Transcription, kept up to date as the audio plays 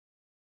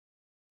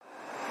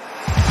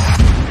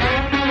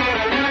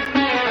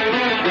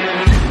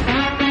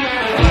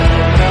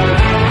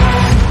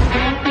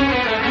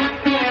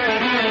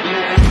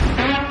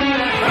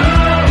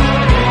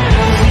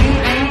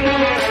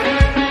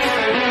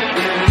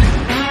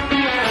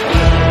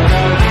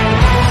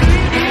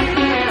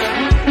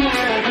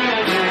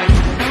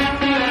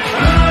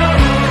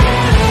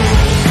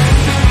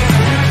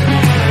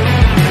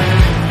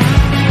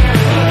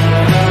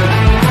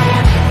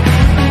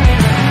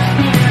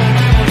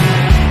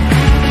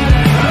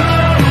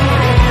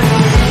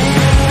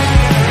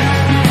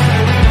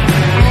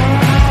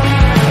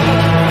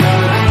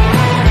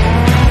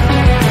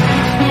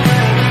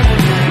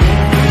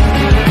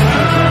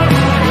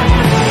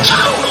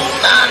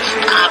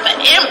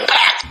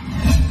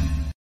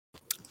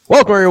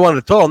Welcome everyone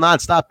to Total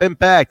Nonstop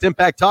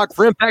Impact Talk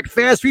for Impact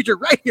fans,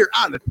 featured right here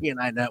on the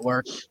TNI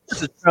Network.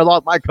 This is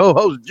along my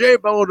co-host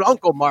J-Bone,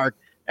 Uncle Mark,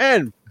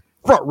 and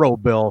Front Row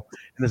Bill.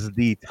 And this is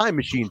the Time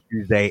Machine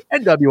Tuesday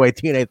NWA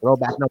TNA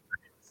Throwback number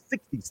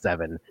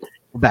 67.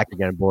 We're back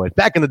again, boys.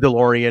 Back in the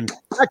DeLorean,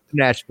 back to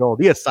Nashville,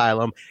 the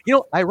Asylum. You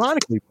know,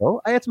 ironically, Bill,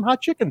 I had some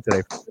hot chicken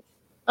today.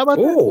 How about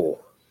that?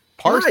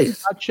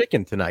 Parsons hot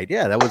chicken tonight.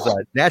 Yeah, that was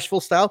Nashville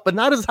style, but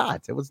not as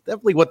hot. It was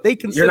definitely what they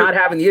consider. You're not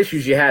having the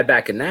issues you had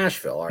back in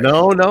Nashville, are you?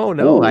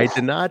 No. I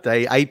did not.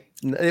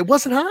 It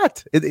wasn't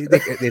hot.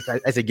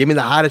 I said, give me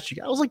the hottest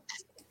chicken. I was like,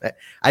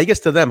 I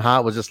guess to them,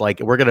 hot was just like,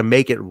 we're going to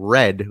make it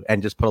red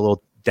and just put a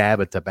little dab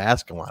of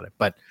Tabasco on it.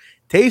 But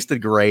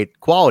tasted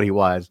great,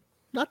 quality-wise.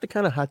 Not the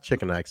kind of hot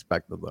chicken I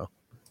expected, though.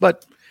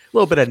 But a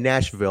little bit of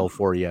Nashville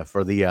for you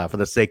for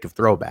the sake of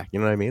throwback. You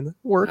know what I mean? It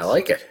works. I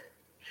like it.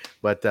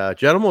 But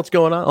gentlemen, what's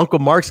going on? Uncle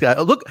Mark's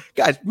got look,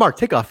 guys. Mark,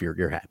 take off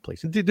your hat,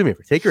 please. Do me a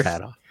favor. Take your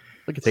hat off.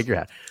 Take your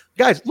hat,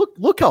 guys.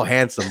 Look how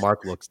handsome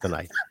Mark looks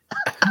tonight.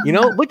 You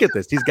know, look at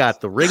this. He's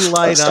got the ring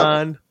light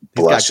on.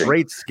 He's got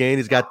great skin.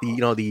 He's got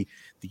the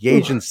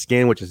Asian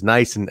skin, which is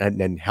nice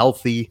and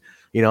healthy.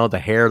 You know, the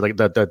hair, like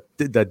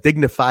the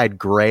dignified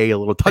gray, a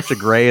little touch of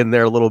gray in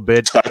there, a little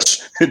bit.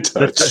 Touch. He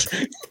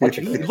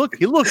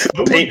looks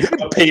a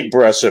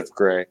paintbrush of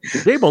gray.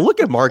 J-Bone, look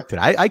at Mark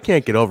today. I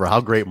can't get over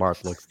how great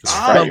Mark looks today.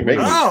 I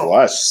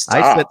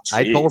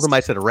told him, I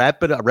said,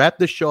 wrap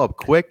this show up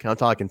quick. I'm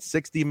talking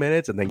 60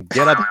 minutes, and then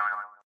get up,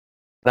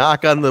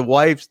 knock on the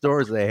wife's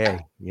door, and say, hey,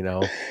 you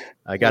know,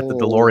 I got the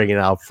DeLorean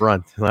out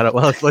front.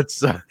 Well,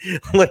 let's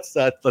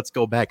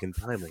go back in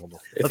time a little bit.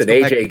 It's an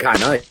AJ kind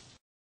of night.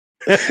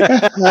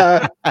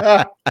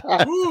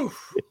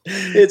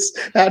 It's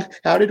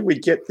how did we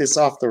get this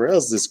off the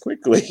rails this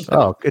quickly?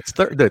 Oh, it's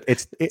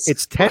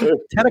 10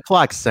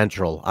 o'clock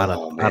central on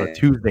a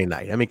Tuesday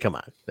night. I mean, come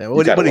on.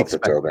 What do you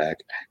expect? Throwback.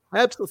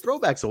 Absolutely,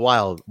 throwback's a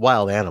wild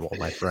animal,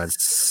 my friend.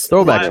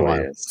 Throwback's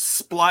wild.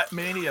 Splat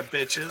mania,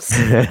 bitches.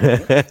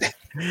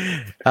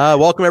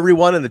 Welcome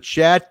everyone in the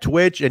chat,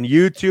 Twitch, and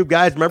YouTube,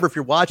 guys. Remember, if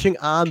you're watching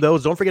on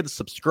those, don't forget to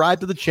subscribe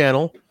to the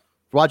channel. If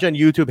you're watching on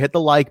YouTube, hit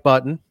the like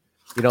button.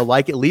 You know,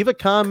 like it, leave a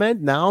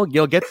comment now.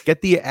 You know,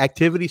 get the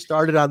activity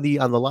started on the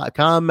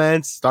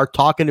comments. Start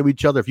talking to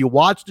each other. If you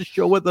watch the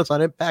show with us on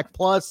Impact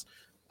Plus,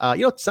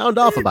 sound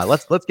off about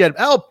it. Let's get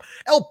L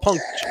Punk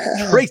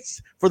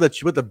Trace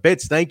with the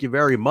bits. Thank you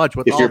very much.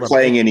 If you're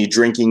playing any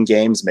drinking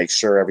games, make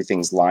sure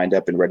everything's lined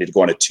up and ready to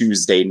go on a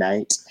Tuesday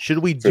night. Should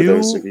we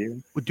do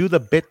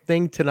the bit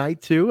thing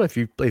tonight too?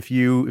 If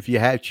you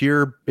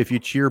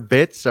cheer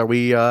bits, are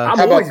we? How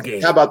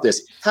about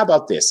this?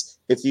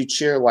 If you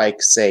cheer like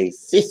say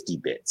 50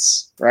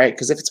 bits, right?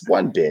 Because if it's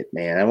one bit,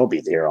 man, I won't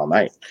be there all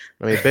night.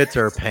 I mean, bits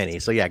are a penny.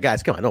 So yeah,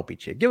 guys, come on, don't be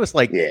cheap. Give us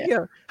how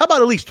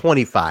about at least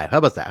 25? How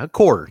about that? A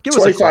quarter. Give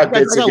us 25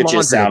 bits to get you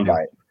a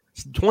soundbite.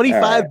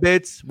 25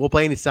 bits. We'll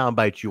play any sound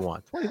bites you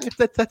want.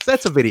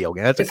 That's a video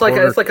game. It's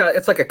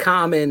like a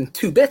common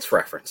 2 bits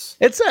reference.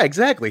 It's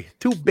exactly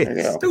 2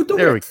 bits.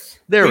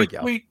 There we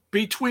go.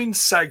 Between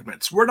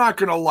segments, we're not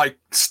going to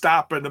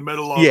stop in the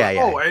middle of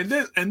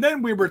and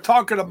then we were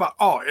talking about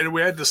and we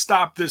had to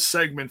stop this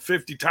segment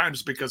 50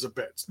 times because of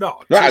bits.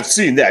 No, I've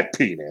seen that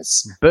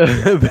penis.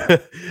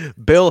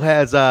 Bill's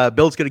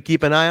going to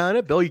keep an eye on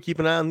it. Bill, you keep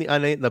an eye on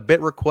the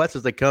bit requests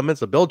as they come in.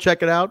 So Bill,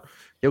 check it out.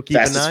 He'll keep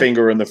fastest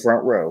finger in the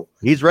front row.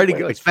 He's ready to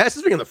go. He's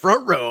fastest finger in the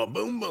front row.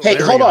 Boom, boom.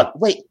 Hey, hold on.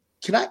 Wait.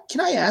 Can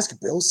I ask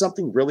Bill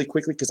something really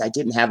quickly? Because I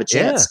didn't have a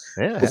chance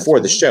before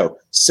the show.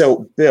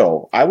 So,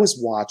 Bill, I was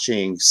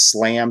watching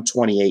Slam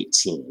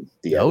 2018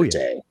 the other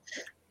day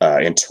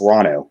in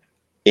Toronto,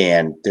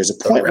 and there's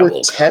a point where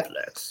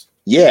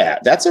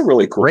that's a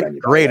really cool venue.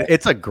 Great.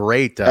 It's a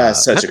great,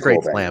 such a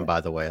great slam, venue.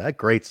 By the way. That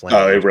great slam.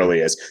 Oh, it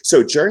really is.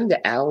 So during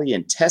the Ali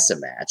and Tessa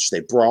match,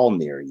 they brawl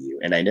near you,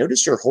 and I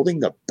noticed you're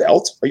holding the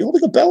belt. Are you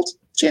holding a belt?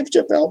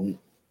 Championship belt?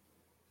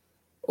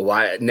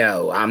 Why?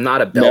 No, I'm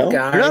not a belt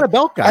guy. You're not a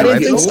belt guy. I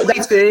didn't think so.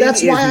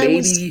 That's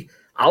why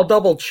I'll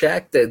double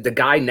check. The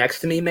guy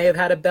next to me may have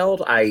had a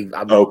belt.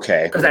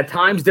 Okay. Because at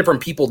times different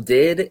people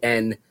did,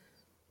 and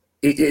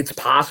it's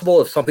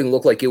possible if something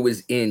looked like it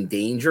was in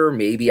danger,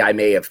 maybe I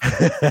may have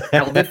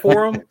held it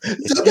for him.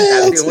 That's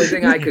the only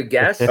thing I could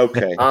guess.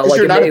 Okay.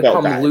 Like it may have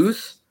come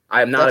loose.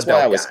 I am not a belt guy. That's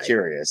why I was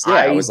curious. Yeah,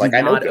 I was like,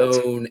 I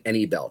don't own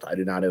any belt. I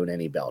do not own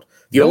any belt.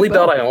 The only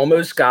belt I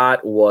almost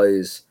got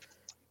was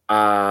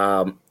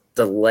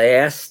the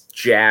last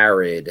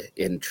Jared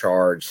in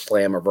charge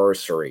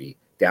Slammiversary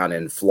down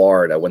in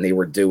Florida when they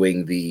were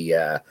doing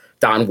the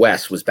Don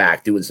West was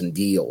back doing some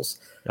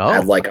deals.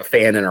 I had a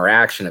fan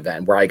interaction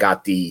event where I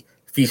got the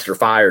Feast or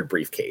Fired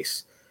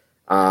briefcase.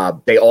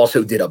 They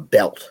also did a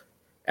belt,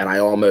 and I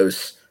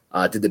almost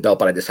did the belt,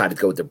 but I decided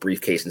to go with the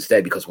briefcase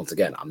instead because once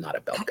again, I'm not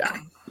a belt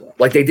guy.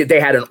 They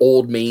had an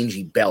old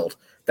mangy belt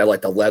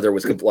that the leather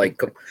was but it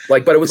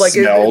was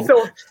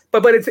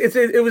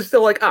it was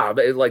still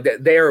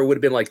there it would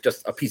have been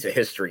just a piece of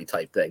history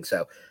type thing.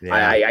 So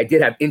I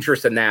did have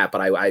interest in that, but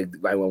I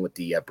went with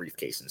the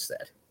briefcase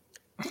instead.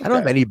 I don't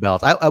have any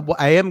belts.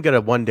 I am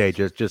gonna one day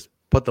just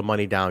put the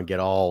money down, get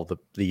all the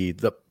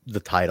the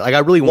title. Like I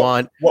really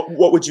want.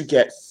 What would you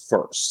get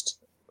first?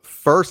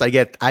 First, I'd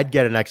get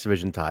an X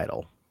Division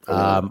title.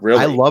 Really?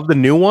 I love the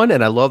new one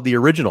and I love the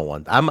original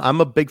one.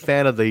 I'm a big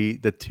fan of the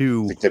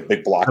two. Like the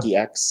big blocky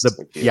X.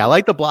 I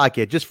like the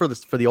blocky just for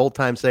the old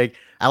time's sake.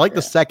 I like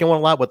the second one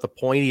a lot with the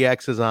pointy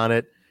X's on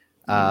it.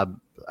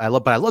 I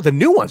love the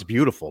new one's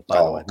beautiful. By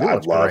the way, I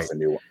love the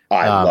new one.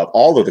 I love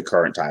all of the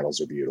current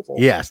titles are beautiful.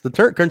 Yes, the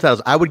current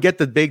titles. I would get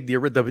the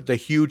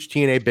huge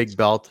TNA big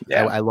belt.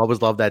 Yeah. I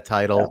always love that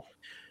title. Yeah.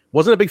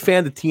 Wasn't a big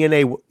fan of the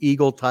TNA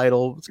Eagle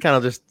title. It's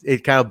kind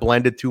of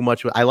blended too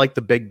much. I like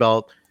the big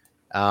belt.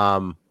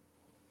 I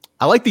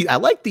like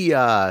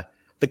the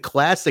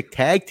classic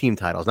tag team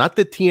titles, not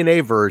the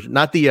TNA version,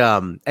 not the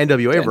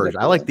NWA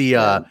version. I like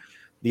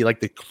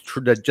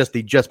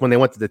just when they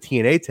went to the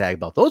TNA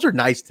tag belt. Those are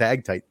nice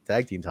tag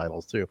team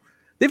titles too.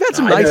 They've had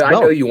some nice. I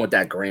know you want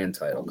that grand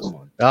title. Come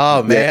on.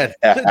 Oh man,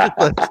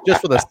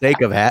 just for the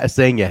sake of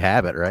saying you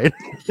have it, right?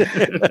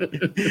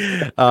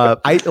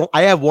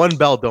 I have one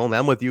belt only.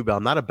 I'm with you, Bill.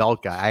 I'm not a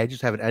belt guy. I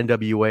just have an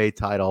NWA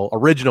title,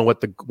 original with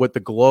the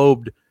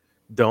globed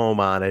dome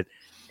on it.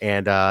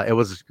 And it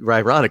was,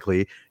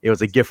 ironically, it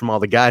was a gift from all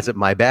the guys at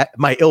my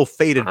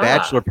ill-fated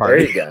bachelor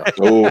party. There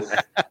you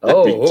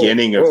go.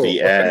 Beginning of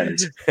the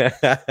end.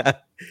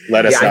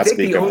 Let us not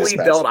speak of this. The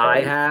only belt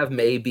I have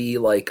may be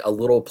like a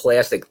little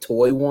plastic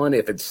toy one,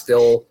 if it's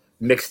still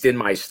mixed in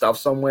my stuff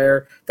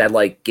somewhere, that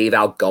like gave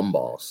out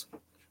gumballs.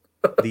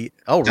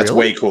 That's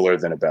way cooler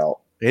than a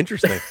belt.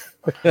 Interesting.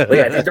 I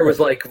think there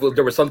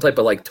was some type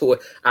of like toy.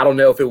 I don't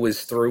know if it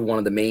was through one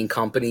of the main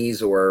companies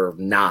or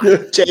not,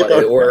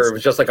 or it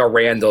was just like a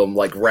random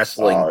like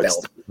wrestling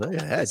belt.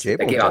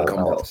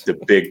 The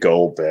big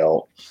gold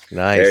belt.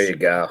 Nice. There you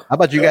go. How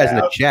about you guys in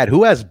the chat?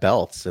 Who has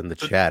belts in the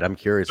chat? I'm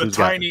curious. It's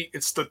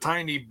the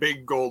tiny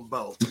big gold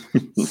belt.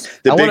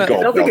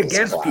 Nothing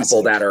against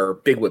people that are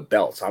big with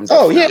belts.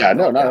 No,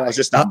 it's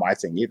just not my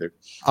thing either.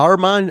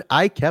 Armand,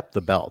 I kept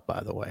the belt,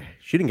 by the way.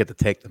 She didn't get to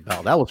take the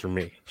belt. That was for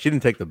me. She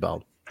didn't take the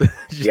belt.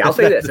 Yeah, I'll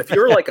say this. If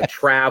you're like a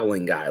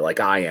traveling guy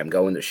like I am,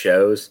 going to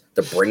shows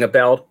to bring a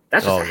belt,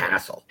 that's just a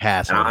hassle.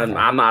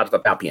 I'm not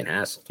about being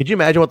hassled. Could you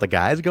imagine what the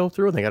guys go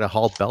through? They got to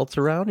haul belts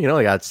around. They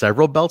got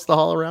several belts to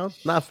haul around.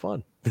 Not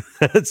fun.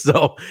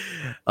 So,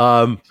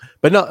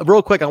 but no,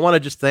 real quick, I want to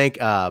just thank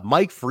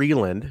Mike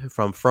Freeland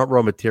from Front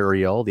Row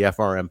Material, the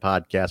FRM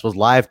podcast, was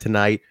live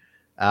tonight.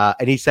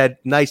 And he said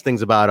nice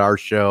things about our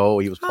show.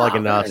 He was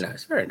plugging us,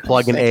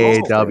 plugging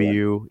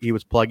AAW. He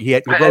was plugging.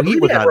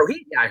 Rohit was on.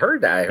 Rohit. I heard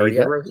that. I heard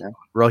Rohit.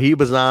 Rohit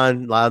was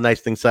on. A lot of nice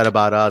things said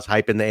about us,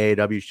 hyping the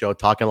AAW show,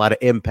 talking a lot of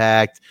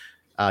Impact.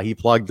 He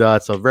plugged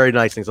us, so very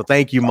nice things. So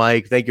thank you,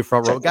 Mike. Thank you,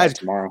 Front Row guys.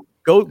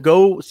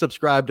 Go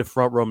subscribe to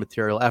Front Row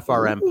Material,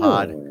 FRM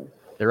Pod.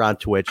 They're on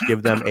Twitch.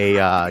 Give them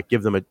a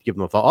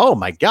follow. Oh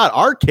my God,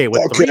 RK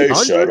with 300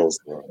 shuttles.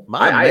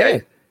 My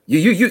man.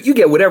 You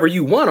get whatever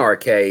you want,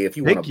 RK, if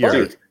you want to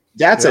bite.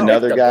 That's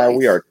another guy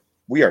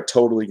we are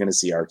totally going to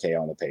see RK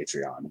on the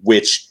Patreon,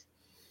 which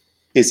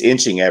is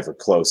inching ever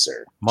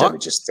closer. Let me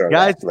just throw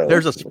guys,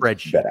 there's a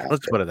spreadsheet.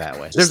 Let's put it that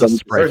way. There's a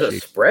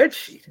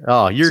spreadsheet.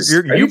 Oh,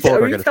 you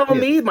both are telling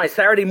me my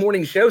Saturday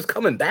morning show's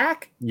coming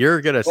back? You're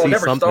going to see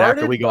something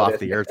after we go off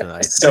the air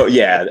tonight. So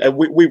yeah,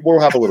 we'll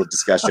have a little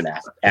discussion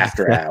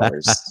after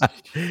hours.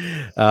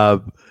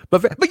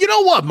 But you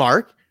know what,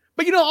 Mark?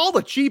 But all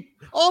the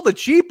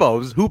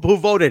cheapos who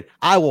voted,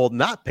 I will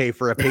not pay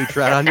for a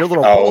Patreon on your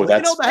little.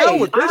 That's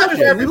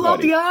we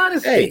love the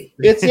honesty. Hey,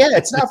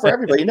 it's not for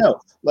everybody.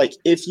 Like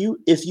if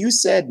you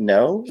said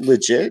no,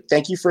 legit.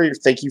 Thank you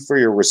for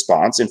your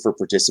response and for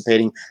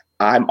participating.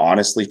 I'm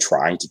honestly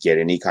trying to get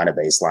any kind of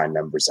baseline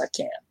numbers I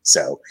can.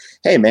 So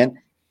hey, man.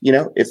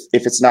 If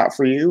it's not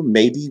for you,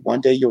 maybe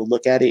one day you'll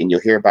look at it and you'll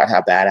hear about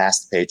how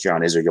badass the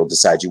Patreon is, or you'll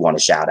decide you want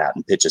to shout out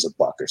and pitch us $1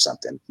 or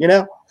something.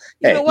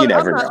 Hey, you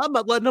never know. I'm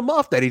not letting them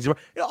off that easy.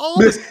 There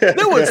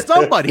was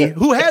somebody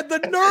who had the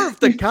nerve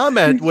to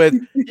comment with,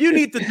 "You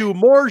need to do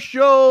more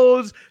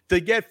shows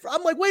to get."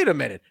 I'm like, wait a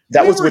minute.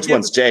 That was which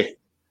one's Jay?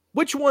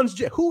 Which one's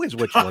Jay? Who is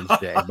which one's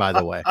Jay? By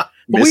the way,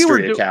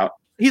 mystery account.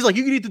 He's like,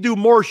 you need to do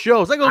more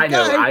shows. I go,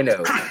 I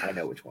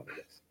know which one it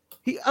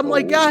is. I'm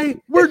like, guy,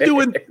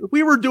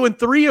 we were doing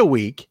 3 a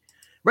week.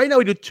 Right now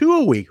we do 2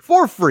 a week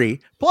for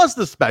free, plus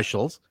the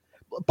specials,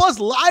 plus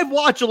live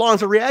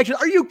watch-alongs and reaction.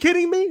 Are you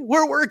kidding me?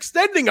 We're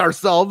extending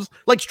ourselves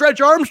like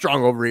Stretch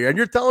Armstrong over here, and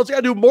you're telling us I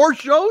got to do more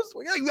shows?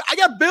 I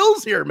got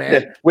bills here,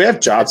 man. We have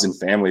jobs and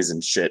families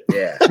and shit.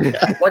 Yeah.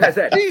 Like I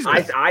said,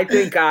 I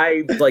think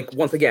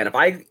once again,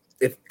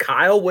 if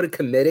Kyle would have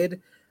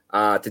committed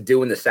to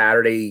doing the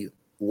Saturday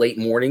late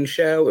morning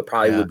show, it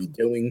probably would be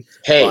doing.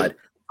 But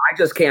I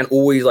just can't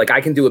always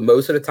I can do it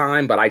most of the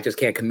time, but I just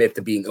can't commit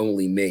to being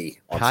only me.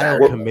 We're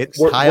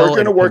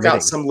going to work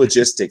out some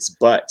logistics,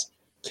 but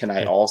can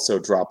I also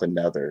drop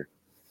another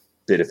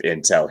bit of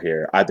intel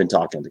here? I've been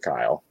talking to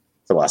Kyle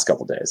for the last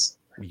couple of days.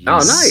 Oh,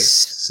 nice.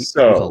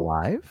 So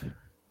alive?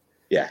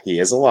 Yeah, he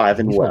is alive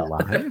and well.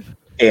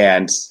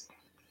 And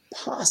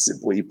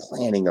possibly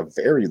planning a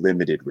very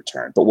limited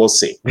return, but we'll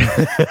see.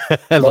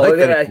 I've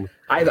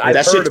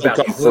heard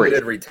about these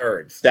limited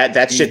returns.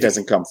 That shit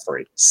doesn't come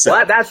free.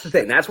 So that's the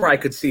thing. That's where I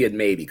could see it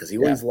maybe, because he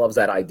always loves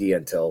that idea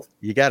until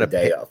you got to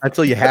pay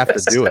until you have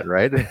to do it,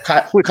 right?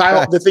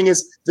 Kyle, the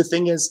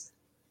thing is,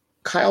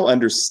 Kyle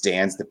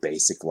understands the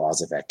basic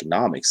laws of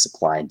economics,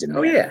 supply and demand.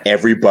 Oh, yeah.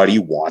 Everybody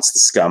wants the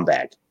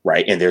scumbag,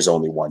 right? And there's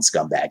only one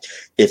scumbag.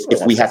 If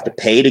we have to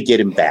pay to get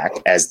him back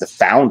as the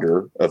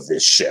founder of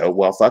this show,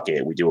 well, fuck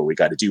it. We do what we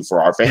got to do for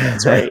our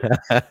fans, right?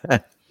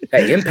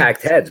 Hey,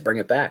 Impact Heads, bring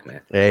it back, man.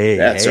 Hey,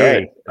 that's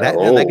right. That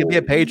could be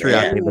a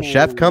Patreon thing. The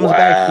Chef comes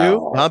back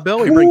too. Huh,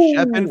 Bill? We bring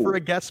Chef in for a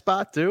guest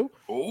spot too.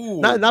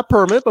 Ooh. Not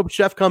permanent, but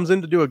Chef comes in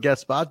to do a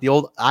guest spot.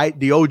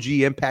 The OG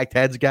Impact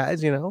Heads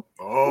guys, Oh,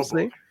 we'll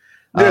see.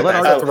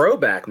 That's a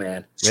throwback,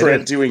 man.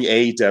 Trent doing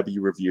AEW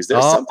reviews.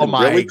 There's something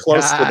really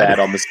close to that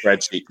on the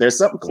spreadsheet. There's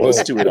something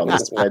close to it on the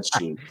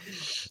spreadsheet.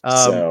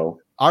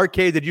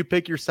 Arcade, did you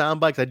pick your sound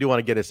bites? I do want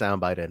to get a sound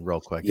bite in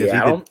real quick.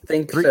 Yeah, I don't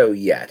think so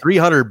yet.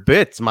 300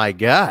 bits. My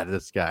God,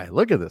 this guy.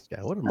 Look at this guy.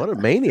 What a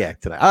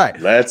maniac tonight. All right.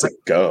 Let's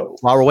go.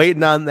 While we're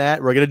waiting on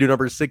that, we're going to do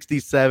number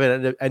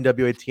 67 at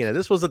NWA TNA.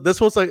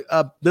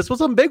 This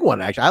was a big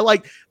one, actually. I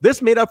like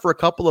this made up for a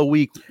couple of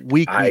weeks.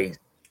 I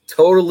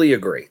totally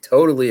agree.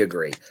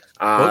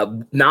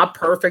 Not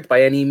perfect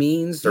by any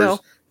means.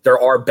 There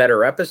are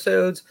better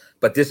episodes,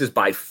 but this is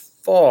by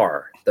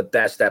far the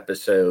best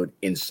episode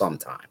in some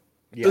time.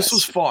 Yes. This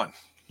was fun.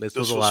 This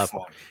was a lot of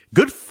fun.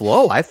 Good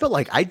flow. I felt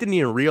like I didn't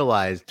even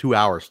realize 2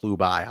 hours flew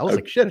by. I was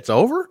like, shit, it's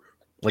over?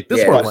 Like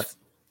this one.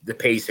 The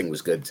pacing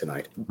was good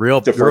tonight.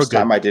 The first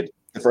time I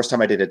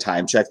did a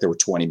time check, there were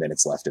 20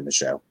 minutes left in the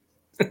show.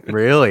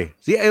 Really?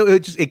 See,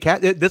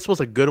 this was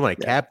a good one. It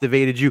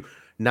captivated you.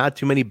 Not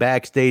too many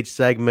backstage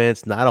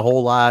segments, not a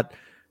whole lot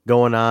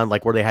going on,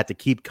 like where they had to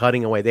keep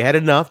cutting away. They had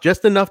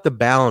just enough to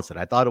balance it.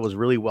 I thought it was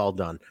really well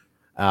done.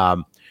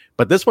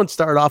 But this one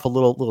started off a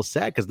little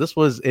sad because this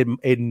was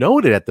it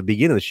noted at the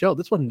beginning of the show.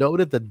 This one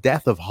noted the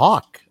death of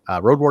Hawk,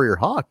 Road Warrior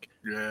Hawk,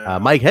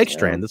 Mike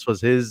Hegstrand. Yeah. This was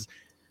his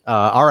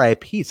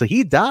RIP. So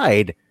he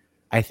died,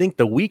 I think,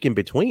 the week in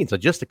between. So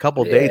just a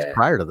couple days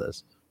prior to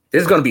this.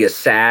 This is going to be a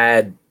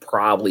sad,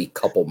 probably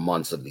couple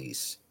months of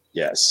these.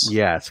 Yes,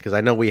 because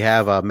I know we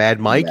have Mad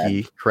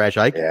Mikey Crash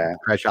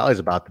Alley's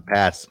about to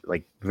pass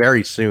like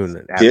very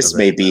soon. This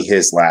may be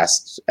his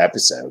last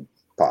episode,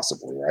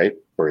 possibly, right?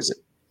 Or is it?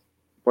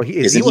 Well,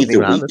 isn't he the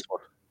week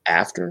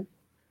after?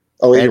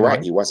 Oh, you're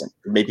right. He wasn't.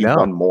 Maybe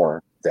one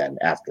more than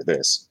after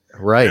this.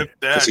 Right.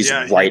 Because he's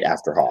right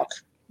after Hawk.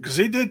 Because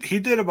he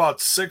did about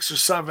 6 or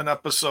 7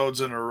 episodes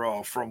in a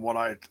row from what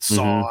I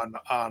saw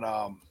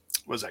on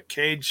was that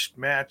Cage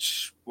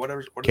Match?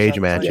 Cage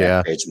Match,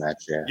 yeah. Cage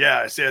Match, yeah.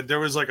 Yeah, see, there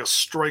was like a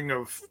string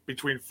of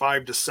between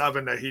 5 to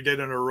 7 that he did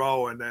in a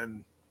row, and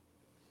then.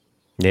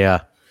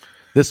 Yeah.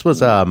 This was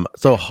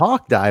so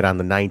Hawk died on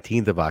the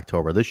 19th of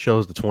October. This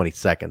show's the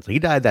 22nd. So he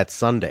died that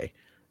Sunday.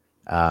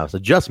 So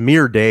just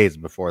mere days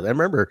before that.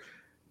 Remember,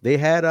 they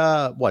had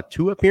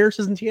 2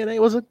 appearances in TNA,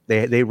 was it?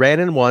 They ran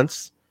in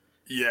once.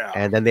 Yeah.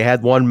 And then they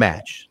had one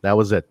match. That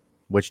was it,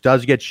 which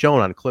does get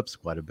shown on clips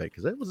quite a bit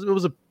because it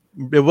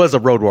was a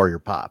Road Warrior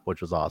pop,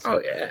 which was awesome.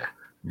 Oh yeah.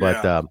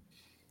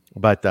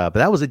 But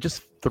that was it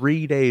just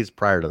 3 days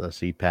prior to this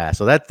he passed.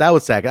 So that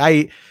was sad.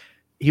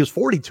 He was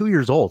 42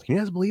 years old. Can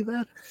you guys believe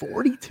that?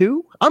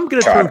 42? I'm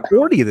going to turn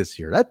 40 this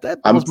year. That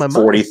blows my mind.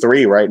 I'm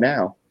 43 right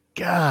now.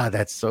 God,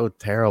 that's so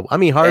terrible. I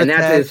mean, heart attack.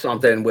 And that is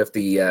something with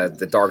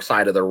the Dark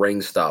Side of the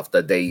Ring stuff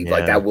that they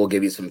like. That will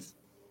give you some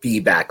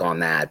feedback on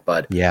that.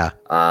 But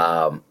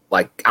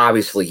like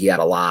obviously he had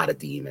a lot of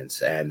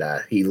demons, and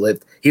he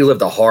lived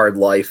a hard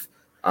life.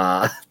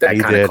 That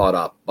kind of caught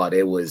up, but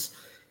it was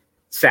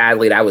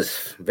sadly that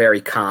was very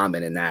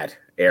common in that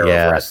era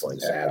of wrestling.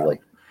 Sadly.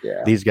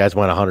 Yeah. These guys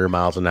went 100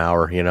 miles an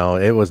hour.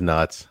 It was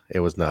nuts.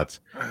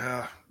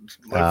 Live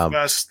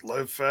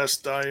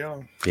fast, die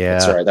young. Yeah,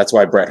 that's right. That's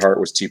why Bret Hart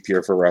was too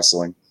pure for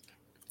wrestling.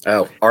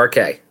 Oh,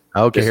 RK.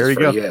 Okay, here you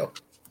go.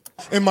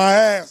 In my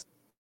ass.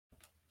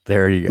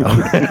 There you go.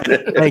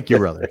 Thank you,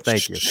 brother.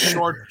 Thank you.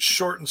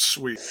 Short and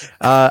sweet.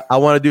 I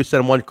want to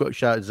send one quick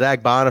shout.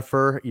 Zach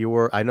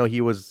Bonifer. I know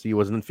he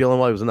wasn't feeling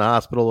well. He was in the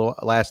hospital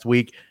last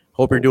week.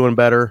 Hope you're doing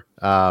better.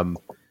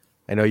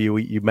 I know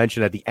you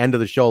mentioned at the end of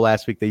the show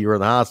last week that you were in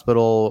the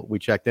hospital. We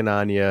checked in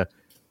on you.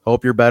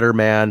 Hope you're better,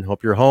 man.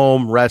 Hope you're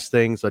home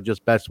resting. So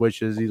just best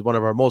wishes. He's one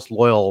of our most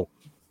loyal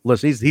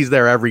listeners. He's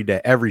there every day,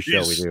 every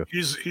show we do.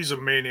 He's a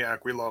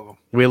maniac. We love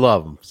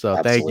him. So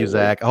Absolutely. Thank you,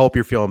 Zach. I hope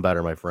you're feeling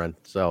better, my friend.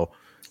 So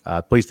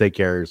please take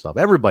care of yourself.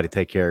 Everybody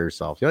take care of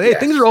yourself. Hey,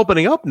 things are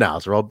opening up now.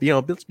 So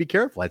let's be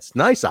careful. It's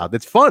nice out.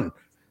 It's fun.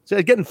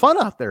 It's getting fun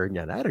out there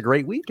again. I had a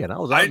great weekend.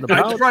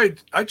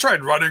 I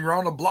tried running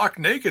around a block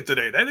naked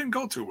today. That didn't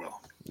go too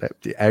well.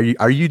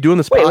 Are you doing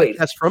this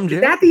podcast from gym?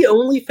 Is that the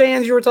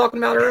OnlyFans you were talking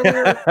about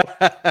earlier?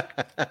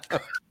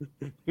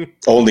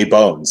 Only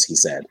Bones, he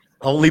said.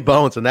 Only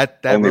Bones, and that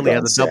only really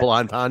bones, has a double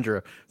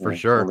entendre for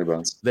sure. Only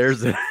Bones.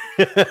 There's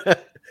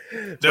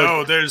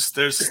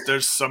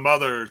some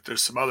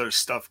other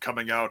stuff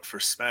coming out for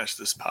Smash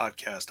This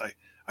Podcast.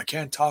 I I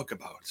can't talk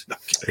about.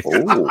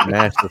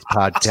 Smash this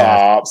podcast.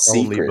 Top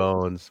secret.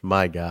 Bones.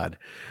 My God.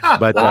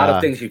 But a lot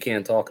of things you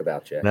can't talk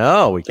about, Jeff.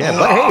 No, we can't.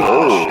 But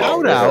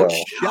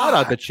hey, shout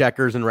out to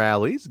Checkers and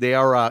Rallies. They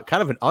are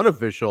kind of an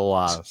unofficial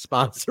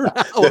sponsor.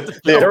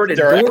 They're an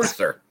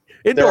endorser.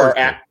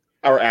 They're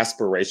our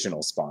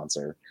aspirational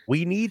sponsor.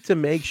 We need to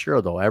make sure,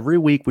 though, every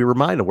week we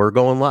remind them we're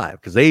going live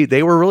because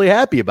they were really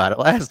happy about it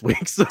last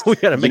week. So we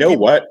got to make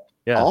what?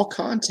 Yeah. I'll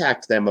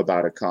contact them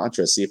about a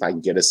contra, see if I can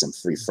get us some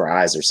free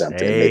fries or something.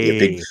 Hey.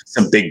 Maybe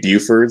some big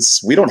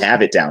Bufords. We don't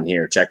have it down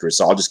here, Checkers,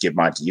 so I'll just give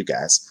mine to you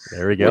guys.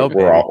 There we go.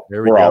 We're all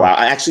out.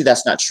 Actually,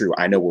 that's not true.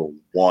 I know where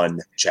one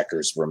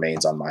Checkers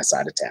remains on my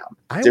side of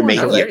town. There may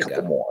be a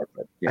couple more,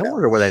 but I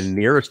wonder where the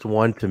nearest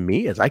one to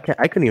me is. I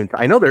couldn't even.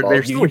 I know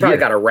there's you probably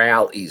got a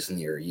Rallies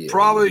near you.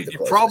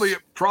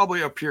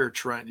 Probably up here,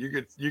 Trent.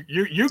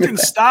 You can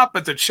stop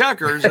at the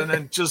Checkers and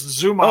then just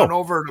zoom on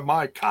over to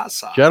my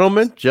casa.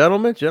 Gentlemen,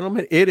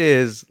 it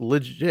is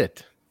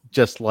legit.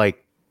 Just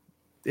like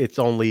it's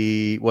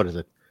only what is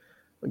it?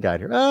 A guy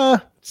here.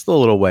 It's a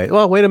little way.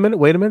 Well, wait a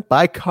minute.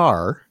 By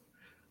car,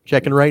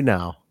 checking right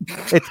now.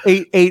 It's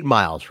 8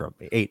 miles from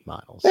me. 8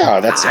 miles.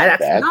 No, that's not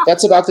bad.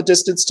 That's about the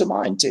distance to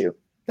mine too.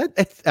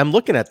 I'm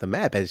looking at the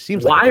map. It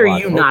seems. Why are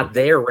you not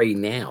there right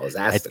now?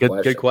 That's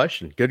the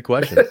question. Good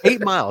question.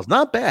 8 miles.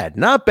 Not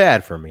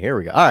bad for me. Here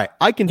we go. All right,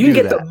 I can. You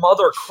get the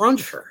mother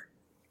cruncher.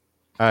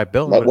 All right,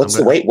 Bill. What's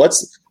the wait?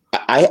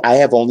 I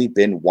have only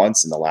been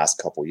once in the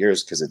last couple of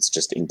years because it's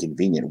just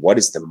inconvenient. What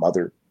is the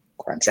mother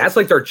cruncher? That's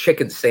like their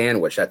chicken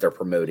sandwich that they're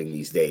promoting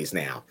these days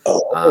now.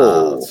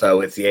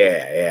 So it's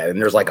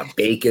and there's like a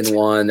bacon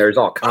one. There's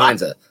all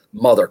kinds of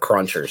mother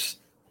crunchers.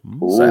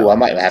 Ooh, I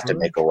might have to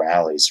make a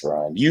Rallies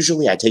run.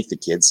 Usually I take the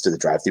kids to the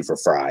drive-thru for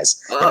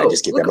fries, and I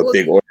just give them a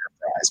big order of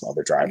fries while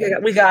they're driving.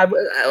 Yeah,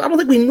 I don't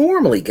think we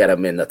normally get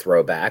them in the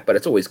throwback, but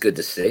it's always good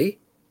to see.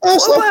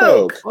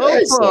 Slowpoke.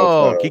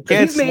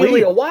 He's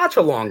mainly a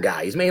watch-along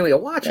guy.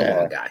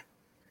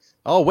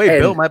 Oh, wait,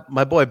 Bill,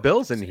 my boy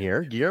Bill's in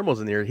here. Guillermo's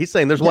in here. He's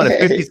saying there's one at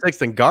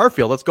 56th and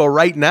Garfield. Let's go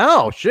right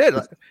now. Shit.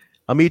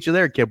 I'll meet you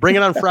there, kid. Bring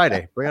it on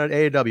Friday. Bring it on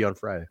AAW on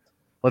Friday.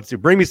 Let's do.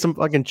 Bring me some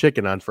fucking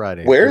chicken on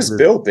Friday. Where's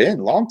Bill been?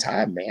 Long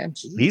time, man.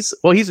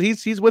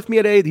 Jeez. He's with me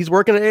at He's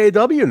working at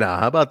AAW now.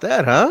 How about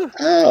that, huh?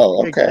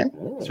 Oh, okay.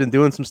 He's been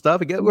doing some stuff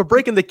again. We're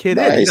breaking the kid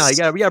in. You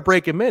got to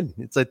break him in.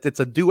 It's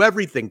a do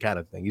everything kind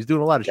of thing. He's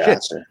doing a lot of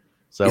shit.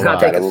 So he's not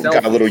taking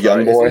got a little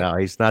young boy. No,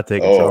 he's not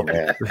taking. Oh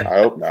man, I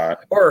hope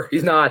not. Or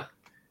he's not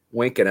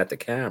winking at the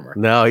camera.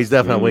 No, he's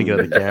definitely winking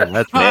at the camera.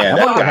 That's man.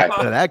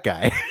 That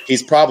guy.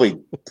 He's probably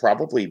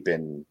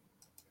been.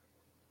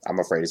 I'm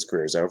afraid his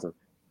career's over.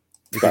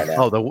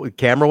 Oh, the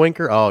camera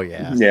winker. Oh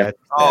yeah.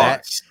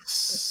 That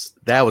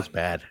was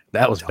bad.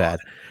 That was bad.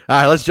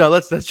 All right,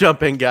 let's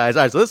jump in, guys.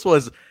 All right, so this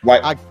was.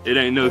 It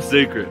ain't no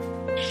secret.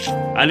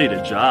 I need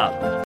a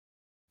job.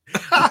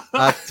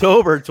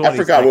 October 22nd. I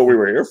forgot what we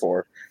were here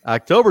for.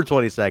 October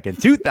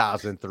 22nd,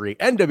 2003,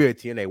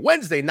 NWA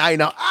Wednesday night.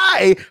 Now,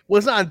 I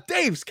was on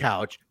Dave's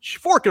couch,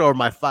 forking over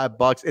my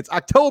 $5. It's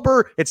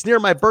October. It's near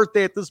my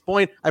birthday at this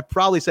point. I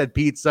probably said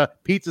pizza.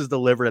 Pizza's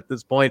delivered at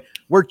this point.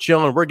 We're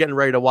chilling. We're getting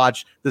ready to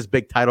watch this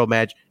big title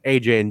match,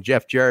 AJ and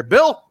Jeff Jarrett.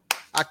 Bill,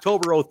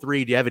 October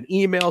 03, do you have an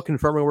email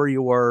confirming where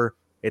you were?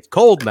 It's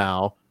cold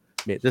now.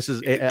 This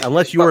is,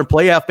 unless you were in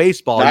playoff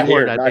baseball, you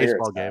were in that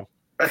baseball game.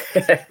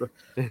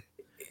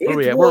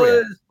 It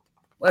was,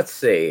 let's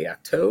see,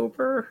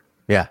 October.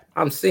 Yeah,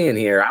 I'm seeing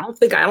here. I don't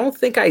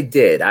think I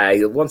did.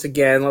 Once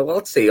again,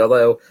 let's see.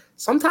 Although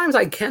sometimes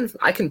I can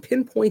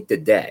pinpoint the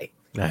day.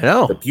 I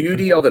know the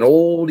beauty of an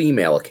old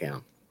email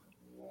account.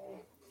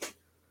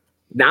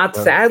 Not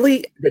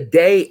sadly, the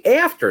day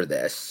after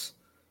this,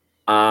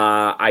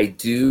 I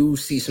do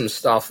see some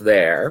stuff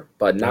there,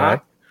 but not.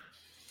 Right.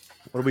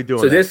 What are we doing?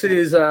 So this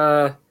is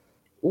I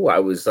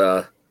was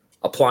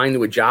applying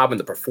to a job in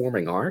the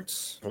performing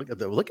arts. Look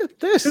at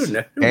this.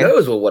 Who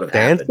knows what would have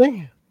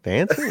happened?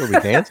 Dancing? Were we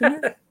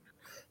dancing?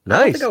 Nice.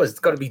 I don't think I was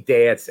going to be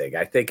dancing.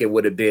 I think it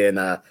would have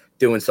been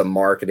doing some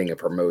marketing and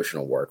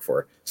promotional work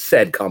for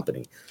said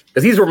company.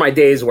 Because these were my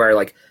days where,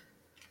 like,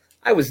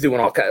 I was doing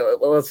all kind of,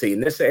 well, let's see,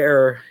 in this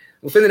era,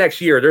 within the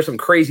next year, there's some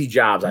crazy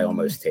jobs I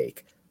almost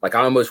take. Like,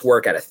 I almost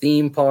work at a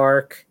theme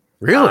park.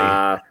 Really?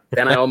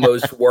 Then I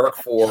almost work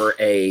for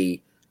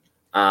a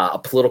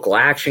political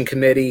action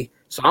committee.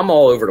 So I'm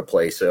all over the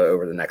place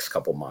over the next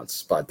couple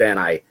months. But then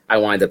I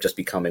wind up just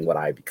becoming what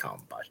I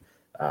become.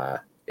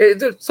 But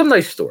there's some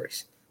nice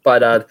stories.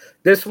 But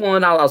this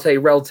one, I'll say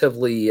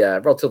relatively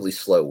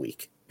slow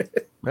week.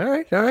 All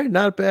right.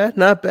 Not bad.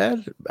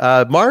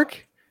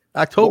 Mark,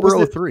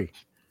 October 03.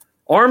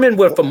 Armin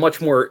with a much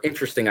more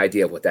interesting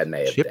idea of what that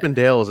may have been.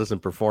 Chippendales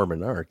isn't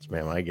performing arts,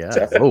 man. My God.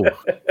 Oh.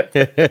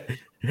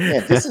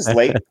 Man, this is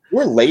late.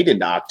 We're late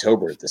into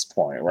October at this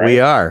point, right? We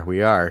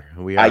are.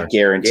 I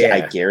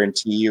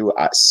guarantee you.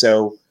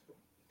 So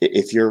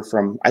if you're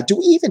from, do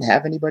we even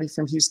have anybody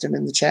from Houston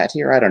in the chat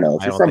here? I don't know.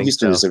 If you're from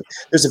Houston,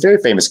 there's a very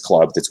famous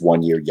club that's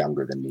 1 year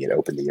younger than me. It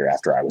opened the year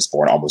after I was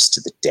born, almost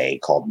to the day,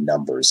 called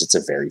Numbers. It's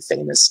a very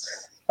famous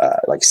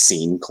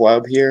scene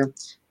club here.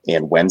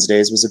 And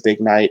Wednesdays was a big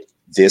night.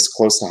 this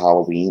close to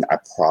Halloween, I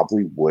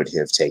probably would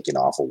have taken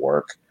off of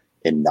work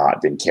and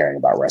not been caring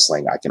about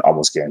wrestling. I can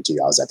almost guarantee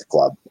you I was at the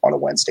club on a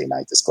Wednesday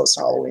night this close to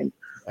Halloween.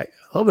 I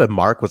love that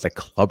Mark was a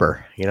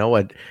clubber. You know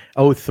what?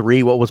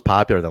 03, what was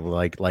popular then?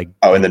 Like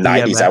in the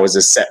 90s, I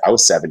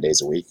was 7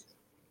 days a week.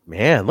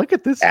 Man, look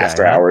at this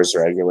after guy, hours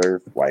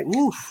regular. Like,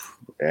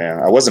 yeah,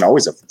 I wasn't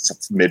always a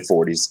mid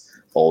 40s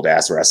old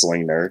ass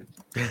wrestling nerd.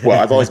 Well,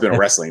 I've always been a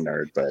wrestling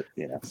nerd, but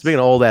you know. Speaking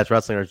of old ass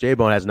wrestling nerds,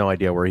 J-Bone has no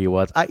idea where he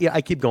was. I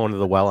keep going to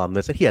the well on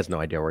this, and he has no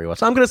idea where he was.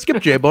 So I'm going to skip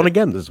J-Bone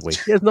again this week.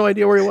 He has no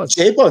idea where he was.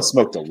 J-Bone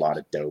smoked a lot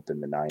of dope in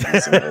the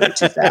 90s and early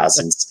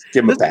 2000s.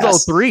 Give him a pass. This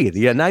is 03.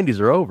 The 90s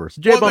are over.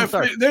 So J-Bone,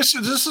 this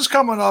is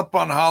coming up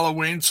on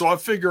Halloween, so I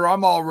figure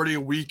I'm already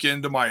a week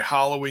into my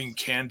Halloween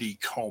candy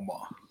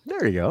coma.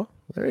 There you go.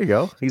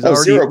 He's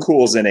already Zero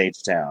Cool's in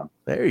H-Town.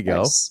 There you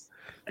go. Nice.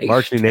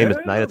 Mark's new name is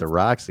Night at the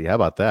Roxy. How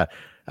about that?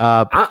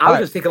 I was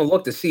just taking a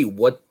look to see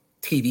what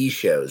TV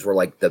shows were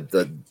like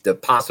the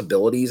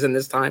possibilities in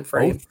this time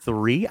frame.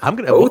 03? I'm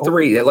gonna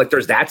 03. Like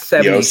there's that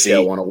 70s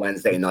show on a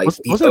Wednesday night.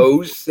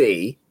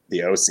 The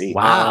OC.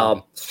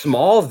 Wow.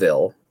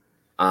 Smallville.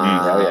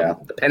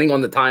 Depending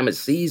on the time of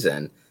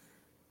season.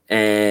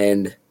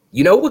 And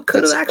you know what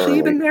could have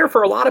actually been there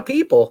for a lot of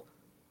people?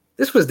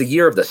 This was the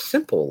year of The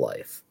Simple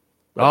Life.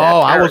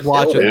 I was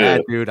watching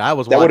that, dude. That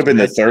would have been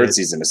the third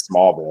season of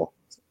Smallville.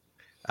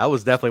 I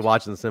was definitely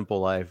watching The Simple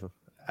Life.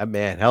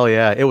 Man, hell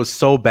yeah. It was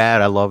so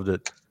bad. I loved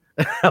it.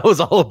 I was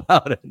all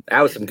about it.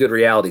 That was some good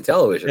reality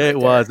television. It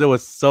was. It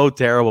was so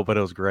terrible, but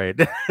it was great.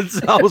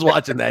 So I was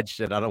watching that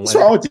shit. I don't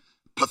know.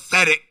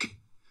 Pathetic.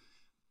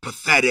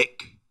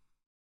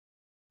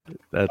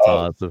 That's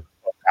awesome.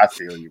 I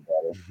feel you,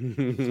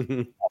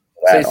 brother.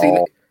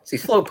 See,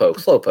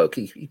 Slowpoke.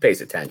 He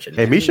pays attention.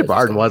 Hey, Misha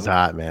Barton was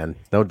hot, man.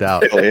 No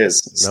doubt.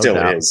 Still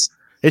is.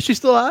 Is she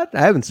still hot? I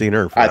haven't seen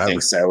her in forever. I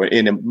think so,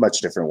 in a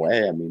much different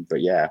way. I mean,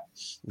 but yeah.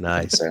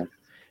 Nice. So.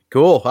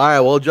 Cool. All right,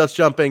 we'll just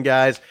jump in,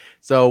 guys.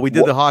 So we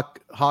did the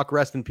Hawk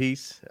rest in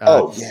peace.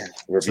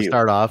 Review. To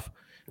start off.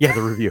 Yeah,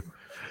 the review.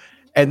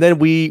 And then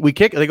they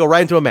go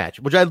right into a match,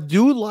 which I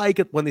do like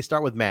it when they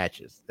start with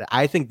matches.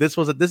 I think this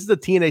is a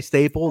TNA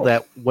staple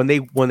that when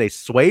they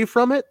sway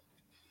from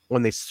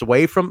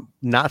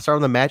not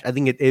starting the match, I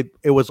think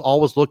it was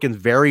always looking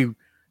very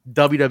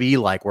WWE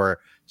like, where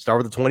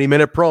start with a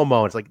 20-minute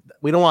promo. It's like,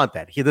 we don't want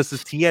that. This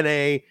is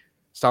TNA,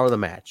 start with a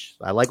match.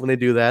 I like when they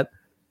do that.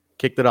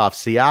 Kicked it off.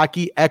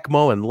 Siaki,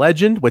 ECMO, and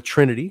Legend with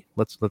Trinity.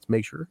 Let's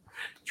make sure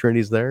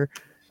Trinity's there.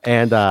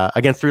 And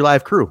against 3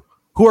 Live Crew,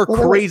 who are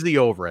crazy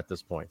over at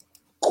this point.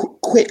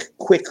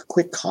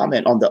 Quick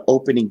comment on the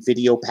opening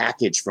video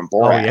package from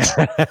Borat.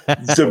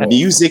 The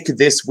music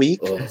this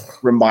week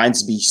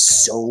reminds me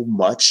so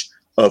much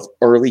of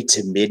early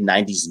to mid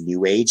 90s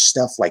new age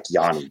stuff like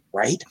Yanni,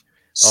 right?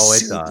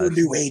 Super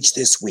new age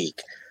this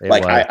week.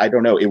 I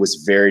don't know. It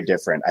was very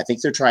different. I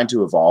think they're trying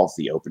to evolve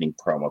the opening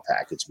promo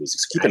package music.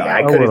 So keep an eye.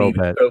 I couldn't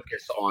even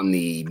focus on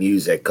the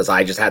music because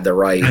I just had the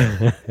right.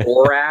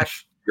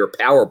 Borash, your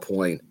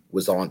PowerPoint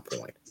was on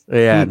point.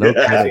 Yeah, no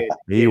kidding.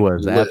 He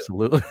was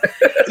absolutely.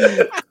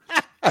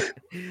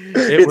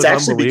 It's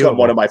actually become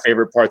one of my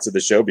favorite parts of the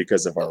show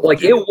because of our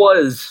it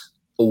was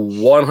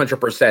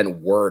 100%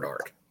 word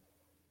art.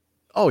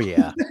 Oh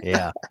yeah.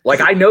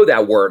 I know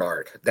that word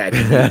art that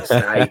he used.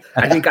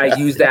 I think I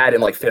used that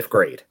in 5th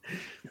grade.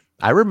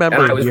 I remember.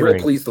 And I was real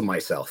pleased with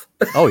myself.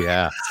 Oh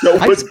yeah. So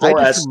was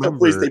Borash. So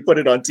pleased they put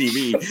it on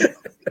TV.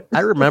 I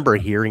remember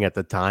hearing at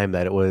the time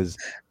that it was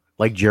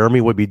like Jeremy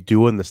would be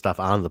doing the stuff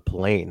on the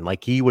plane.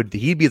 Like he'd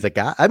be the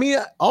guy. I mean,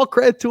 all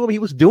credit to him. He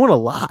was doing a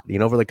lot,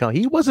 for the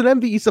he was an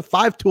MVP. He's a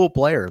 5-tool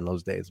player in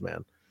those days,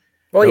 man.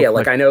 Well,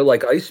 I know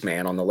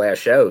Iceman on the last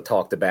show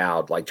talked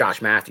about Josh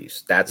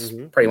Matthews. That's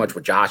pretty much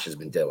what Josh has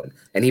been doing.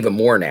 And even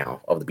more now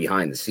of the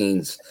behind the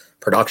scenes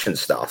production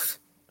stuff.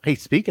 Hey,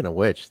 speaking of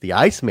which, the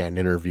Iceman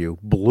interview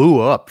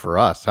blew up for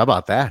us. How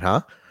about that,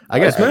 huh? I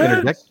guess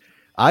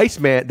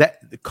Iceman,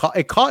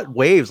 it caught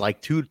waves 1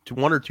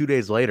 or 2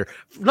 days later.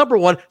 Number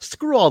one,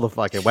 screw all the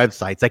fucking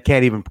websites that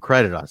can't even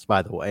credit us,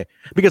 by the way,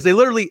 because they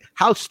literally,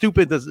 how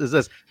stupid is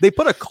this? They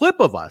put a clip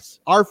of us,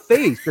 our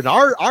face, and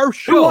our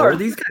show. Who are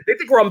these guys? They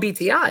think we're on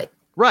BTI,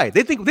 right?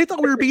 They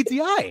thought we were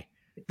BTI.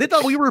 They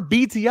thought we were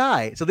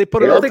BTI, so they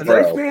put it up. The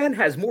Iceman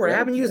has more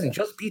avenues than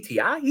just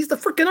BTI. He's the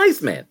freaking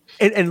Iceman.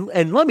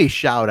 And let me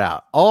shout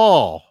out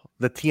all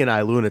the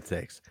TNI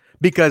lunatics.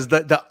 Because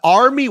the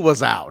army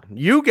was out.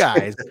 You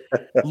guys,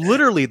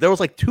 literally, there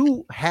was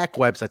 2 hack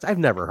websites. I've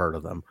never heard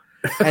of them.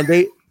 And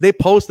they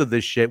posted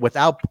this shit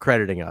without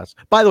crediting us.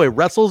 By the way,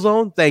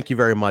 WrestleZone, thank you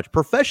very much.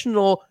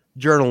 Professional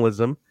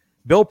journalism.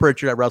 Bill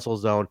Pritchard at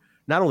WrestleZone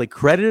not only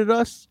credited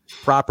us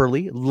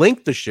properly,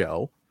 linked the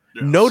show,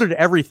 noted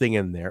everything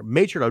in there,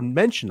 made sure to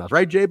mention us,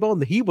 right, J-Bone?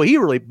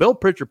 Bill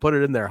Pritchard put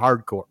it in there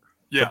hardcore.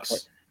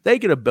 Yes.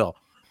 Thank you to Bill.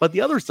 But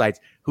the other sites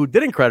who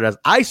didn't credit us,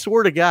 I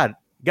swear to God,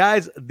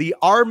 guys, the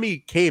army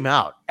came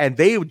out and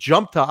they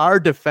jumped to our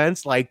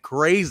defense like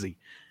crazy.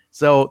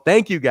 So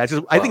thank you guys.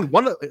 I think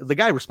the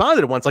guy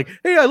responded once like,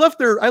 "Hey, I left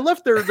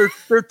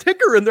their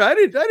ticker in there. I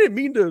didn't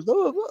mean to." It's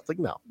like,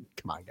 no,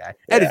 come on, guy.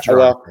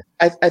 Well,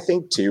 I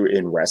think too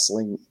in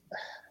wrestling,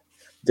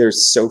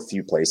 there's so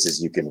few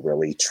places you can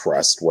really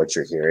trust what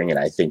you're hearing, and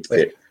I think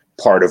that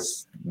part of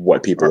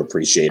what people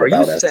appreciate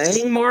about us. Are you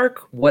saying,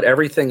 Mark, what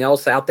everything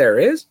else out there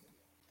is?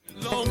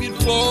 Longing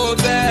for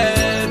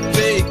that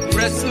fake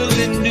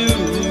wrestling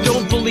news.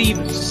 Don't believe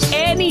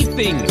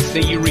anything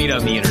that you read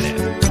on the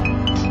internet.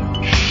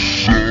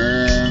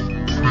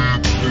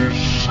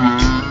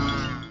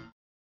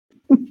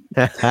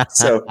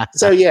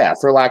 so yeah,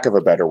 for lack of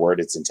a better word,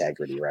 it's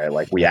integrity, right?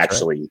 Like we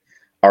actually,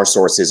 our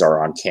sources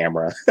are on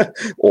camera,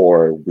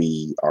 or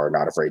we are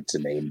not afraid to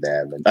name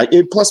them.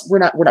 And plus, we're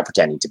not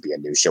pretending to be a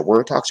news show.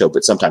 We're a talk show,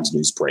 but sometimes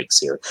news breaks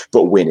here.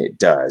 But when it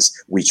does,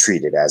 we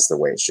treat it as the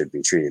way it should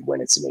be treated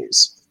when it's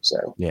news.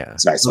 So yeah,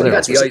 it's nice when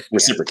that's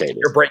reciprocated.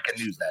 You're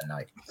breaking news that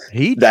night.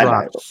 He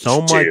dropped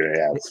so much.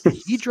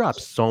 He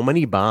dropped so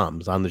many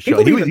bombs on the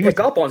show. He pick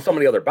up on some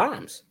of the other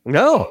bombs.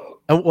 No,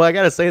 well, I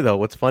gotta say though,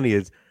 what's funny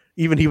is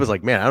even he was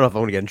like, "Man, I don't know if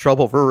I'm gonna get in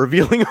trouble for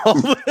revealing all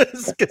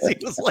this," because he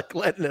was like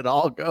letting it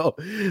all go.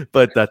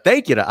 But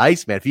thank you to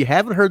Iceman. If you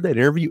haven't heard that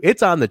interview,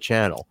 it's on the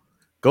channel.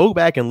 Go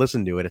back and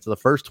listen to it. It's the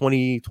first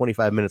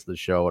 20-25 minutes of the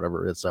show,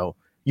 whatever it is. So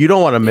you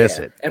don't want to miss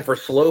it. And for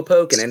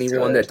Slowpoke and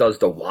anyone that does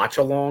the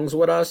watch-alongs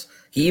with us,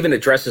 he even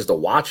addresses the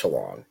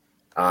watch-along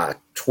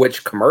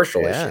Twitch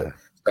commercial issue.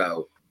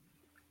 So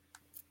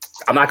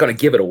I'm not going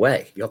to give it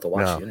away. You have to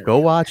watch the interview. Go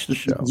watch the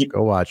show.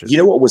 Go watch it. You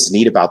know what was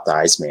neat about the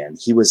Iceman?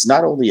 He was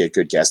not only a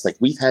good guest. Like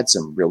we've had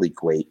some really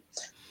great,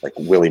 like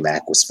Willie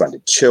Mack was fun to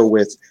chill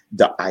with.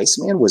 The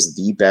Iceman was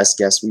the best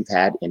guest we've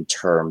had in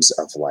terms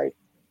of like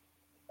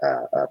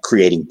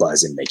creating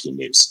buzz and making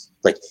news.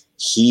 Like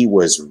he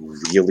was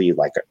really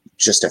like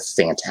just a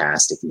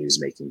fantastic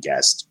news-making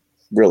guest.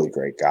 Really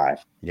great guy.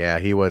 Yeah,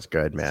 he was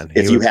good, man.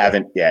 If you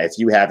haven't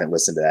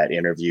listened to that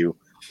interview,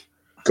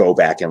 go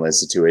back and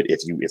listen to it.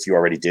 If you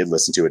already did,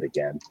 listen to it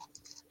again.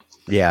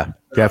 Yeah,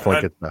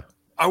 definitely good stuff.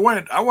 I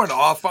went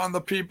off on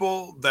the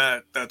people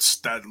that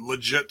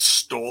legit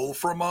stole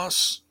from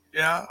us.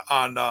 Yeah,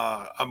 on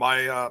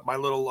my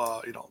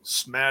little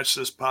Smash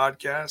This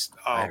podcast.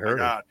 Oh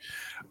my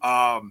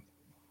God.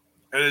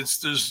 And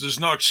there's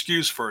no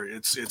excuse for it.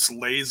 It's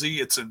lazy.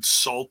 It's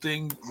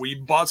insulting. We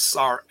bust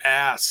our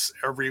ass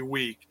every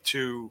week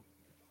to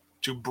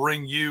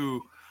bring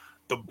you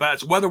the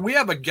best. Whether we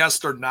have a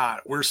guest or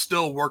not, we're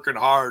still working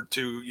hard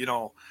to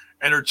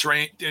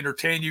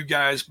entertain you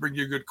guys, bring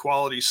you good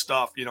quality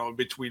stuff.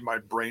 Between my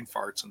brain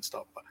farts and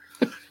stuff.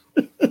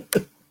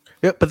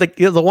 Yeah, but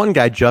the one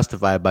guy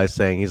justified by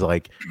saying he's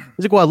like,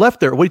 well, I left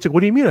their. What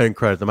do you mean I didn't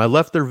credit them? I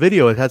left their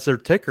video. It has their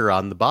ticker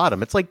on the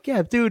bottom. It's like,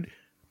 yeah, dude.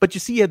 But you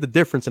see, you had the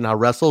difference in how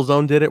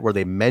WrestleZone did it, where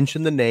they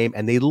mentioned the name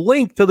and they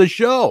linked to the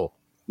show.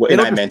 Well,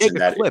 and I mentioned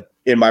that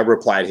in my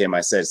reply to him.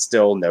 I said,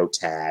 still no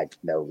tag,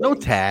 no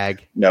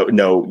tag,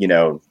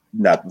 no,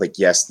 not like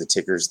yes, the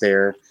ticker's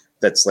there.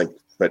 That's like,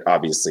 but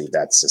obviously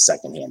that's a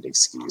secondhand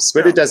excuse.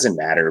 But it doesn't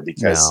matter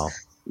because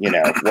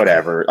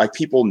whatever. Like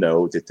people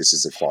know that this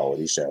is a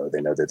quality show.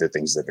 They know that the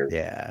things that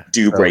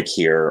are break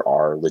here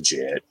are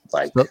legit.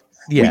 Like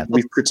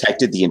we've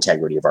protected the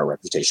integrity of our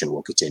reputation.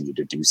 We'll continue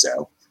to do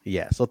so.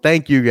 Yeah, so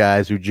thank you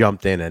guys who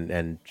jumped in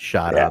and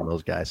shot on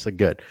those guys. So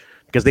good,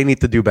 because they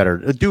need to do better.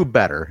 Do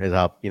better is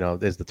how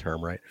is the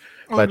term, right?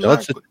 But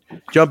let's just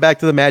jump back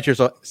to the match here.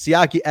 So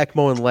Siaki,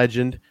 ECMO, and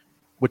Legend,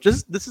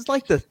 this is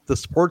like the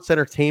sports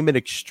entertainment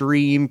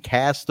extreme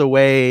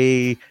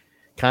castaway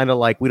kind of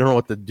like we don't know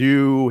what to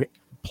do.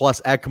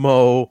 Plus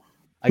ECMO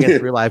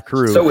against Real Life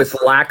Crew. So it's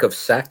lack of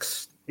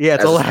sex. Yeah,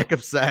 it's a lack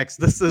of sex.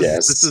 This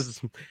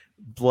is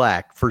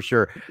black for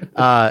sure.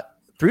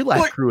 3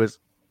 Live Crew is.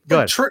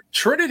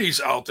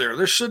 Trinity's out there.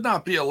 There should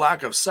not be a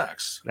lack of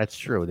sex. That's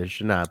true. There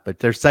should not, but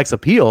there's sex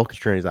appeal because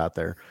Trinity's out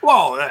there.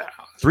 Well, yeah.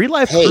 3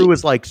 Live Crew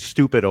is like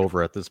stupid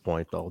over at this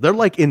point, though. They're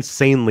like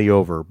insanely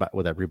over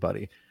with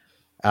everybody.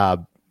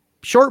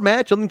 Short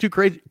match, nothing too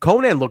crazy.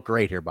 Conan looked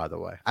great here, by the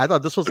way. I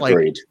thought this was like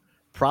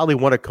probably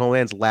one of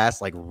Conan's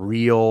last like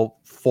real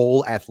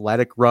full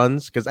athletic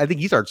runs because I think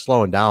he started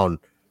slowing down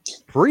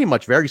pretty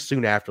much very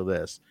soon after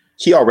this.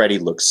 He already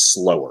looks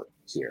slower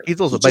here. He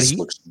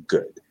looks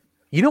good.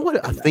 You know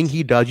what a thing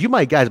he does? You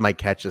guys might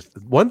catch this.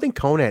 One thing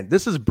Conan,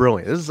 this is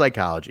brilliant. This is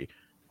psychology.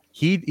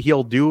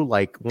 He'll do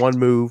like one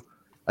move,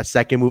 a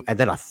second move, and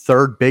then a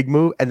third big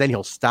move, and then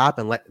he'll stop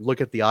and look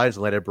at the audience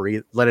and let it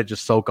breathe, let it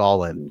just soak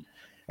all in.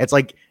 It's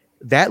like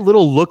that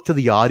little look to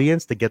the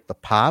audience to get the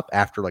pop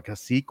after like a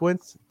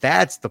sequence.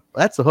 That's the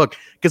hook.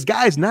 Because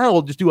guys now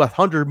will just do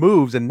 100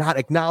 moves and not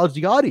acknowledge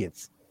the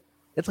audience.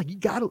 It's like you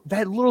got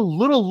that little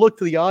look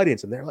to the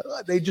audience, and they're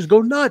like they just go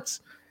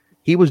nuts.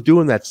 He was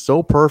doing that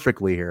so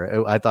perfectly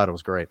here. I thought it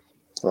was great.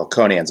 Well,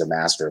 Conan's a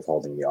master of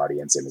holding the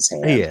audience in his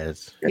hand. He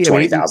is.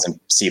 20,000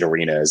 seat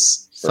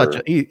arenas.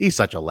 He's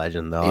such a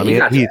legend, though.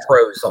 He's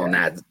pros on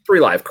that.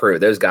 3 Live Crew.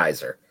 Those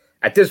guys are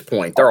at this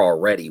point. They're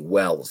already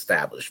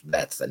well-established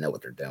vets that know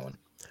what they're doing.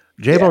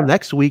 J-Bo,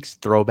 next week's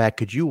throwback,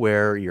 could you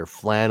wear your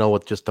flannel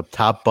with just the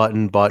top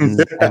button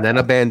and then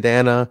a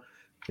bandana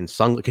and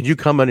could you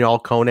come in all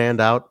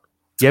Conan'd out?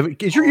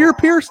 Is your ear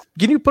pierced?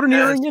 Can you put an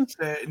earring in?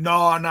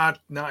 No, not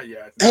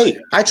yet. Hey,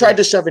 I tried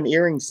to shove an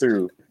earring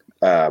through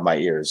my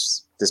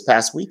ears this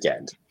past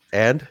weekend.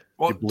 And?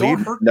 Well,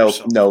 don't hurt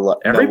yourself. No.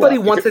 Everybody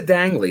wants a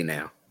dangly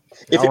now.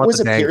 If it was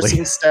a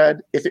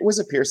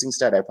piercing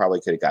stud, I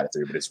probably could have got it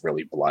through, but it's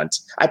really blunt.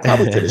 I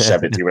probably could have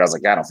shoved it through, but I was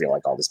like, I don't feel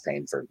like all this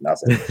pain for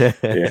nothing.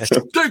 Yeah.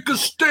 Take a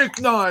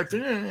steak knife.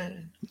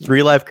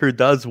 3 Live Crew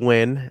does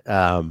win.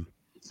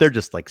 They're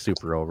just like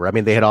super over. I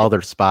mean, they had all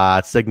their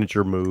spots,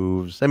 signature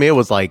moves. I mean, it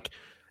was like,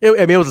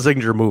 it was a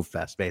signature move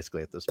fest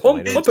basically at this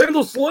point. Pump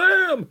handle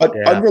slam.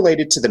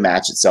 Unrelated to the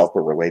match itself,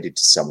 but related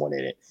to someone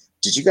in it.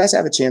 Did you guys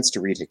have a chance to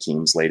read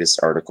Hakeem's latest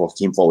article?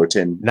 Hakeem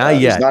Fullerton.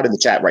 Not yet. He's not in the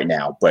chat right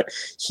now, but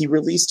he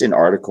released an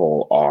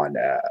article on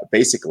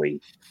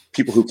basically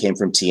people who came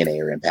from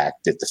TNA or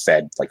Impact that the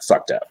Fed like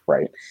fucked up,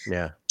 right?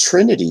 Yeah.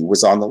 Trinity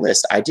was on the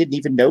list. I didn't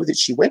even know that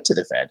she went to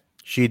the Fed.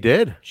 She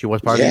did. She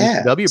was part of the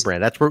ECW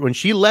brand. That's where when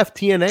she left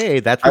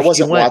TNA. That's where I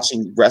wasn't she went.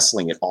 watching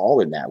wrestling at all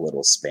in that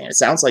little span. It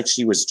sounds like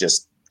she was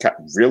just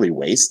really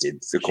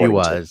wasted. She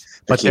was,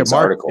 but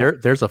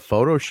there's a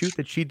photo shoot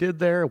that she did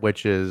there,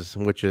 which is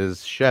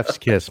chef's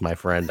kiss, my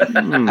friend.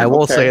 I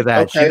will say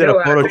that she did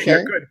a photo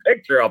shoot. Good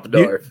picture up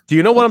north. Do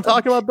you know what I'm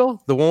talking about, Bill?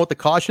 The one with the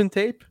caution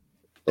tape,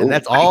 and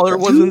that's all there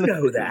was.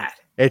 Know that.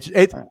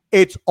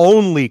 It's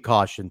only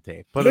caution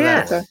tape. Put it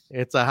that way.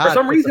 It's a hot. For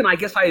some reason, I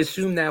guess I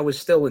assumed that was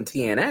still in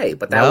TNA,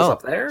 but that was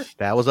up there.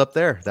 That was up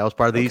there. That was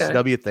part of the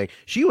ECW thing.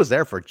 She was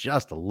there for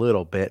just a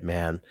little bit,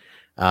 man.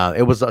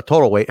 It was a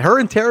total wait. Her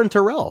and Taryn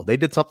Terrell, they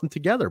did something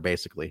together,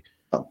 basically.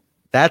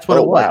 That's what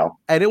it was. Wow.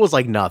 And it was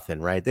like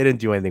nothing, right? They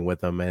didn't do anything with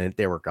them, and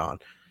they were gone.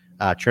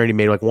 Trinity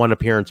made like one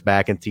appearance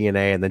back in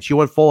TNA, and then she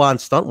went full on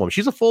stunt woman.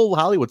 She's a full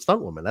Hollywood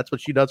stunt woman. That's what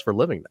she does for a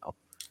living now.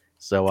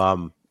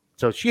 So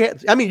she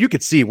had. I mean, you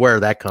could see where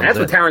that comes. That's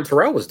what Taryn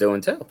Terrell was doing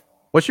too.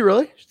 Was she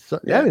really?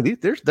 Yeah. I mean,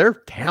 they're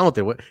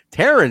talented.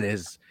 Taryn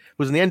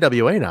who's in the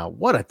NWA now.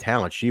 What a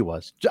talent she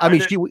was. I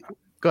mean,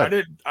 go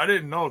ahead. I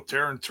didn't know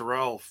Taryn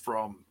Terrell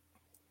from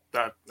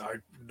that. I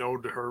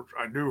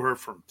knew her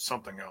from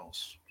something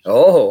else.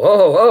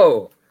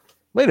 Oh!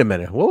 Wait a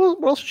minute.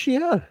 What else is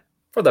she on?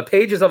 For the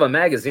pages of a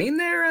magazine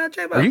there,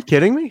 J-Bo? Are you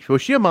kidding me?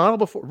 Was she a model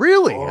before?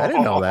 Really? I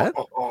didn't know that.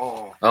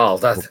 Oh,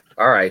 that's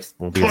all right. See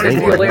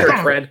you later,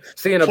 Fred.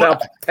 See you in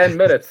about 10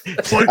 minutes.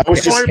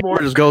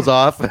 Just goes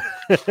off.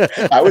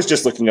 I was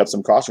just looking up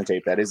some caution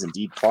tape. That is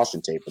indeed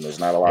caution tape, and there's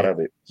not a lot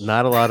of it.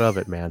 Not a lot of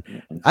it,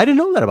 man. I didn't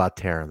know that about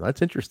Taryn.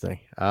 That's interesting.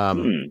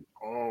 Oh,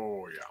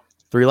 yeah.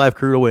 3 Live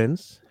Crew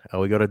wins.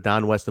 We go to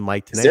Don West and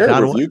Mike tonight. Is there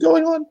a review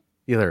going on?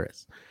 Yeah, there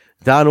is.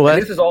 Don West.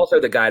 And this is also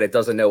the guy that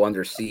doesn't know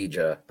Under Siege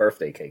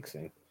birthday cake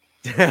scene.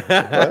 He's all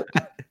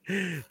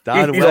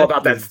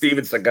about that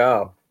Steven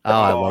Seagal.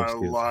 I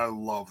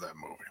love that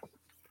movie.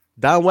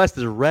 Don West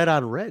is red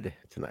on red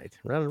tonight.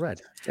 Red on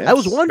red. Yes. I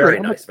was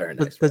wondering, very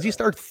nice. Does he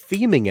start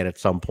theming it at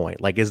some point?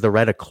 Like, is the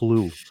red a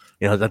clue?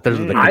 You know, that there's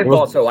I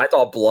thought so. I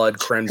thought blood,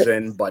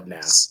 crimson, but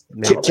now.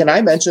 Can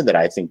I mention that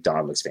I think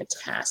Don looks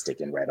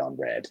fantastic in red on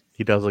red?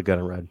 He does look good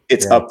in red.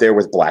 It's up there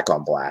with black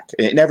on black,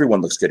 and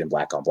everyone looks good in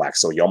black on black.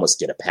 So you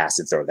almost get a pass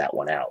and throw that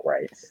one out,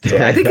 right? So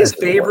I think his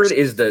favorite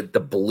is the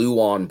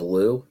blue on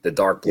blue, the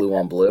dark blue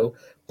on blue.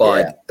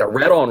 But the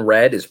red on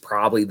red is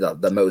probably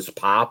the most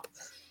pop.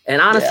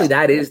 And honestly,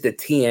 that is the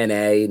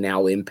TNA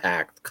now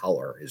Impact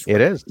color. It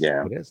is.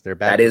 Yeah, it is. They're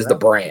back. That is the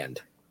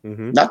brand.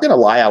 Mm-hmm. Not gonna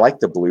lie, I like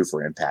the blue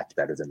for Impact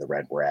better than the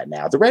red we're at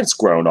now. The red's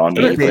grown on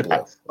me. I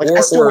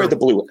still wear the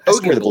blue. I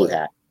still wear the blue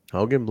hat.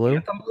 Hogan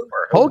blue.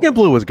 Hogan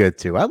blue was good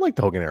too. I like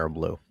the Hogan era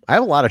blue. I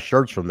have a lot of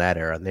shirts from that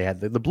era, and they had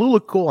the blue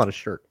looked cool on a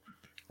shirt.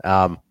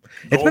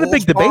 It's been a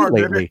big debate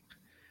lately.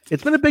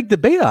 It's been a big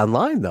debate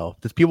online though.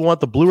 Does people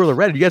want the blue or the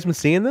red? Have you guys been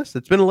seeing this?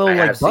 It's been a little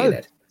like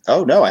buzz.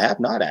 Oh no, I have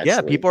not actually.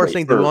 Yeah, people are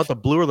saying do we want the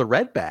blue or the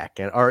red back,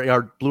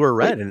 or blue or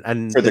red,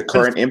 and for the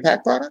current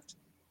Impact product.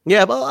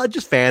 Yeah, well,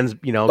 just fans,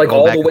 you know, like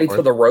all the way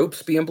to the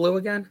ropes being blue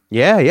again.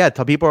 Yeah.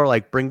 People are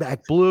like, bring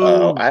back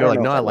blue. They're like,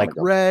 no, I like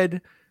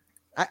red.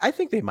 I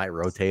think they might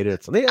rotate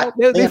it. So they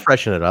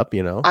freshen it up,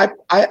 you know. I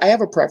have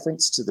a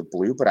preference to the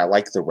blue, but I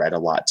like the red a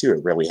lot too.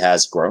 It really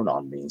has grown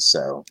on me.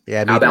 So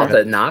yeah. How about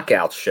the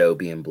Knockout show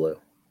being blue?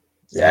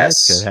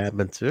 Yes, that could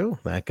happen too.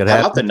 That could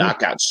happen. How about the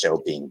Knockout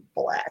show being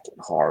black and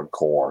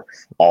hardcore,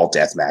 all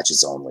death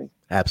matches only?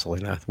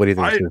 Absolutely not. What do you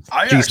think?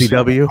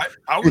 GCW.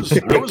 I was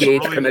really,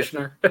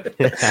 commissioner.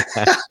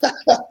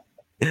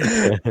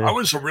 I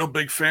was a real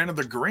big fan of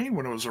the green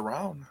when it was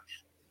around.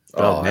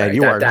 Oh man,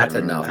 right. That's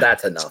enough.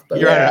 That's enough.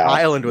 You're on an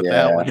island with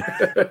that one.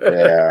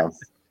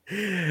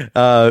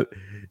 Yeah.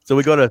 So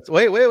we go to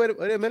wait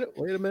a minute.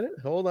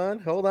 Hold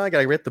on.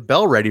 Gotta get the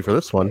bell ready for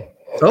this one.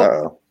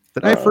 Oh,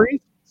 did I freeze?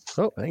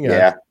 Oh, hang on.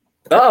 Yeah.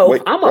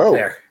 Wait, I'm up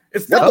there.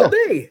 It's double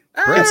D.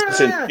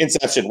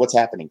 Inception. What's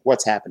happening?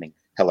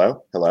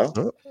 Hello.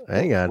 Oh,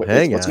 hang on. What's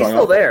going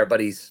still on? There,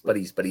 but he's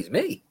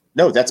me.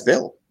 No, that's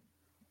Bill.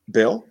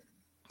 Bill,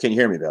 can you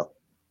hear me, Bill?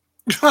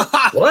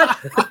 What?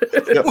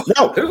 No.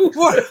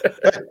 What?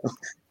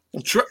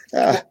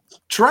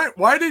 Trent,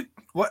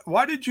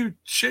 why did you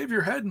shave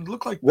your head and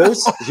look like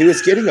that? He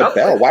was getting a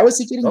bell. Why was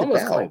he getting the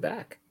bell? Coming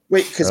back.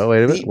 Wait, because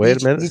wait a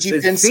minute.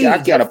 DG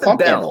Penn got a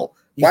pump handle.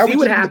 You see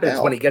what happens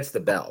when he gets the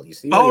bell. You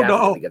see what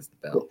happens when he gets the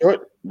bell.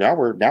 Now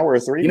we're a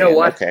 3. You know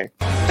what? Okay.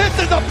 This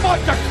is a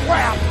bunch of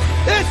crap.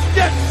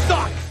 This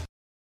sucks.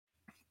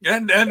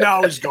 And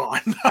now he's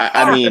gone.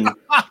 I mean,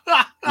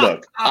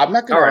 look, I'm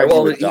not going to. All right.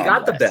 Well, he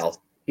got the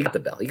bell. He got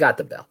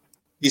the bell.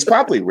 He's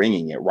probably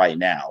ringing it right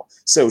now.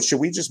 So should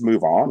we just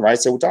move on? Right.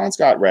 So Don's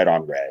got red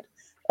on red,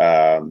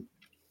 and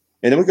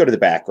then we go to the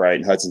back, right?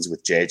 And Hudson's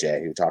with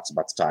JJ, who talks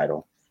about the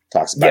title,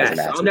 talks about the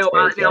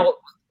match. Now,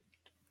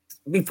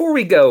 before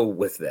we go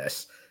with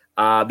this,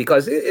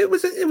 because it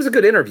was a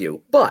good interview,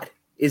 but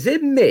is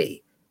it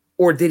me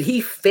or did he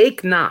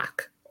fake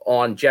knock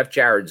on Jeff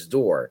Jarrett's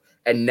door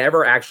and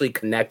never actually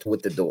connect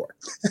with the door?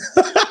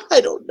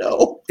 I don't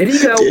know. Did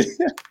he go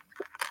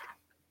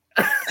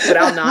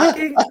without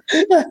knocking?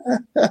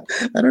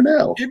 I don't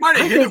know. He might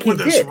have hit it with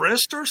his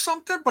wrist or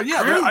something, but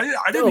yeah,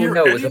 I didn't hear.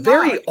 No, it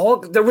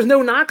was there was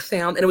no knock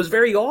sound, and it was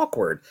very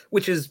awkward,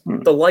 which is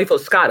the life of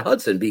Scott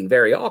Hudson being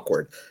very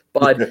awkward.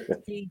 But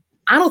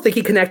I don't think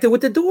he connected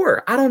with the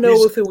door. I don't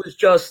know if it was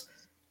just.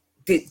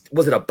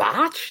 Was it a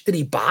botch? Did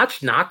he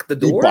knock the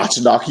door? He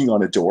botched knocking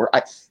on a door.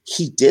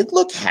 He did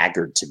look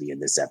haggard to me in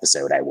this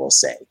episode, I will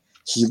say.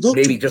 He looked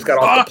maybe just got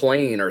off the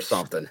plane or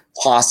something.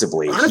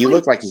 Possibly. Honestly, he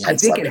looked like he had. I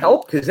think it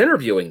helped his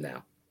interviewing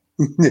now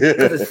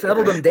because it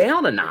settled him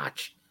down a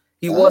notch.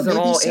 He wasn't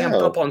all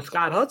amped up on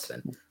Scott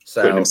Hudson.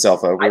 So putting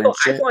himself over. I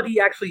thought he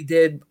actually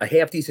did a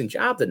half decent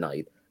job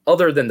tonight,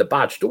 other than the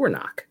botched door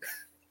knock.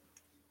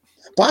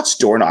 Botched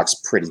door knock's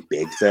pretty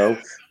big though.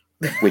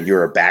 When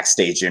you're a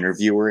backstage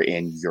interviewer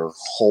and your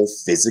whole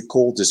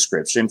physical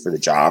description for the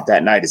job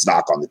that night is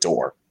knock on the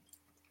door.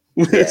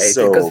 Yeah,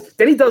 so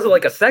then he does it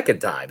like a second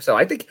time. So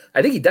I think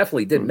he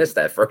definitely did miss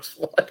that first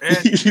one.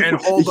 And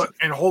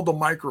hold the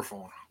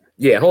microphone.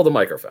 Yeah, hold the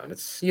microphone.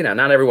 It's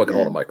not everyone can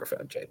hold a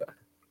microphone, J-Bone.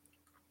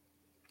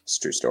 It's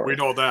a true story. We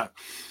know that.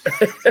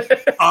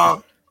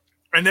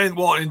 And then,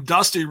 and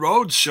Dusty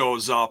Rhodes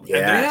shows up,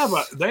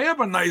 and they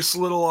have a nice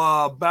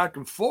little back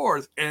and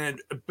forth,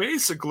 and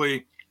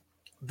basically,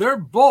 they're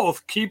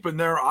both keeping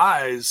their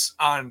eyes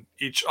on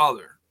each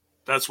other.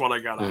 That's what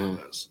I got out of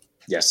this.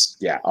 Yes,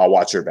 yeah. I'll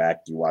watch your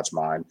back. You watch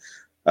mine.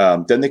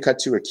 Then they cut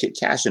to a Kid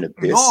Cash and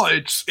Abyss. No,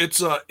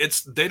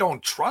 it's they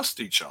don't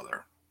trust each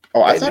other.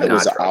 Oh, I thought it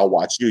was I'll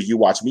watch you. You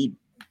watch me.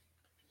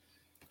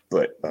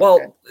 But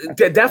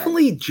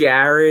definitely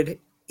Jarrett.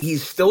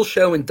 He's still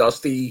showing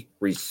Dusty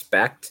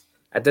respect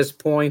at this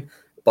point,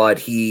 but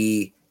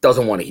he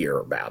doesn't want to hear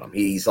about him.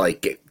 He's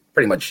like,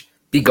 pretty much,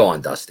 be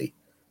gone, Dusty.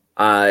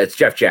 It's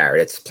Jeff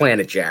Jarrett. It's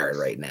Planet Jarrett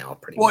right now.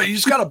 Pretty much.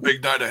 He's got a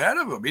big night ahead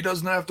of him. He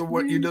doesn't have to.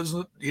 He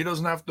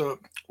doesn't have to.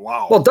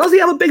 Wow. Well, does he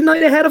have a big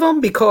night ahead of him?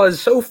 Because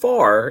so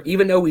far,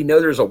 even though we know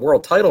there's a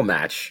world title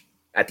match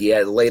at the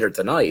end later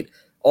tonight,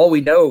 all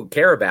we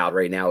care about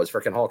right now is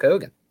freaking Hulk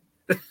Hogan.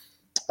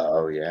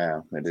 Oh yeah,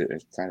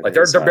 it kind of like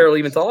they're barely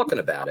even talking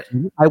about it.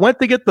 I went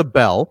to get the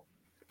bell.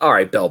 All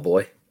right, bell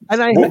boy. And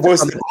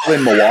was the bell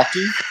in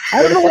Milwaukee?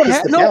 I don't know what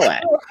happened.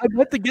 I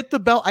went to get the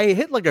bell. I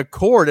hit like a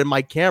cord and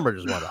my camera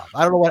just went off.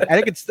 I don't know what.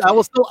 I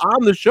was still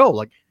on the show.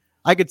 Like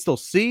I could still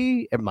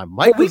see, and my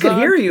mic. We could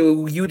hear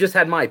you. You just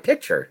had my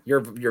picture. Your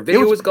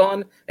video was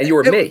gone, and you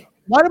were me.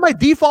 Why am I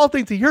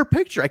defaulting to your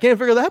picture? I can't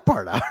figure that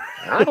part out.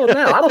 I don't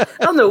know.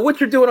 I don't know what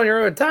you're doing on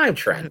your own time,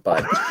 Trent.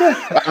 But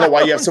I don't know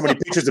why you have so many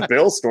pictures of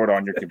Bill stored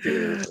on your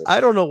computer.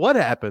 I don't know what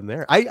happened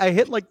there. I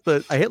hit like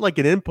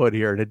an input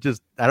here, and it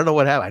just I don't know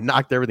what happened. I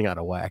knocked everything out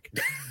of whack,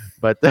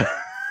 but I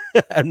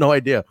have no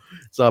idea.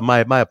 So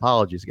my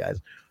apologies, guys.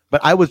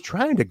 But I was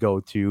trying to go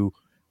to.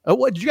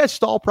 What did you guys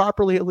stall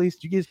properly? At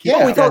least you guys.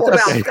 We talked about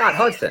Scott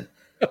Hudson.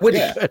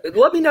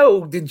 Let me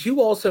know. Did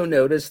you also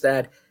notice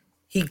that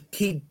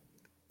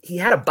he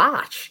had a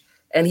botch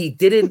and he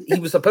didn't. He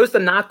was supposed to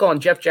knock on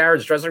Jeff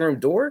Jarrett's dressing room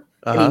door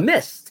and he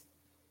missed.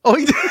 Oh,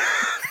 he did.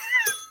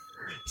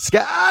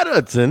 Scott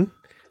Hudson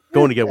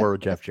going to get word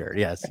with Jeff Jarrett.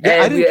 Yes,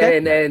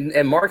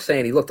 and Mark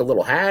saying he looked a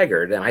little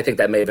haggard, and I think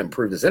that may have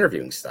improved his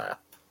interviewing style.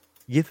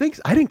 You think?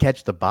 I didn't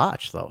catch the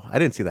botch though. I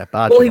didn't see that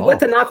botch. Well, he went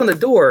to knock on the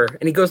door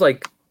and he goes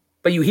like,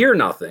 "But you hear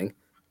nothing,"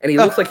 and he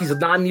looks like he's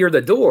not near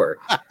the door,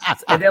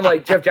 and then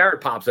like Jeff Jarrett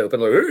pops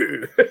open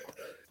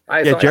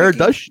like. Jarrett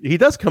does. He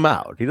does come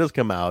out.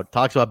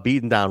 Talks about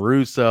beating down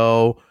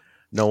Russo.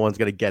 No one's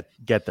gonna get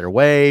their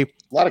way. A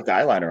lot of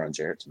guy liner on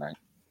Jarrett tonight.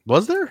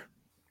 Was there?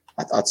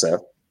 I thought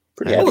so.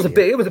 It was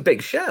a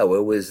big show.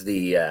 It was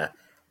the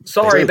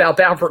Sorry About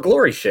Bound for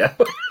Glory show.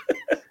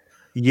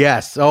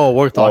 Yes. Oh,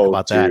 we'll talk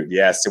about that.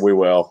 Yes, we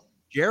will.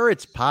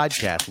 Jarrett's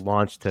podcast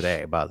launched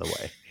today. By the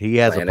way, he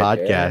has a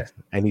podcast,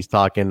 and he's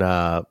talking.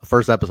 The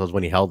first episode is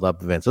when he held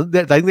up Vince. So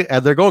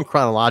they're going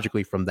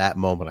chronologically from that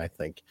moment. I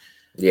think.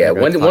 Yeah,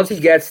 once he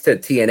gets to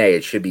TNA,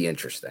 it should be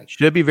interesting.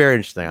 Should be very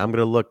interesting. I'm going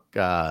to look.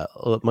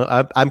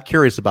 I'm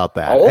curious about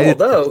that.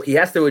 Although he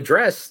has to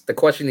address the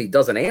question he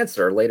doesn't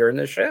answer later in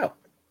the show.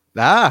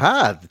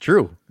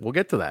 True. We'll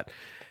get to that.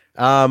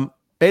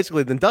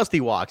 Basically, then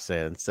Dusty walks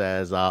in,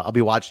 says, I'll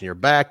be watching your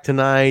back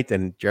tonight.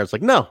 And Jarrett's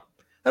like, no,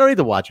 I don't need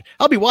to watch it.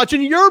 I'll be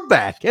watching your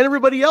back and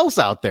everybody else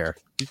out there.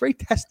 He's very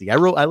testy. I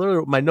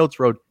literally, my notes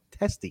wrote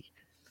testy.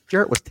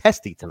 Jarrett was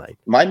testy tonight.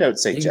 My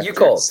notes say you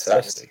call it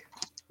testy.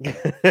 There's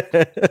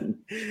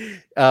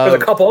a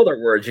couple other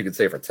words you could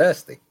say for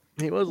testy.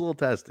 He was a little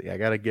testy. I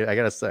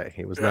gotta say,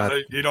 he was not.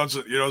 He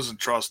doesn't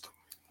trust him.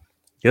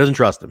 He doesn't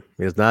trust him.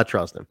 He does not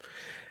trust him.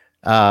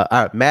 All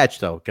right, match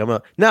though. Come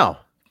on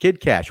now. Kid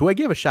Cash, who I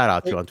gave a shout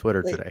out to on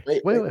Twitter today.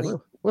 Wait.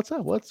 What's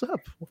up?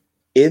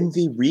 In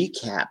the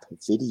recap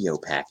video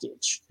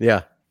package,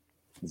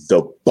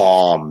 the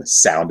bomb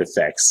sound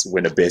effects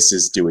when Abyss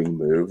is doing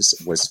moves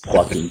was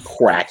fucking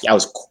cracky. I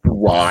was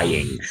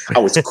crying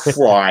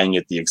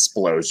at the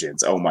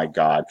explosions. Oh my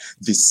god,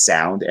 the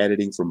sound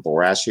editing from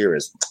Borash here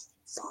is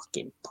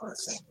fucking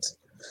perfect.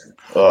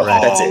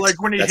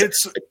 Like when he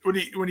hits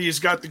when he's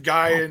got the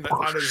guy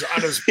on his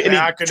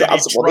back and then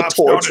he drops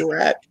down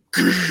rat.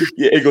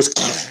 Yeah, it goes.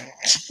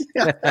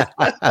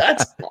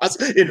 That's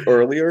awesome. And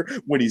earlier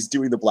when he's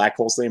doing the black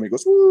hole slam, he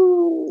goes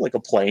woo, like a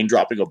plane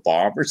dropping a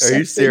bomb or something. Are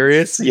you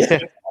serious? Yeah,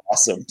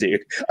 awesome,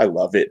 dude. I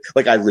love it.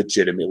 Like I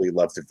legitimately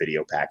love the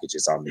video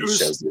packages on these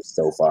shows. It's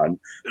so fun.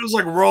 It was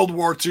like World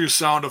War II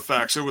sound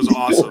effects. It was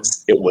awesome.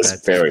 It was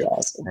very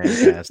awesome.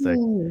 Fantastic.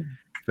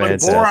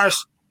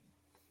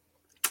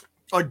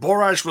 Like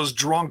Borash was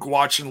drunk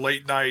watching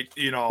late night,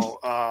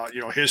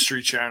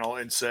 History Channel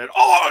and said,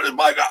 "Oh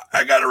my god,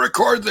 I got to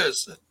record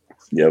this."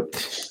 Yep,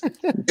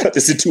 cut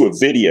this into a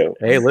video.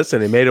 Hey,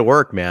 listen, he made it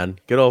work, man.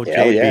 Good old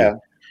JB. Yeah.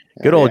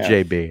 Good old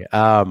JB.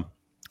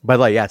 But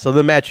like, yeah. So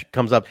the match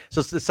comes up.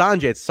 So it's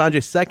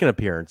Sanjay's second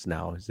appearance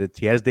now.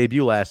 He had his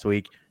debut last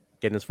week,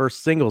 getting his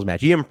first singles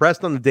match. He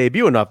impressed on the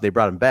debut enough they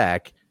brought him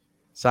back.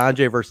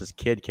 Sanjay versus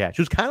Kid Cash,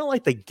 who's kind of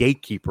like the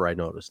gatekeeper. I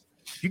noticed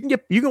you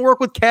can work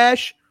with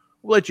Cash.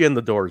 We'll let you in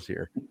the doors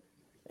here.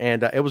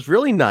 And it was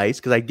really nice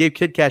because I gave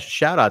Kid Cash a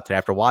shout out today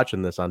after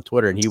watching this on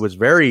Twitter, and he was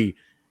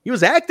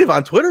active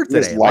on Twitter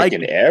today. He was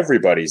liking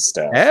everybody's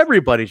stuff.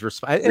 Everybody's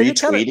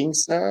retweeting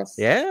stuff.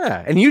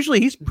 Yeah. And usually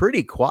he's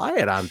pretty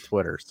quiet on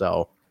Twitter.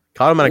 So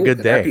caught him on a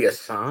good day.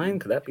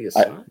 Could that be a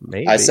sign?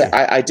 Maybe.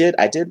 I did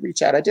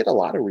reach out. I did a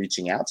lot of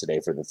reaching out today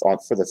for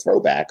the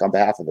throwback on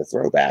behalf of the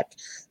throwback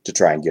to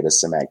try and get us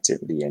some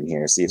activity in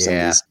here. See if some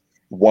of these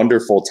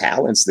wonderful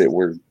talents that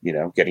we're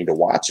getting to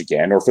watch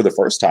again, or for the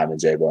first time in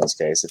J-Bone's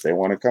case, if they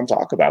want to come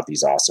talk about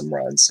these awesome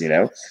runs,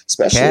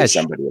 especially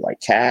somebody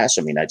like Cash.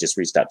 I mean, I just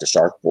reached out to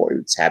Shark Boy.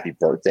 It's happy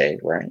birthday,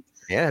 right?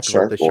 Yeah,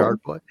 Shark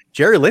Boy.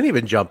 Jerry Lynn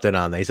even jumped in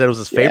on that. He said it was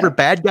his favorite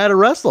bad guy to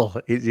wrestle.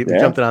 He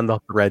jumped in on the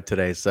thread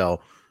today.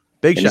 So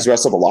big shot. He's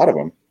wrestled a lot of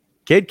them.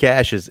 Kid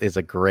Cash is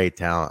a great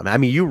talent. I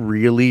mean, you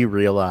really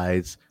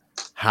realize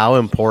how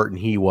important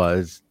he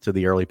was to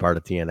the early part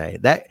of TNA.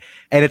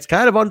 And it's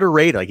kind of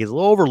underrated. Like he's a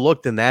little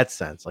overlooked in that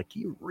sense. Like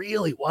he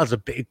really was a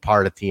big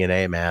part of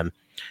TNA, man.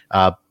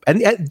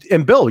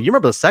 And Bill, you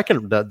remember the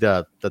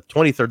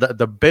 23rd,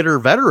 the bitter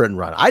veteran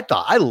run.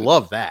 I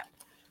love that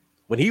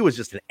when he was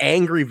just an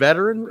angry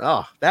veteran.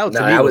 Oh,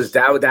 that was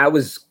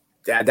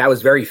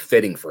very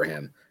fitting for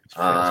him.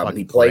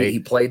 He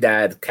played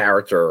that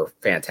character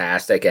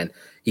fantastic, and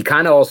he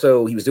kind of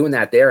he was doing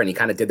that there, and he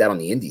kind of did that on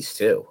the indies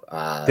too.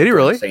 Did he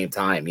really? At the same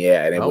time,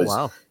 yeah. And it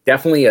was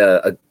definitely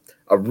a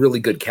really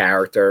good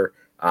character.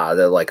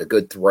 They're like a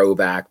good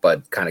throwback,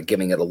 but kind of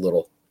giving it a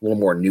little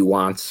more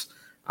nuance.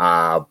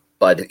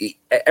 But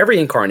every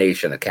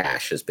incarnation of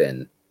Cash has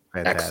been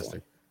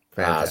excellent.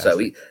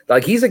 Fantastic. So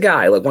he's a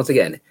guy. Like once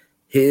again,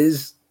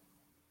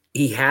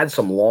 he had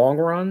some long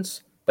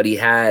runs, but he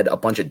had a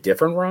bunch of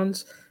different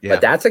runs. Yeah.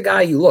 But that's a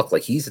guy you look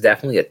like he's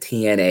definitely a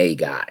TNA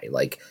guy.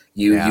 Like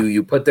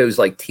you put those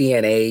like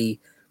TNA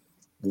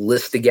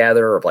lists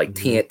together of like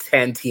 10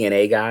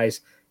 TNA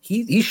guys.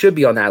 He should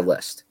be on that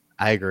list.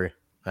 I agree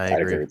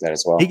with that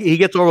as well. He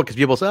gets over because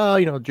people say,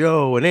 oh,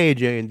 Joe and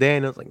AJ and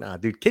Dan. It's like, nah,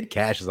 dude, Kid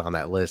Cash is on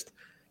that list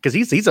because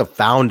he's a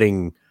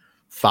founding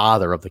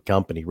father of the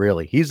company.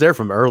 Really, he's there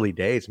from early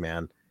days,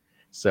 man.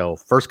 So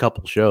first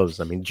couple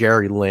shows, I mean,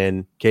 Jerry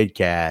Lynn, Kid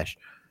Cash,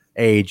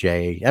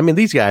 AJ. I mean,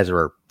 these guys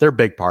they're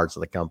big parts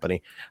of the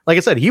company. Like I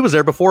said, he was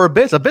there before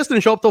Abyss. Abyss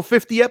didn't show up till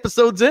 50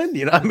 episodes in.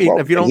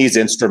 If you don't, he's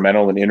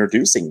instrumental in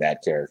introducing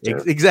that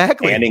character.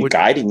 Exactly. And in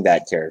guiding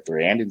that character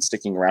and in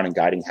sticking around and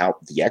guiding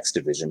the X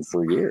Division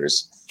for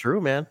years.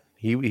 True, man.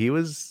 He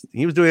was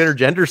doing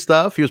intergender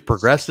stuff. He was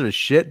progressive as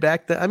shit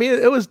back then. I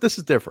mean, this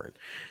is different.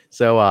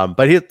 So,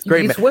 but he's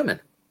great.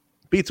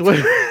 Beats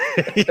women.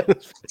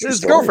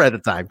 His girlfriend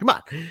at the time. Come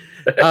on.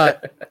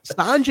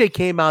 Sanjay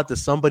came out to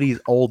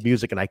somebody's old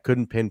music, and I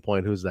couldn't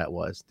pinpoint whose that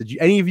was. Did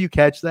any of you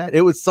catch that?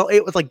 It was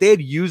like they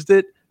had used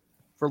it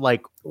for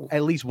like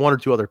at least one or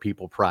two other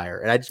people prior,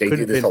 and I just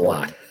couldn't pinpoint. A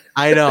lot.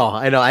 I know.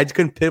 I just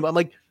couldn't pinpoint. I'm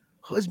like,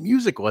 whose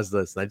music was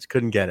this? And I just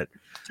couldn't get it.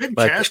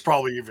 Cash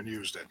probably even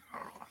used it.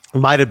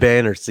 Might have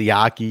been, or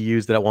Siaki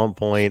used it at one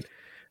point.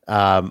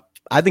 I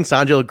think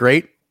Sanjay looked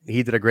great.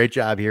 He did a great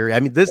job here.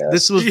 I mean,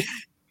 this was.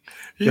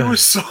 He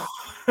was so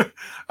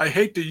I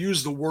hate to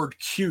use the word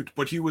cute,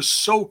 but he was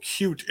so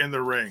cute in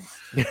the ring.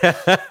 He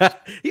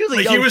was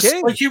a young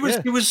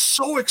kid. He was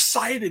so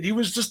excited. He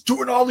was just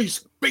doing all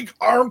these big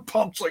arm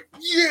pumps, like,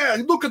 yeah,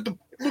 look at the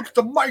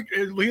mic,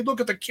 he look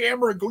at the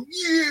camera and go,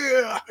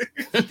 yeah.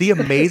 The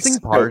amazing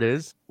part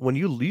is when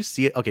you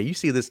see it. Okay, you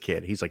see this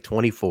kid. He's like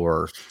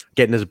 24,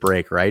 getting his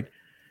break, right?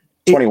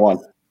 21.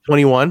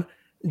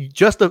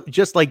 Just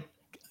like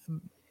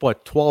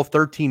what, 12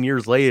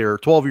 years later,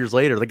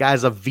 the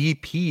guy's a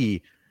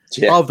VP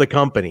of the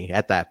company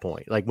at that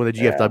point. Like when the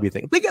GFW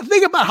thing.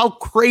 Think about how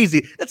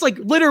crazy. It's like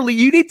literally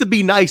you need to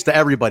be nice to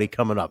everybody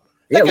coming up.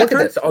 Yeah, look at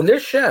this on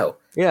this show.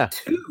 Yeah,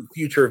 2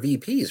 future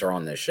VPs are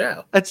on this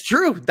show. That's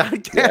true. Don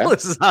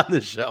Callis is on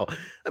this show.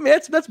 I mean,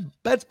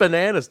 that's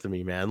bananas to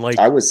me, man. Like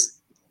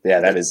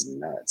that is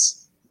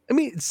nuts. I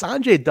mean,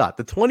 Sanjay Dutt,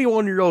 the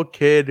 21-year-old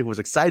kid who was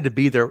excited to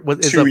be there,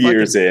 2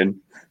 years in.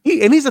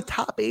 He's a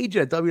top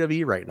agent at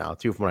WWE right now,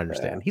 too, from what I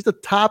understand. Yeah. He's a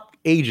top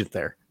agent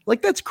there.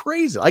 Like, that's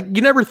crazy. Like,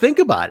 you never think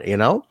about it, you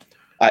know?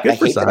 I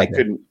hate that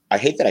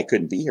I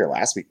couldn't be here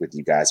last week with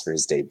you guys for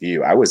his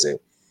debut.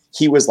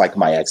 He was like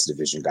my X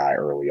Division guy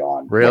early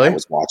on. Really? When I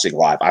was watching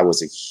live. I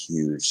was a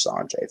huge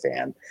Sanjay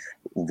fan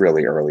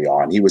really early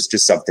on. He was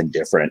just something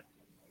different,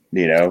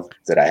 you know,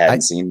 that I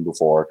hadn't seen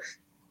before.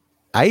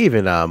 We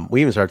even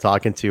started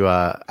talking to,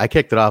 I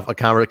kicked it off a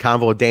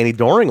convo with Danny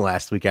Doring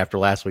last week after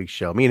last week's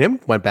show. Me and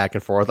him went back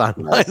and forth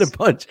online a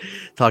bunch,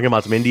 talking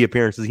about some indie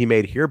appearances he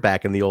made here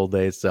back in the old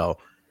days. So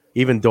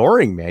even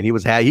Doring, man,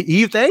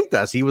 he thanked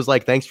us. He was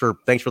like, thanks for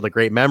the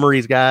great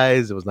memories,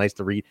 guys. It was nice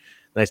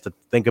to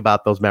think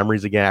about those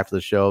memories again after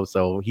the show.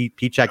 So he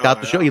checked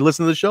out the show. He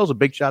listened to the show. So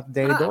big shout to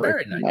Danny Doring.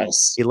 Very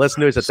nice. He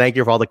listened to it. Said thank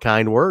you for all the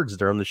kind words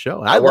during the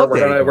show. And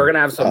we're gonna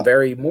have some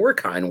very more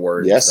kind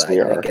words. Yes, we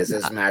are. As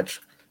this match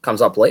comes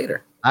up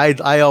later.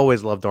 I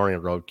always loved Doring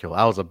and Roadkill.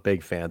 I was a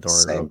big fan of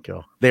Doring and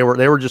Roadkill. They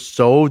were just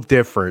so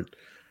different.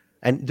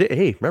 And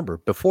hey, remember,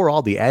 before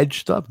all the Edge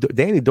stuff,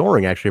 Danny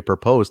Doring actually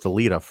proposed to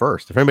Lita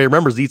first. If anybody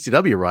remembers the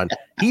ECW run,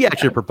 he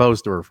actually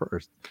proposed to her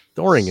first.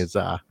 Doring is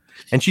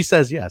and she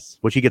says yes,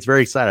 which he gets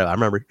very excited. I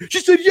remember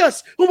she said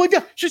yes. Oh my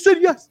god, she said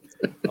yes.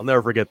 I'll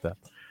never forget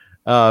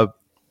that.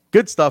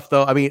 Good stuff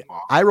though. I mean,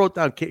 I wrote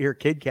down here,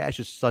 Kid Cash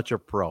is such a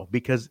pro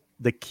because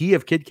the key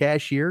of Kid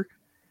Cash here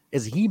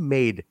is he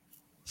made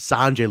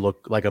Sanjay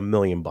look like $1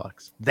 million.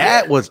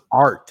 That was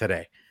art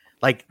today.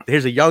 Like,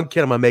 here's a young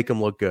kid, I'm gonna make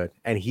him look good,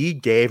 and he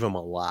gave him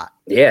a lot.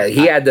 Yeah,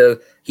 he had to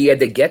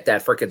get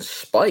that freaking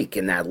spike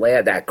in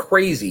that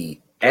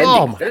crazy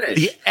ending finish.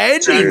 The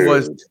ending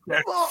was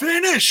that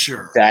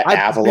finisher. That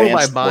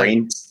avalanche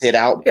brain spit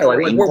out. Yeah,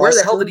 like where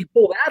the hell did he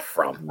pull that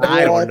from?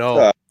 I don't know.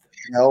 What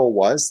the hell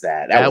was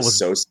that? That was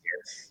so scary.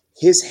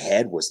 His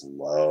head was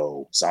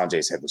low.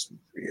 Sanjay's head was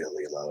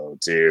really low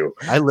too.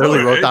 I literally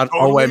wrote down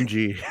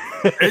OMG.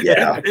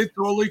 It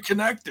totally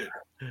connected.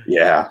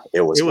 Yeah,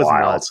 it was wild.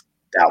 Nuts.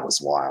 That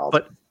was wild.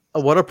 But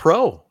what a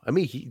pro. I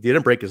mean, he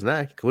didn't break his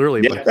neck,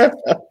 clearly. But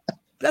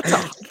that's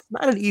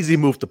not an easy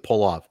move to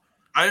pull off.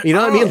 You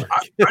know what I mean?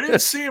 I didn't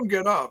see him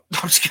get up.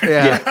 I'm just kidding.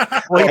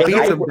 Yeah. Well, he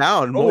beats him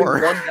down more.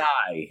 Only one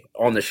guy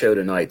on the show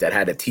tonight that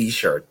had a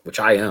T-shirt, which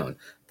I own,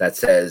 that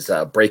says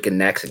breaking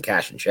necks and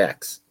cashing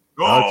checks.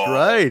 That's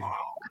right.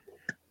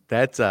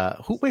 That's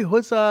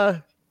who's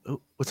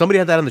somebody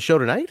had that on the show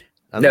tonight?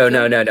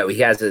 No.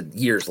 He has it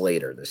years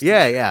later.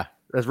 Yeah.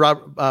 That's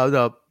Rob.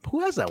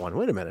 Who has that one?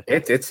 Wait a minute.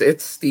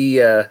 It's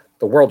the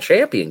world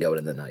champion going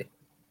in the night.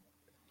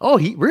 Oh,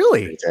 he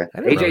really?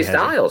 AJ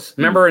Styles.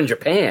 Remember in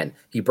Japan,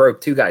 he broke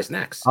 2 guys'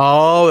 necks.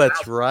 Oh,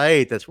 that's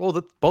right.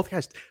 Both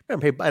guys.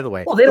 Remember, hey, by the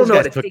way, they don't know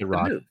how to take the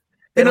move.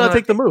 They know how to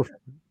take the move.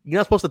 You're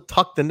not supposed to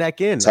tuck the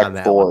neck in. Tuck on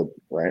that forward,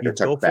 one. right? Or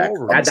tuck back.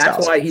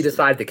 That's why he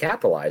decided to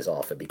capitalize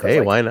off it.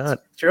 Because why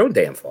not? It's your own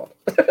damn fault.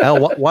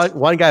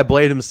 one guy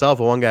blamed himself,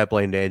 and one guy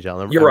blamed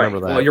Angel. You're right.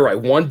 Well, you're right.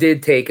 One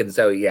did take, and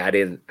so I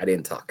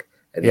didn't tuck.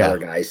 And the other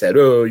guy said,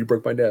 "Oh, you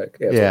broke my neck."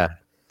 Yeah.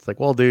 It's like,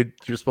 well, dude,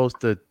 you're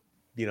supposed to,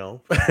 you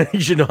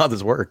should know how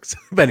this works.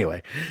 But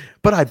anyway,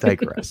 I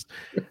digress.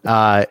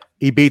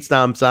 He beats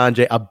down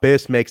Sanjay.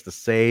 Abyss makes the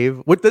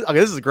save.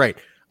 This is great.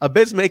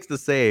 Abyss makes the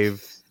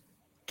save.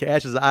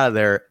 Cash is out of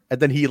there, and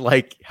then he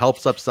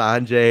helps up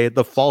Sanjay.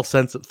 The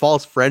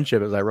false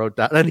friendship, as I wrote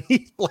down. And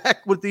he's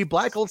would the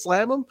black hole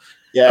slam him?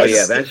 Yeah,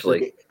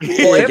 eventually.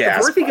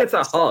 Well, first he gets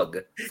a hug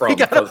from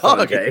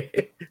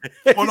Sanjay.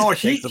 Well, no,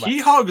 he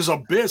hugs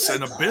Abyss,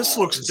 and Abyss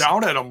looks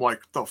down at him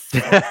like the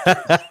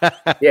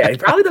fuck. Yeah, he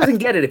probably doesn't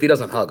get it if he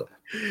doesn't hug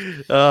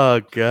him.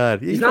 Oh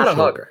God, he's not a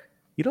hugger.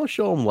 You don't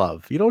show him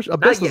love.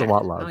 Abyss doesn't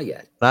want love.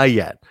 Not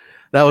yet.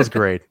 That was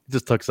great. He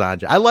just took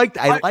Sanjay. I like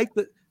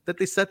that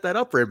they set that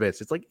up for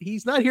Abyss. It's like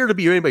he's not here to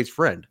be anybody's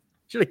friend.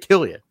 He's here to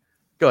kill you.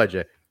 Go ahead,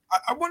 Jay.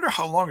 I wonder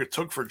how long it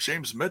took for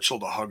James Mitchell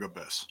to hug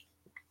Abyss.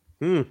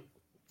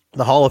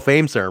 The Hall of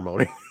Fame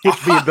ceremony. Me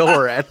and Bill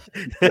were at.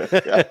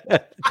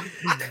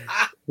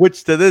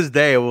 Which to this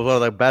day was one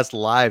of the best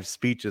live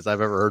speeches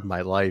I've ever heard in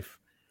my life.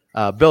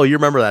 Bill, you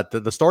remember that?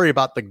 The story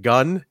about the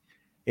gun,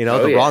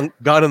 wrong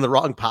gun in the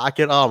wrong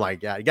pocket. Oh my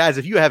God. Guys,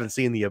 if you haven't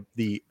seen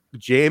the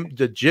Jim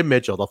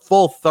Mitchell, the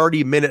full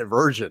 30-minute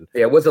version.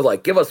 Yeah, was it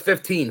like, give us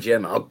 15,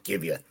 Jim? I'll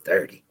give you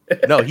 30.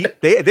 No,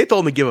 they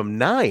told me to give him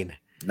 9.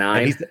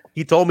 9.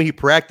 He told me he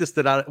practiced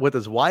it out with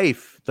his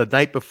wife the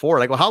night before.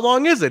 Like, well, how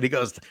long is it? He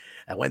goes,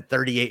 I went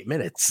 38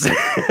 minutes.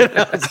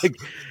 I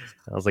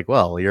was like,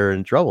 well, you're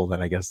in trouble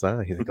then, I guess. Huh?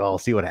 He's like, oh, I'll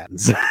see what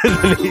happens.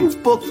 He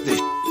booked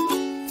this.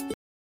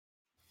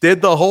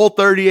 Did the whole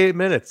 38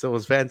 minutes. It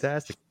was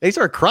fantastic. He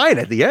started crying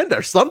at the end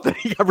or something.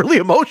 He got really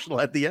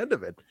emotional at the end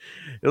of it.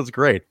 It was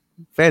great.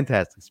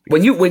 Fantastic speech.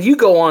 When you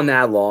go on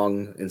that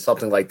long in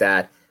something like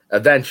that,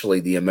 eventually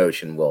the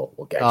emotion will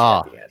get you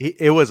at the end.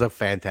 It was a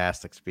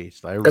fantastic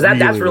speech. Because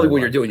that's really what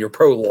you're doing. You're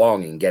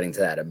prolonging getting to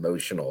that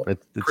emotional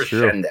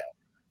crescendo.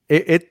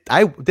 Did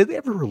they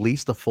ever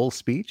release the full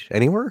speech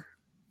anywhere?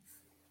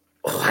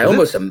 Oh, I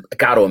almost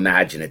got to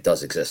imagine it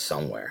does exist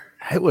somewhere.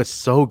 It was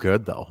so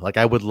good though. Like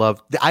I would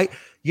love.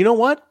 You know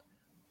what?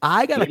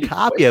 I got a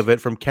copy of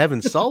it from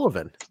Kevin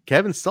Sullivan.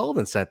 Kevin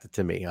Sullivan sent it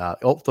to me.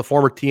 The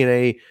former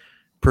TNA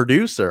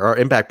producer or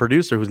Impact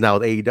producer, who's now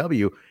with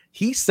AEW.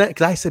 He sent,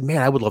 because I said,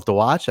 man, I would love to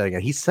watch that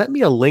again. He sent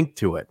me a link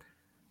to it,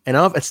 and I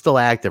don't know if it's still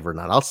active or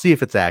not. I'll see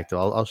if it's active.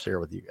 I'll share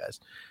it with you guys.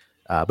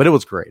 But it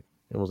was great.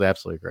 It was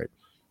absolutely great.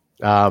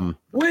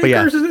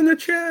 Lakers is in the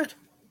chat.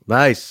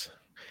 Nice.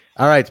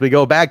 All right, so we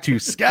go back to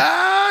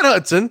Scott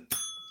Hudson.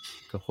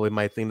 Hopefully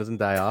my thing doesn't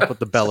die off with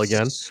the bell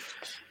again.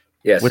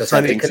 Yes, with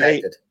Sonny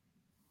connected.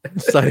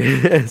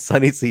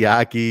 Sonny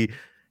Siaki,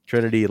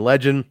 Trinity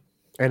Legend,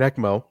 and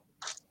ECMO.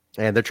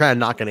 And they're trying to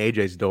knock on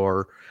AJ's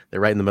door.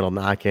 They're right in the middle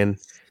knocking.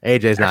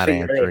 AJ's not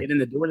answering. Hitting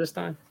the door this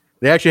time?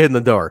 They actually hit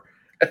the door.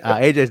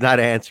 AJ's not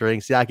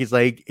answering. Siaki's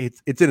like,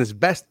 it's in his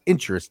best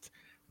interest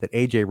that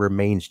AJ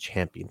remains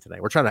champion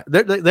tonight. We're trying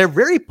to. They're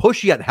very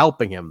pushy at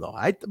helping him though.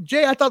 I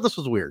thought this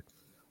was weird.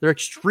 They're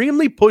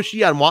extremely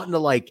pushy on wanting to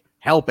like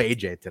help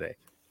AJ today.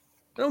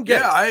 I don't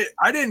get it.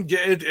 I didn't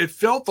get it. It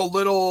felt a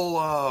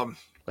little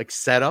like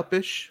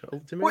setup-ish.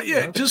 Well,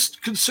 yeah,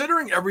 just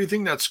considering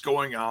everything that's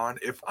going on,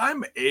 if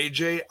I'm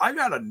AJ, I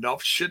got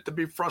enough shit to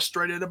be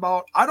frustrated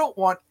about.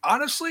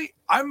 Honestly,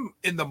 I'm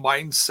in the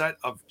mindset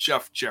of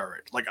Jeff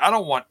Jarrett. Like, I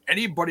don't want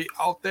anybody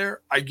out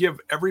there. I give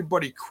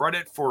everybody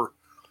credit for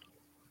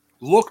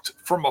looked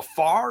from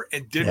afar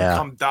and didn't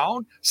come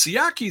down.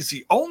 Siaki's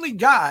the only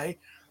guy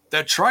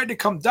that tried to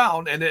come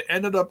down, and it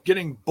ended up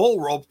getting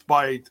bull roped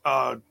by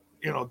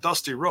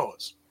Dusty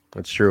Rhodes.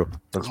 That's true.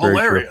 That's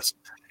hilarious. Very true.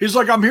 He's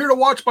like, I'm here to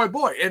watch my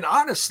boy. And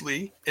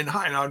honestly,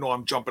 I know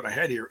I'm jumping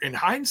ahead here. In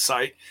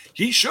hindsight,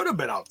 he should have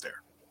been out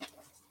there.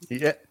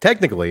 Yeah,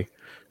 technically,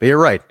 but you're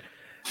right.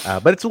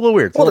 But it's a little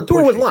weird. The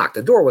door was locked.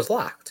 The door was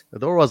locked.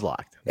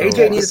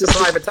 AJ needed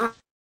some private time.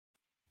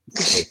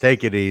 Hey,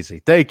 take it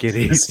easy. Take it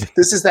easy.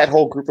 This is that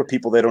whole group of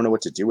people they don't know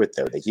what to do with,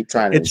 though. They keep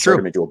trying to insert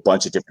them into a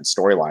bunch of different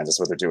storylines. That's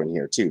what they're doing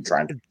here, too.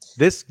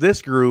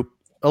 This group,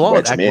 along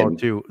with ECMO,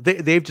 too,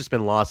 they've just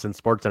been lost in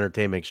Sports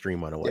Entertainment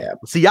Extreme went away. Yeah.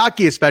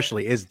 Siaki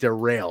especially is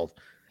derailed.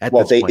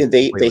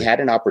 They had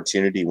an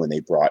opportunity when they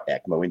brought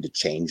ECMO in to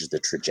change the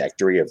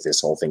trajectory of this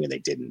whole thing, and they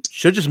didn't.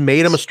 Should have just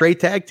made them a straight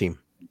tag team.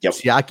 Yep.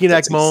 Siaki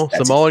and ECMO,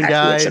 Samoan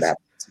guys.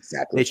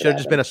 They should have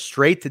just been a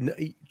straight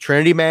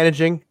Trinity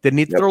managing. Didn't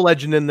need to throw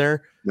Legend in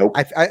there. Nope.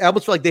 I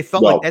almost feel like they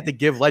felt like they had to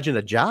give Legend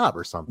a job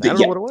or something. I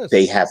don't know what it was.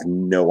 They have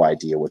no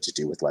idea what to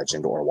do with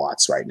Legend or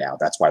Watts right now.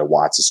 That's why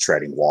Watts is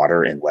treading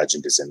water and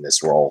Legend is in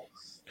this role.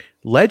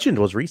 Legend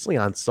was recently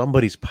on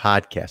somebody's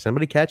podcast.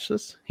 Anybody catch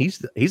this?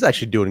 He's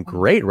actually doing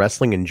great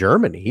wrestling in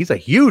Germany. He's a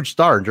huge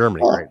star in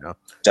Germany right now.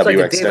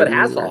 WXW, like David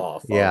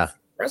Hasselhoff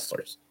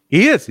wrestlers.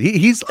 He is.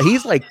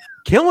 He's like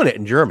killing it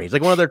in Germany. He's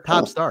like one of their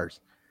top stars.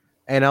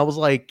 And I was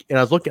like,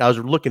 I was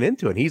looking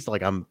into it. And he's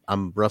like, I'm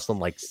wrestling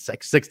like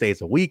 6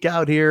 days a week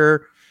out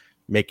here,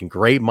 making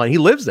great money. He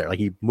lives there. Like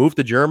he moved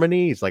to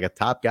Germany. He's like a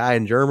top guy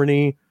in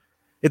Germany.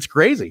 It's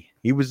crazy.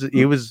 He was.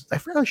 I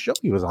forgot what show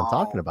he was on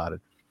talking about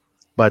it.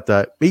 But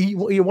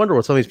you wonder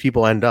what some of these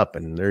people end up,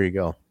 and there you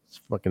go. It's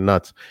fucking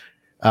nuts.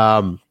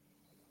 Where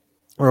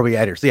are we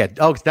at here? So yeah,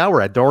 now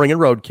we're at Doring and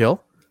Roadkill,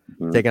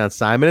 taking on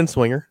Simon and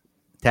Swinger.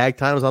 Tag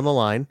time is on the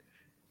line.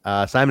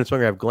 Simon and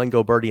Swinger have Glenn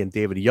Goberty and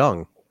David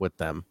Young with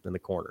them in the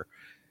corner.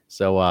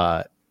 So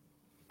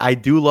I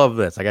do love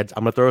this. I'm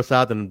gonna throw this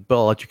out, and Bill,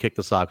 I'll let you kick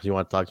this off because you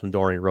want to talk some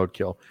Doring and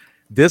Roadkill.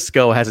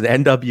 Disco has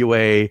an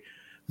NWA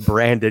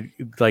branded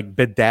like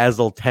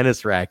bedazzled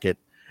tennis racket,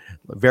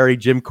 very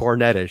Jim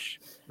Cornette-ish.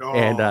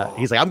 And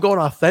he's like, I'm going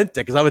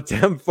authentic because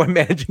I'm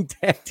managing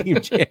tag team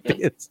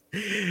champions.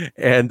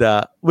 And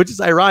which is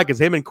ironic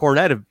because him and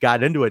Cornette have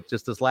got into it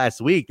just this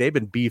last week. They've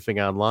been beefing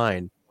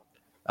online,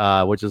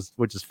 which is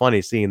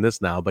funny seeing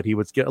this now. But he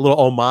would get a little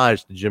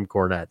homage to Jim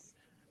Cornette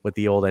with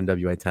the old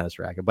NWA tennis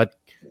racket. But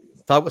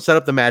set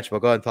up the match.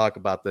 We'll go ahead and talk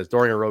about this.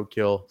 Doring and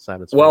Roadkill,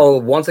 Simon Swinger.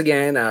 Well, once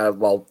again,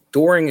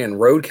 Doring and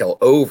Roadkill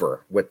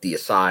over with the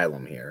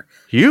Asylum here.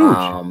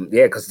 Huge.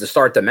 Because to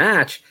start the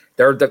match,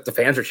 the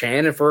fans are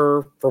chanting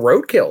for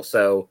Roadkill.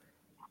 So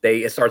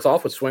it starts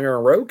off with Swinger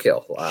and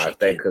Roadkill.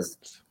 Because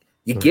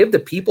you give the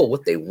people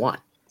what they want.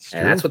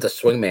 And that's what the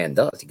Swingman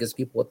does. He gives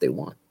people what they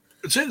want.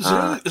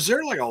 Is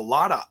there like a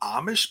lot of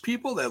Amish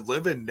people that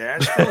live in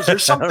Nashville? Is there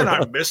something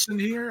I'm missing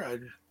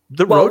here?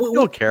 The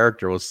Roadkill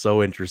character was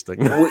so interesting.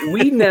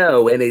 We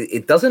know, and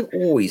it doesn't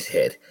always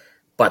hit,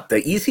 but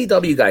the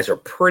ECW guys are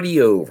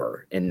pretty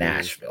over in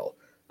Nashville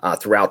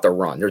throughout the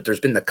run. There's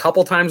been a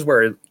couple times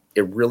where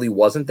it really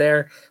wasn't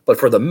there, but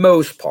for the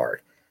most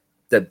part,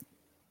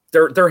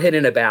 they're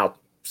hitting about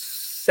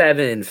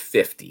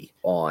 750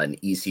 on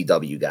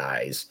ECW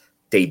guys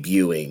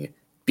debuting,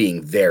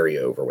 being very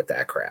over with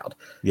that crowd.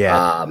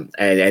 Yeah.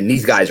 And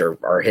these guys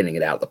are hitting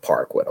it out of the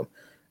park with them.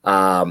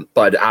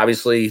 But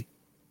obviously,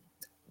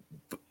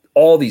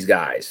 all these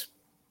guys,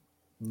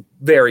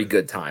 very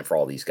good time for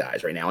all these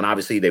guys right now. And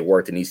obviously they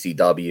worked in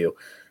ECW.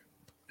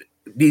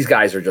 These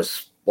guys are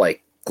just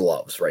like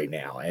gloves right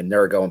now, and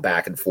they're going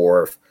back and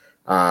forth.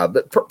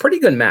 But pretty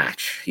good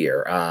match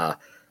here.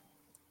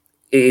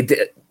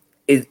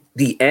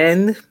 The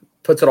end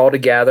puts it all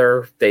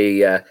together. They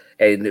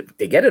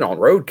get it on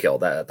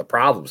Roadkill, the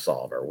problem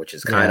solver, which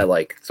is kind of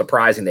like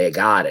surprising they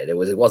got it.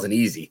 It wasn't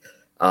easy.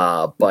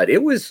 But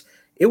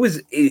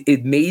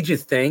it made you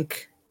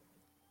think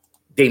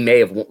they may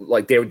have,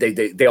 like,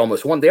 they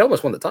almost won. They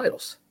almost won the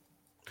titles,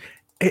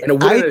 and it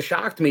wouldn't have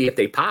shocked me if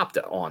they popped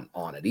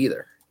on it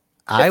either.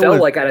 I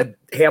felt like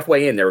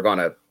halfway in they were going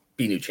to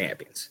be new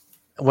champions.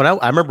 When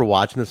I remember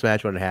watching this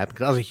match when it happened,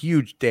 because I was a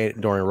huge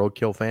Dorian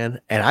Roadkill fan,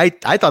 and I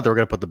thought they were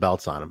going to put the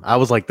belts on him. I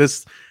was like,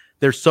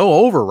 they're so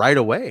over right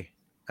away.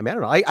 I mean,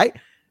 I don't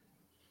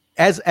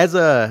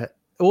know.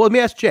 Let me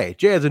ask Jay.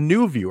 Jay, as a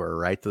new viewer,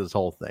 right, to this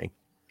whole thing,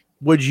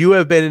 would you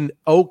have been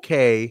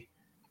okay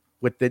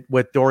with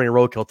Dorian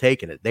Roadkill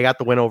taking it? They got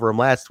the win over him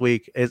last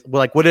week.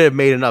 Would it have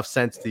made enough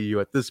sense to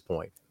you at this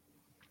point?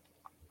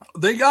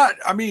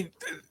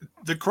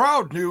 The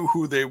crowd knew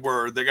who they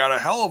were. They got a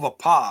hell of a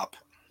pop.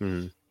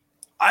 Mm-hmm.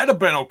 I'd have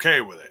been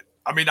okay with it.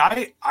 I mean,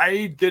 I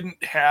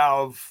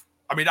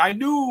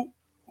knew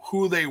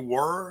who they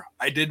were.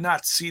 I did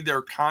not see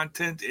their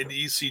content in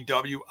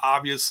ECW.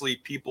 Obviously,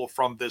 people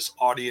from this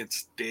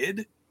audience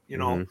did,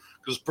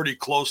 because pretty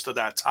close to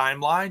that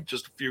timeline,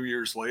 just a few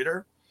years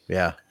later.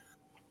 Yeah.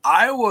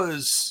 I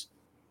was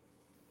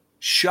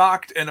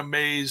shocked and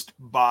amazed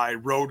by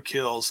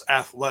Roadkill's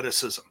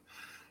athleticism.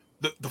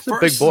 The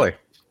first big boy.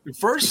 The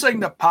first thing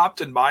that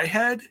popped in my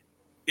head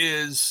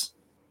is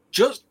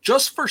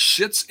just for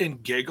shits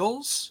and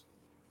giggles,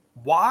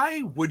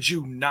 why would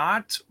you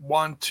not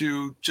want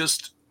to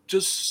just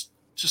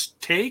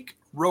take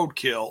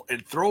Roadkill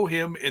and throw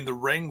him in the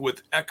ring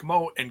with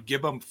ECMO and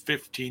give him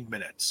 15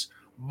 minutes?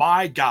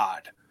 My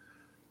God.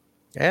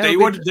 Yeah,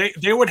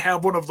 they would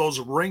have one of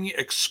those ring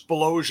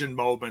explosion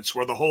moments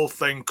where the whole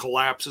thing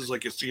collapses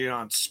like you see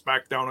on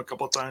SmackDown a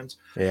couple of times.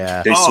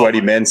 Yeah. Big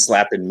sweaty men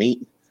slapping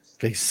meat.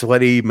 Big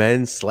sweaty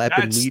men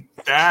slapping meat.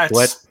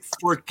 That's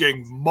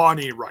freaking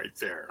money right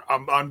there.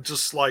 I'm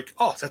just like,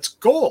 oh, that's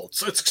gold.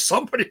 So it's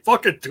somebody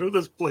fucking do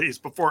this, please,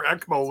 before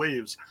ECMO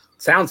leaves.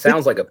 Sounds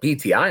like a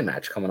BTI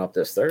match coming up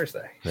this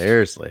Thursday.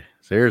 Seriously.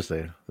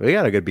 We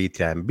got a good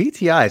BTI.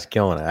 BTI is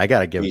killing it. I got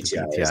to give it to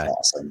BTI. Is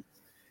awesome.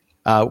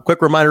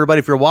 Quick reminder, everybody,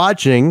 if you're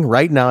watching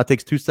right now, it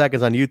takes 2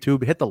 seconds on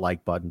YouTube. Hit the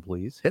like button,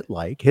 please. Hit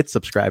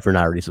subscribe if you're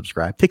not already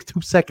subscribed. It takes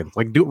 2 seconds.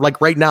 Like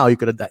right now, it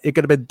could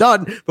have been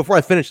done before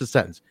I finish the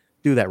sentence.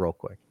 Do that real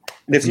quick.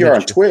 And if you're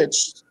on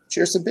Twitch,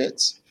 here's some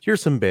bits.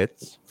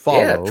 Follow.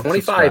 Yeah,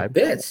 25 subscribe.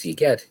 Bits. You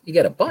get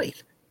a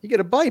bite. You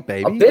get a bite,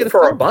 baby. A bit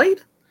for a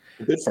bite.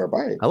 A bit for a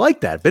bite. I like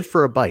that. Bit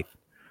for a bite.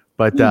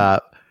 But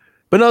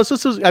no. So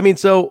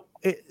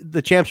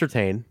the champs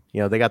retain.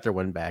 They got their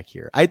win back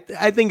here. I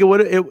think it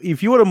would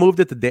if you would have moved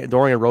it to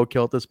Dorian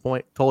Roadkill at this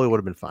point, totally would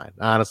have been fine.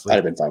 Honestly, I'd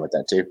have been fine with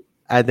that too.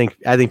 I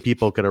think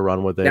people could have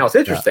run with it. Now it's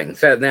interesting.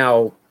 So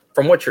now,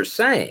 from what you're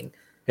saying,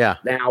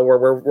 now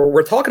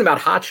we're talking about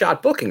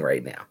hotshot booking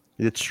right now.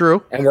 It's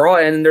true, and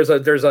there's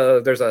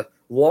a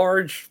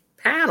large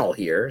panel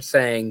here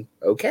saying,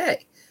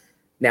 okay,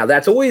 now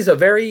that's always a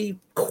very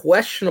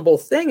questionable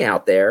thing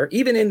out there,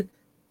 even in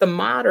the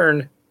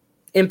modern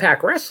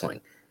Impact Wrestling.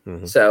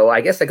 Mm-hmm. So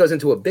I guess that goes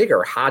into a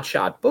bigger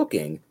hotshot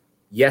booking.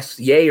 Yes,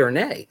 yay or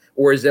nay,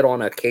 or is it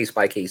on a case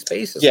by case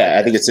basis? Yeah,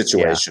 I think it's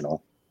situational.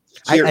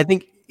 Yeah. I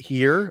think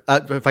here,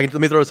 if I can,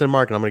 let me throw this in,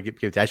 Mark, and I'm going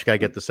to actually got to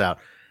get this out.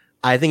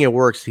 I think it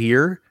works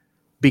here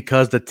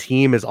because the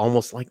team is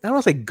almost like, I don't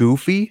want to say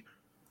goofy,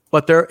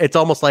 but it's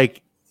almost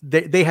like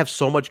they have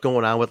so much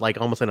going on with,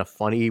 like, almost in a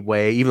funny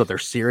way, even though they're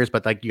serious.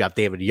 But like, you got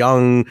David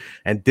Young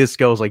and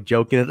Disco's like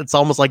joking. It's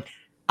almost like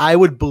I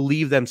would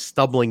believe them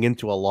stumbling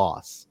into a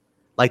loss.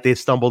 Like they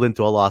stumbled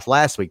into a loss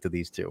last week to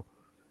these two.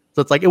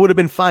 So it's like, it would have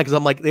been fine. Cause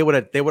I'm like, they would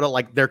have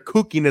like their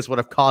kookiness would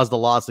have caused the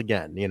loss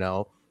again,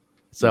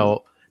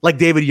 So like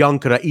David Young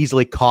could have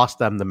easily cost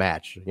them the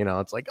match.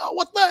 It's like, oh,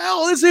 what the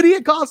hell? This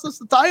idiot cost us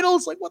the title.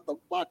 It's like, what the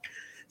fuck?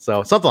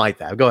 So something like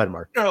that. Go ahead,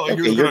 Mark. Yeah, like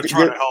you're going to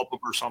try to help him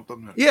or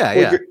something.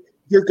 Yeah.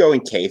 you're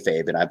going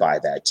kayfabe, and I buy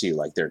that too.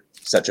 Like they're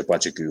such a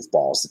bunch of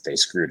goofballs that they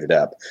screwed it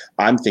up.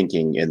 I'm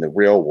thinking in the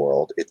real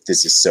world, if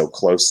this is so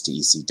close to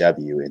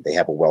ECW and they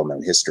have a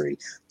well-known history,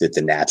 that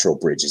the natural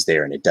bridge is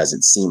there, and it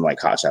doesn't seem like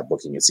hotshot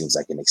booking. It seems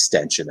like an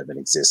extension of an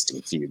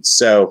existing feud.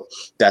 So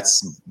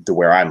that's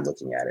where I'm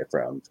looking at it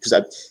from, because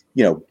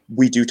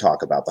we do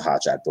talk about the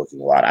hotshot booking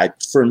a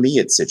lot. For me,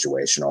 it's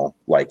situational.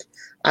 Like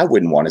I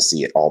wouldn't want to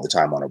see it all the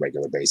time on a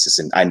regular basis.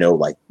 And I know,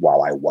 like,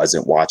 while I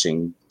wasn't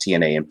watching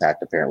TNA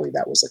Impact, apparently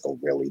that was like a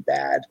really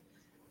bad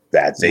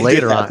thing.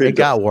 Later on, it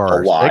got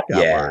worse. A lot.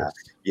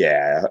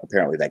 Yeah.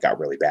 Apparently that got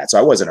really bad. So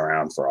I wasn't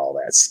around for all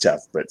that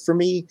stuff. But for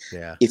me,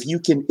 if you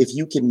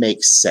can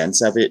make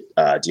sense of it,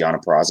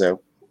 Deonna Purrazzo,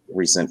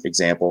 recent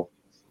example,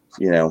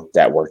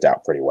 that worked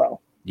out pretty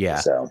well. Yeah.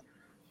 So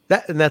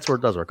that's where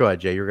it does work. Go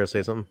ahead, Jay. You were gonna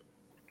say something?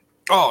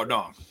 Oh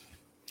no.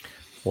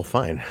 Well,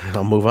 fine.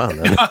 I'll move on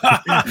then.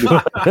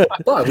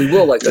 But we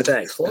will like to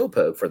thank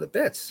Slowpoke for the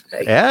bits.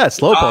 Hey. Yeah,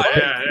 Slowpoke.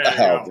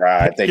 Oh,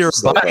 right. Thank you,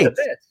 Slowpoke.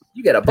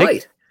 You get a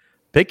bite.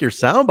 Pick your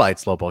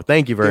soundbite, Slowpoke.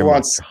 Thank you very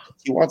much.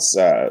 He wants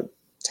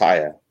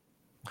Taya.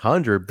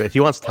 100 bits. He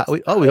wants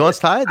Taya. Oh, he wants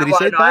Taya? Did he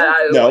say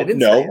Taya?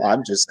 No,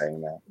 I'm just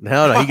saying that.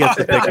 No, he gets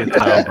to pick his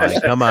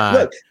soundbite. Come on.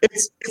 Look,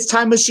 it's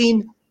Time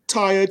Machine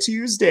Taya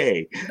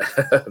Tuesday.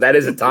 That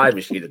is a time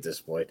machine at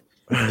this point.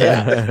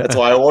 Yeah, that's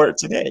why I wore it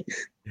today.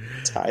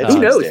 Who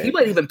knows? He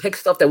might even pick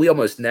stuff that we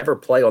almost never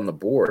play on the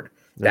board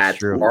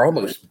that are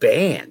almost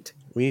banned.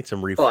 We need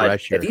some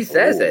refresh here. If he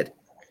says it,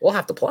 we'll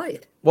have to play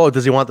it. Well,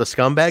 does he want the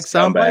scumbag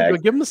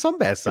soundbite? Give him the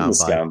scumbag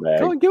soundbite.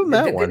 Go and give him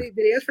that one. Did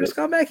he ask for the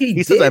scumbag?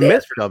 He says I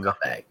missed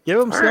scumbag. Give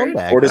him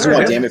scumbag. Or does he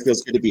want Damn It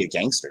Feels Good to Be a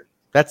Gangster?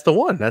 That's the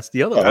one. That's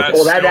the other one.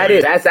 Well,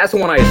 that's the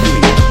one I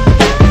assume.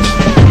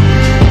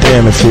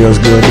 Damn It Feels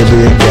Good to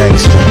Be a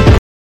Gangster.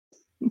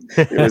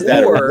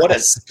 What a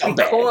scumbag.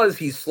 Because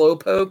he's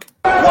Slowpoke.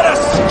 What a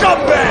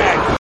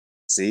scumbag!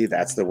 See,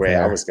 that's the way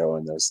I was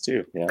going, those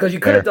two. Because you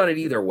could have done it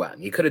either way.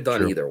 You could have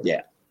done either way.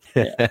 Yeah.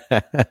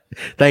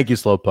 Thank you,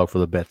 Slowpoke, for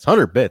the bits.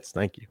 100 bits.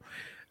 Thank you.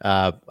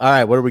 All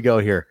right, where do we go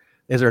here?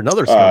 Is there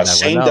another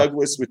Shane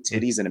Douglas with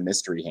titties and a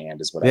mystery hand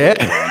is what I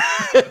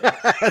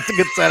That's a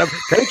good setup.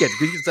 Take it.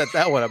 You can set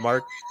that one up,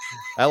 Mark.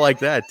 I like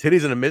that.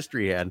 Titties and a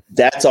mystery hand.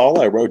 That's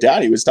all I wrote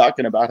down. He was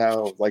talking about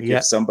how, like,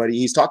 if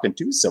he's talking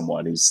to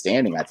someone who's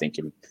standing, I think,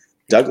 and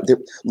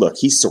look,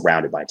 he's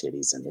surrounded by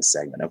titties in this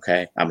segment,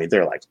 okay? I mean,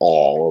 they're like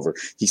all over.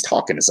 He's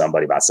talking to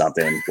somebody about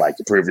something, like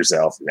to prove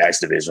yourself, X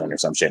Division or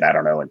some shit. I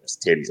don't know. And there's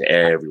titties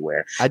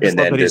everywhere. I just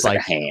love that he's like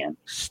a hand.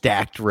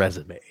 Stacked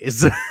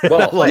resumes.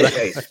 Well,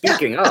 hey,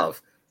 speaking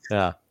of,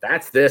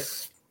 that's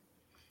this.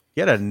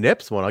 Get a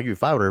Nips one. I'll give you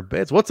 500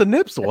 bits. What's a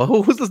Nips one?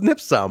 Who's this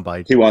Nips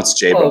soundbite? He wants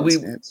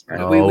J-Bone's Nips.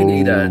 Right? We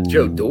need a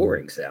Joe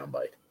Doring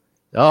soundbite.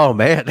 Oh,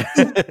 man.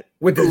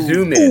 With the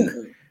zoom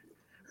in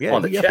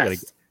on the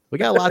chest. We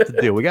got a lot to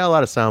do. We got a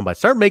lot of sound bites.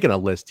 Start making a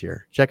list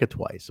here. Check it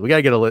twice. We got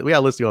to get we got a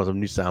list on some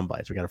new sound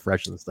bites. We got to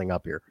freshen this thing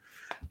up here.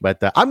 But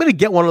I'm going to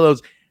get one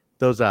of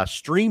those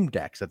stream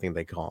decks. I think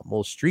they call them. A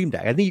little stream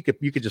deck. I think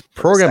you could just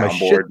program a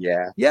shit.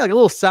 Yeah, like a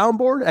little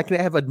soundboard. I can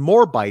have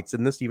more bites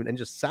than this even, and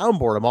just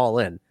soundboard them all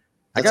in.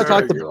 I got to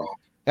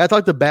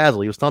talk to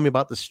Basil. He was telling me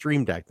about the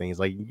stream deck thing. He's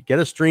like, you get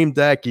a stream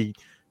deck. You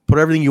put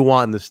everything you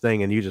want in this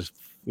thing, and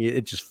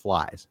it just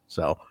flies.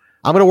 So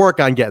I'm going to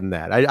work on getting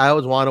that. I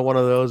always wanted one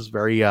of those.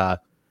 Very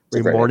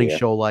morning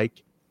show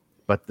like,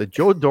 but the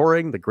Joe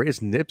Doring, the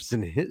greatest nips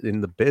in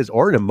the biz,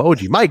 or an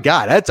emoji. My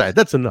God,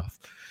 that's enough.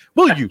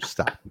 Will you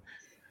stop?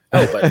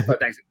 But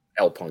thanks,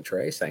 El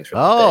Punctrace. Thanks for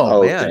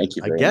man. Thank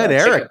you again,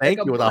 Eric.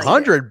 Thank you with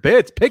 100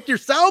 bits. Pick your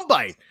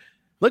soundbite.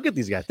 Look at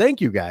these guys. Thank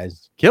you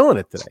guys, killing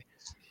it today.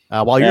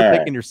 While you're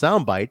picking your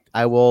soundbite,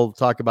 I will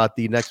talk about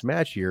the next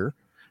match here.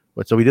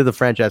 So we did the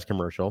franchise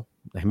commercial.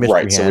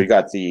 Right. So we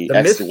got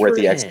we're at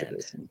the X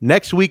Division.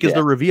 Next week is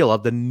the reveal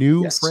of the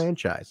new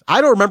franchise.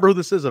 I don't remember who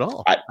this is at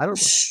all. I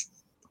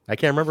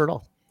can't remember at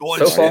all.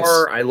 So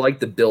far, I like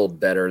the build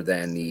better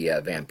than the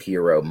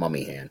Vampiro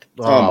mummy hand.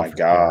 Oh my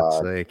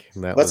God.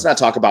 Let's not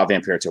talk about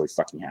Vampiro till we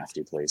fucking have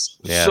to, please.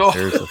 Yeah,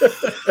 seriously.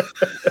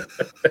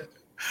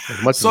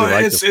 So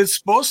it's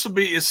supposed to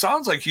be, it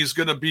sounds like he's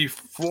going to be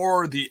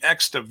for the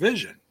X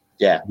Division.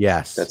 Yeah.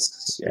 Yes.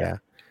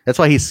 That's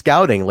why he's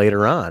scouting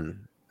later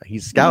on.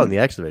 He's scouting the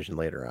X Division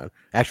later on.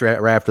 Actually,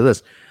 right after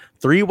this.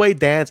 3-way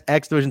dance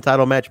X Division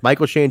title match.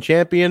 Michael Shane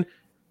champion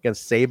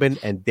against Sabin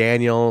and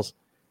Daniels.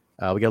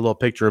 We got a little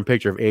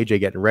picture-in-picture of AJ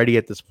getting ready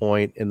at this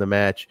point in the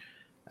match.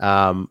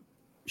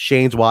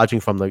 Shane's watching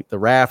from the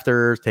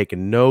rafters,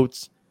 taking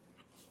notes.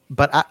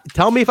 But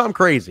tell me if I'm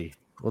crazy.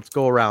 Let's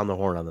go around the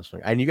horn on this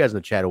one. And you guys in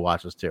the chat who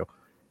watch this too.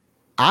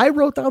 I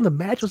wrote down the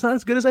match was not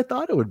as good as I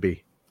thought it would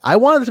be. I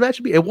wanted this match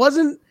to be.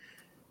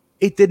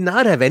 It did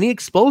not have any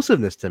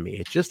explosiveness to me.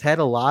 It just had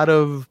a lot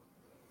of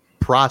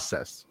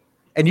process.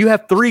 And you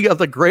have 3 of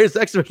the greatest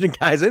X Division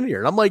guys in here.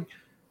 And I'm like,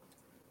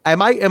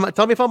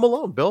 tell me if I'm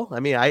alone, Bill. I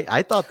mean,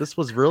 I thought this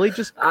was really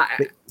just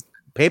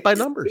paint by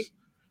numbers.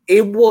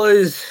 It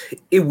was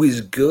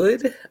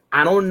good.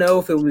 I don't know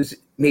if it was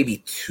maybe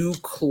too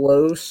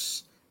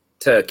close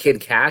to Kid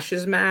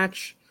Cash's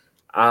match.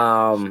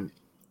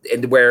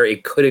 and where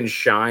it couldn't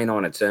shine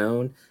on its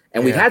own.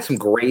 And we've had some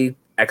great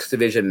X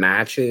Division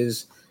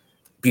matches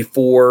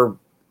before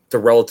the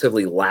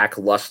relatively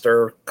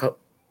lackluster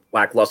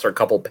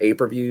couple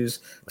pay-per-views.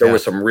 There were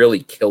some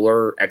really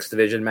killer X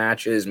Division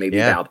matches maybe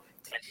about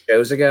 10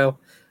 shows ago.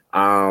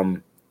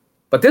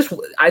 But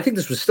I think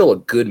this was still a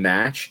good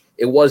match.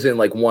 It wasn't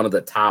like one of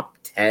the top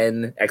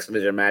 10 X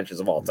Division matches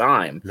of all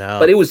time,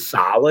 but it was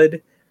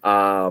solid.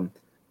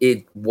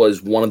 It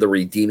was one of the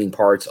redeeming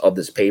parts of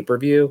this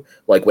pay-per-view.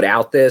 Like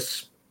without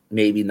this,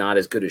 maybe not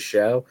as good a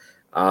show.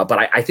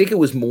 But I think it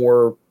was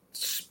more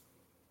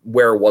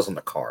where it was on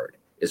the card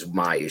is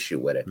my issue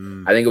with it.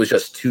 I think it was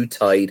just too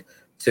tight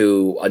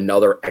to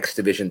another X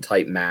Division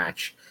type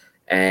match.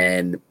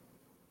 And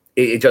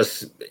it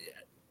just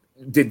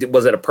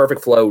was it a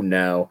perfect flow?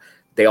 No.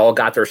 They all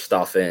got their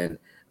stuff in.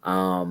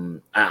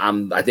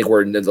 I think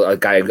we're a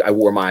guy. I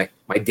wore my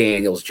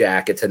Daniels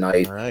jacket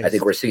tonight. Nice. I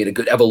think we're seeing a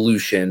good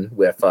evolution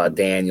with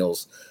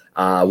Daniels.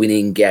 We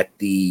didn't get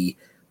the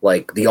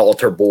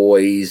altar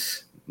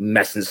boys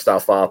messing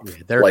stuff up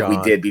like we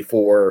did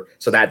before.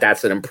 So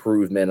that's an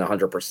improvement,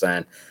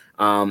 100%.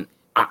 I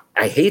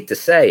hate to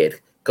say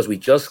it because we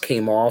just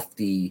came off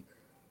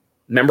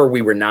remember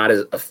we were not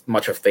as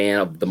much a fan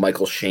of the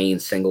Michael Shane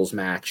singles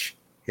match.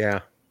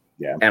 Yeah.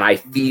 And I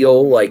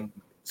feel like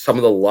some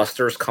of the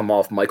lusters come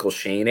off Michael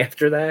Shane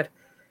after that.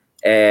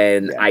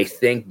 And I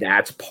think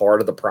that's part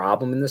of the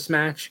problem in this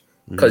match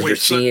because you're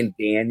seeing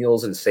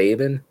Daniels and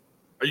Sabin.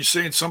 Are you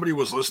saying somebody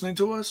was listening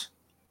to us?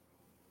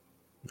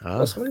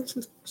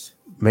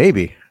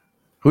 Maybe.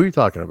 Who are you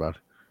talking about?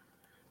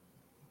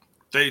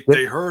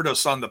 They heard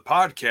us on the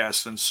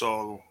podcast, and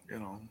so,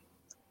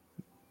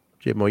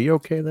 Jim, are you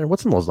okay there?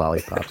 What's in those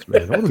lollipops,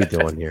 man? What are we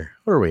doing here?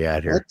 Where are we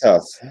at here? What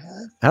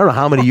the I don't know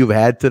how many you've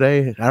had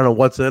today. I don't know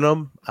what's in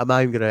them. I'm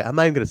not even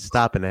gonna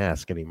stop and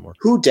ask anymore.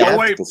 Who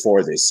dabbed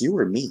before this? You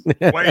or me?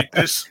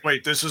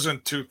 This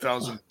isn't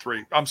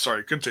 2003. I'm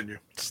sorry. Continue.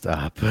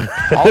 Stop.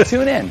 I'll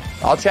tune in.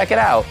 I'll check it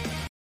out.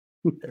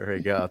 There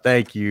we go.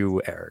 Thank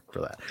you, Eric, for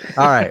that.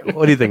 All right.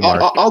 What do you think,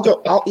 Mark?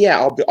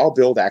 I'll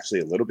build actually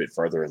a little bit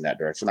further in that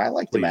direction. I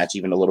like the match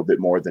even a little bit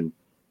more than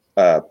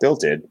Bill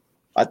did.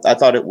 I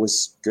thought it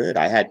was good.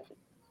 I had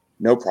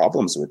no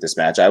problems with this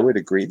match. I would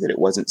agree that it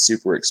wasn't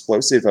super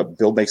explosive.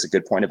 Bill makes a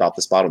good point about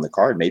the spot on the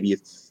card. Maybe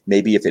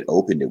if it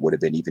opened, it would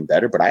have been even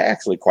better. But I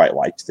actually quite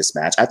liked this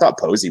match. I thought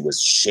Posey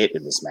was shit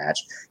in this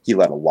match. He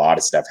let a lot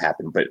of stuff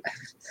happen. But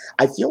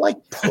I feel like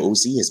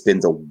Posey has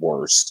been the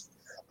worst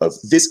of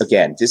this.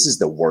 Again, this is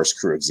the worst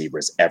crew of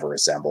Zebras ever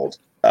assembled.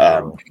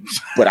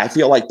 But I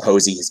feel like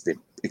Posey has been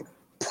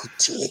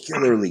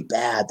particularly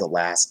bad the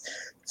last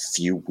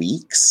few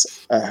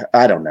weeks.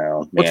 I don't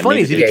know. What's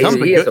funny is he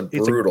has a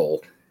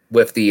brutal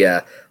with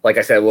the like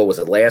I said, what was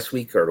it, last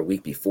week or the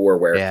week before,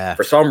 where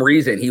for some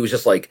reason he was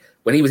just like,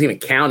 when he was even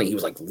counting, he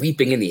was like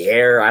leaping in the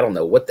air. I don't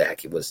know what the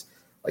heck it was,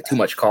 like too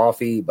much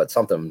coffee, but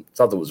something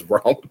was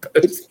wrong with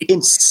Posey.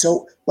 It's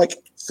so, like,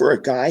 for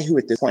a guy who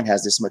at this point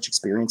has this much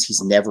experience,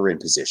 he's never in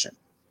position.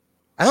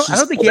 I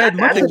don't think he had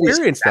much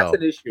experience, though.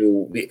 That's an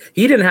issue.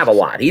 He didn't have a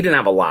lot.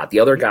 The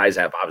other guys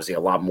have obviously a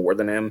lot more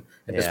than him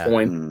at this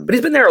point. But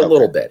he's been there a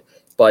little bit.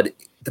 But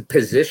the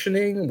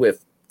positioning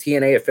with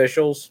TNA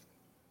officials,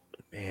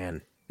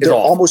 man, they're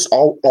almost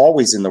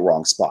always in the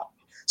wrong spot.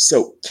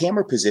 So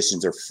camera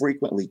positions are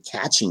frequently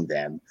catching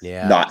them,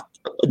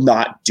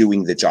 not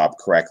doing the job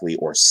correctly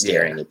or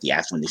staring at the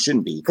action when they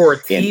shouldn't be. For a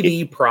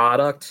TV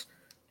product,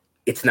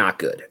 it's not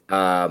good.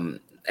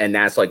 And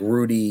that's like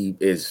Rudy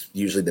is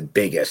usually the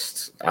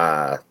biggest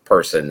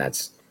person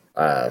that's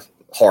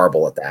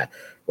horrible at that.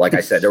 Like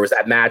I said, there was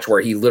that match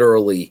where he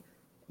literally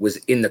was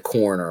in the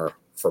corner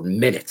for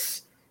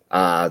minutes,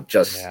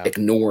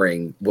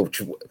 ignoring,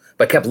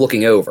 but kept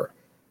looking over.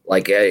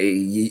 Like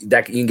you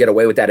can get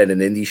away with that in an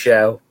indie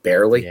show,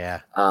 barely.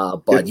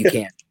 But you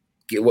can't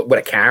get with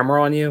a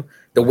camera on you.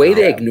 The way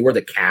they ignore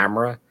the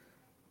camera,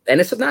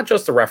 and it's not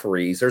just the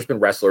referees. There's been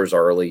wrestlers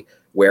early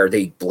where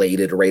they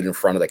bladed right in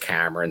front of the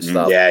camera and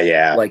stuff.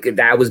 Like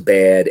that was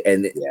bad.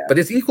 But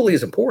it's equally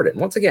as important.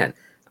 Once again,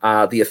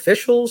 the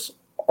officials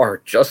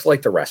are just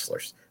like the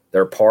wrestlers.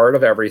 They're part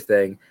of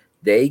everything.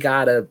 They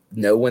gotta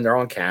know when they're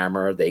on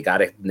camera. They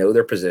gotta know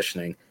their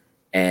positioning.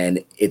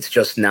 And it's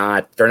just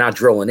they're not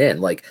drilling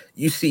in. Like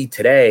you see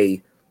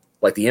today,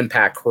 like the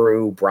Impact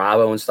crew,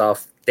 Bravo and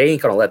stuff, they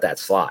ain't going to let that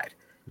slide.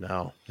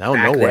 No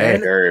way.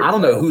 I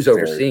don't know who's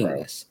overseeing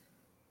this.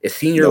 Is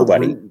Senior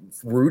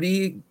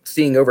Rudy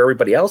seeing over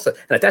everybody else? And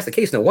if that's the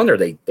case, no wonder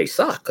they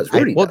suck. Because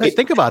Rudy.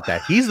 Think about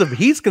that.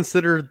 He's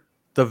considered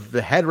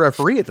the head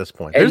referee at this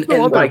point. And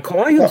by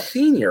calling him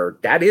Senior,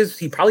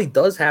 he probably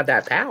does have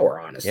that power,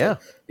 honestly. Yeah.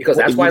 Because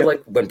that's why,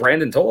 like when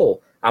Brandon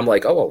told, I'm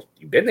like, oh, well,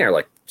 you've been there,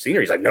 like Senior.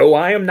 He's like, no,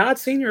 I am not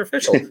Senior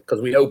official,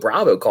 because we know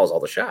Bravo calls all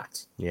the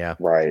shots. Yeah,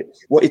 right.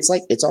 Well,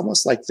 it's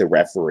almost like the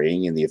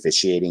refereeing and the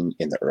officiating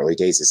in the early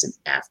days is an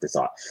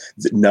afterthought.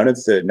 None of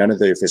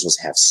the officials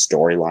have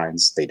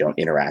storylines. They don't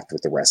interact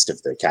with the rest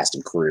of the cast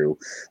and crew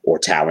or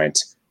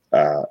talent.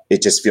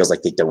 It just feels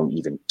like they don't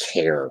even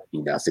care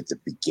enough at the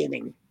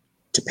beginning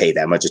to pay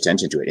that much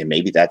attention to it. And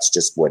maybe that's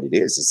just what it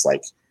is. It's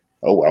like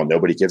oh, well,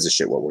 nobody gives a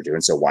shit what we're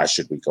doing. So why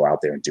should we go out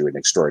there and do an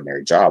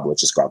extraordinary job?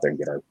 Let's just go out there and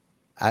get our,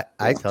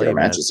 I tell you,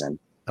 matches in.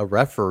 A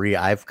referee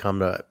I've come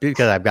to,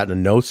 because I've gotten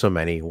to know so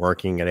many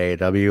working at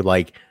AEW,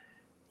 like,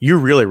 you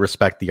really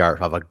respect the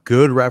art of a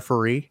good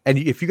referee. And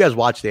if you guys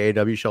watched the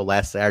AEW show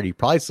last Saturday, you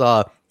probably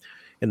saw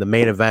in the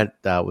main event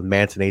with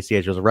Manson ACH,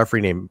 there was a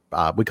referee named,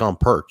 we call him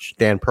Perch,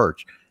 Dan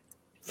Perch.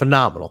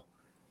 Phenomenal.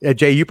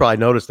 Jay, you probably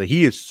noticed that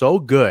he is so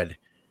good.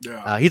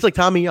 Yeah. He's like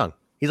Tommy Young.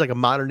 He's like a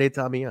modern day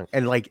Tommy Young.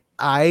 And like,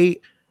 I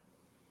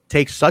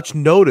take such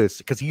notice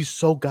because he's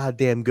so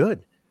goddamn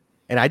good.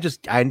 And I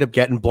end up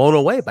getting blown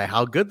away by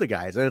how good the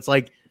guy is. And it's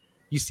like,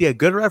 you see a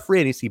good referee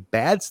and you see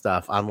bad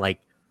stuff on like,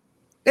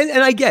 and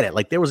I get it.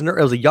 Like it was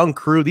a young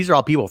crew. These are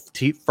all people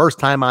first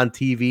time on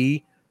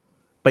TV,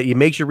 but it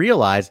makes you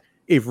realize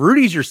if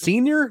Rudy's your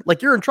senior,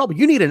 like you're in trouble.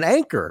 You need an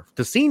anchor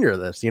to senior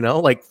this,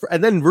 like,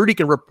 and then Rudy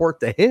can report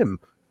to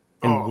him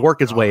and work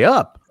his way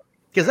up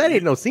because that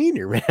ain't no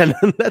senior, man.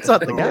 That's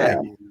not the guy.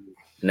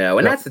 No.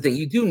 And that's the thing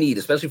you do need,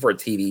 especially for a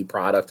TV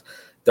product.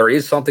 There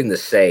is something to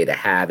say to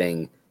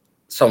having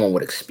someone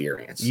with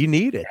experience. You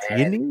need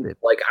it.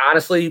 Like,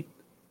 honestly,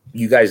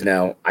 you guys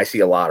know, I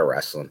see a lot of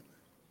wrestling.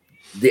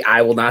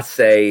 I will not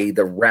say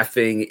the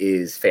reffing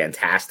is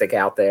fantastic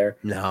out there.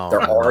 No,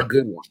 there are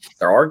good ones.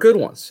 There are good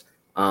ones.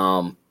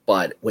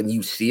 But when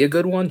you see a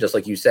good one, just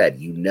like you said,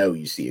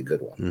 you see a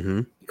good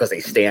one because they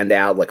stand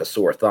out like a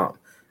sore thumb.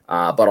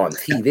 But on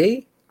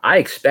TV, I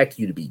expect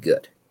you to be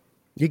good.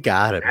 You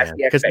got it, man.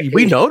 Because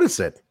we notice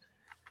it.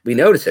 We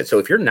notice it. So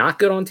if you're not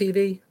good on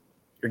TV,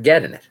 you're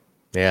getting it.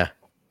 Yeah.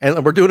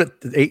 And we're doing it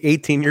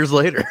 18 years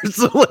later.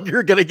 So like,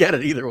 you're going to get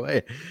it either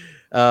way.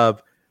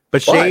 But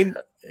Shane...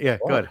 Yeah,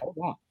 good. Hold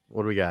on.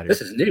 What do we got here? This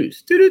is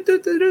news.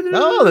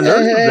 Oh, the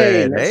nurse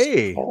is in.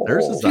 Hey,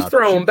 nurse is She's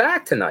throwing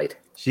back tonight.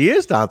 She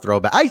is on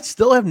throwback. I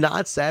still have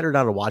not sat her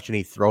down to watch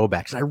any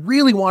throwbacks. I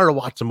really wanted to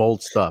watch some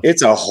old stuff.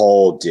 It's a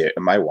whole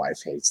my wife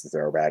hates the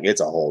throwback.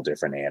 It's a whole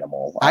different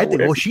animal. I think.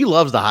 Well, she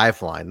loves the high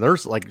flying.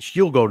 There's like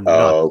she'll go nuts.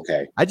 Oh,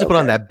 okay. I just put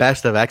on that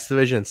Best of X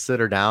Division and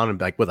sit her down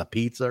and like with a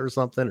pizza or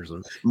something or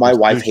something. My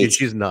wife hates.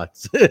 She's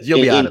nuts.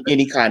 She'll be out of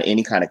any kind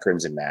of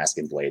Crimson Mask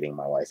and blading.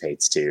 My wife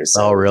hates too.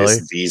 So oh, really?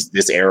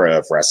 This era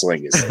of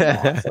wrestling is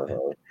not for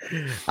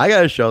her. I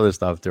gotta show this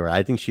stuff to her.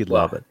 I think she'd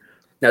love it.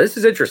 Now this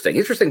is interesting.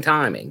 Interesting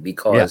timing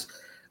because. Yeah.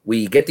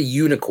 We get the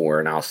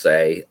unicorn, I'll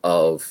say,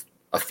 of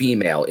a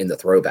female in the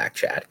throwback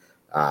chat.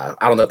 I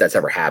don't know if that's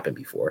ever happened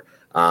before.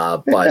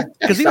 But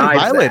because even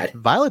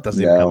Violet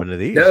doesn't even come into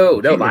these. No,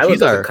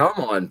 Violet doesn't come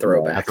on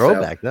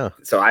throwback. No.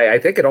 So I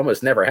think it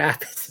almost never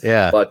happens.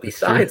 Yeah. But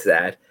besides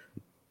that,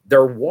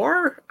 there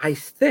were, I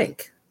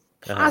think,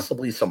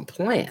 possibly some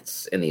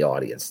plants in the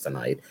audience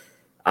tonight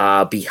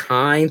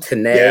behind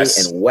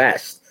Tenay and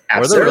West.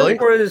 Absolutely.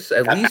 There was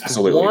at least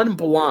one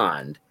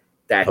blonde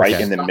that right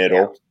in the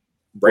middle.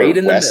 Right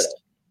in the middle.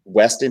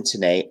 West and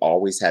Tenay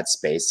always had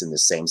space in the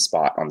same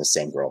spot on the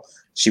same girl.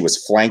 She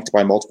was flanked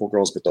by multiple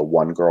girls, but the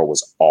one girl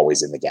was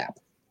always in the gap.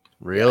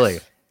 Really?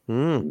 Yes. I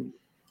mean,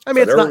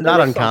 it's not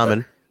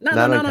uncommon.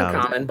 Not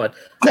uncommon, but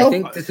I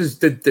think this is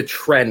the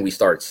trend we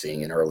start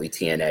seeing in early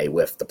TNA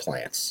with the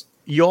plants.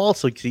 You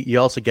also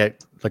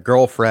get the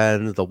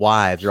girlfriends, the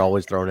wives are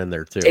always thrown in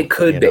there too. It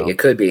could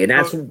be, and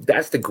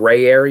that's the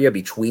gray area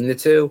between the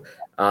two.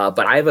 But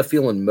I have a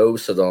feeling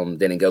most of them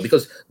didn't go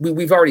because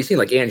we've already seen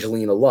like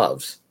Angelina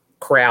Love's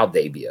crowd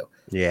debut.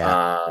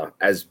 Yeah.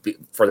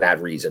 For that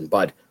reason.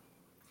 But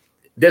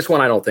this one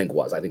I don't think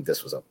was. I think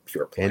this was a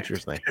pure plant.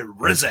 Interesting.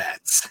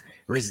 Rizettes.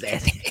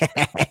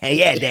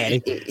 Yeah,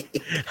 Daddy.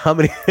 How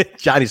many?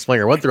 Johnny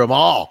Swinger went through them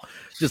all.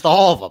 Just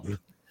all of them.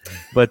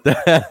 But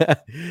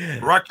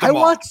I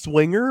want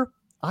Swinger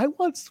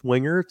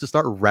to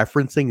start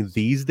referencing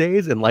these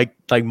days and like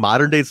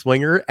modern day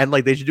Swinger, and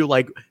like they should do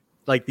like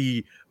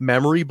the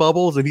memory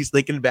bubbles, and he's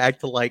thinking back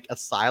to like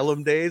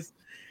Asylum days,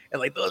 and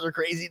like those are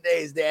crazy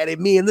days, Daddy.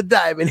 Me and the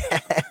Diamond,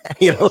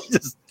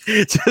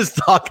 just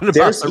talking about.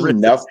 There's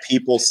enough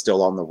people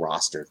still on the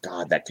roster.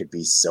 God, that could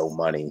be so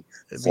many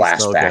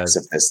flashbacks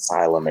of this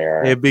Asylum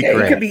era. It'd be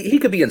great. He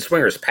could be in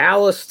Swinger's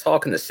Palace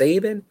talking to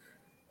Sabin.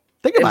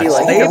 Think about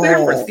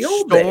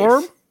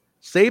Storm,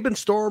 Sabin,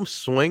 Storm,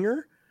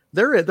 Swinger.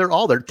 They're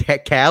all there.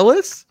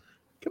 Callus.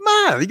 Come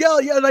on, you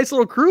got a nice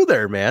little crew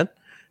there, man.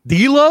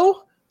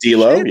 D'Lo,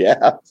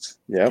 yeah.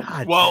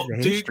 God, well,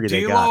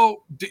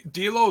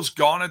 D'Lo's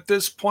gone at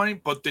this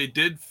point, but they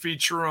did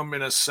feature him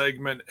in a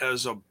segment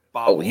as a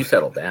bobblehead. Oh, you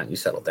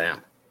settled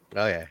down.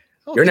 Oh yeah,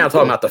 you're now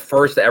talking about the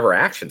first ever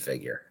action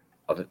figure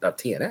of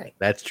TNA.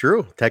 That's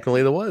true.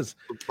 Technically, there was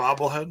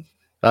bobblehead.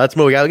 Let's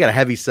move. We got a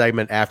heavy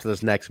segment after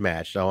this next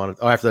match.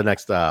 After the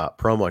next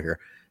promo here.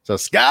 So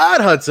Scott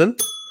Hudson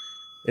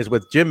is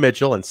with Jim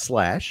Mitchell and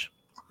Slash,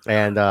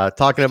 and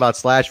talking about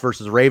Slash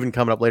versus Raven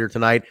coming up later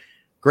tonight.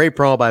 Great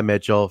promo by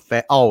Mitchell.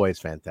 Always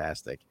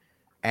fantastic.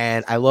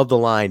 And I love the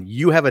line,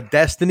 "You have a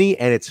destiny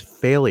and it's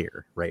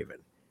failure, Raven."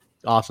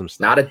 Awesome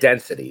stuff. Not a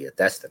density, a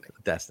destiny.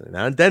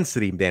 Not a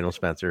density, Daniel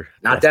Spencer.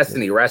 Not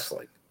Destiny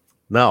Wrestling.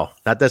 No,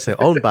 not Destiny.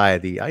 Owned by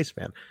the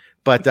Iceman.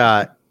 But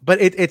but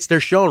it's they're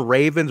showing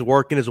Raven's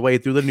working his way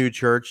through the new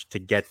church to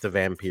get to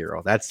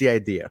Vampiro. That's the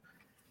idea.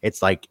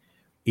 It's like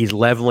he's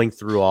leveling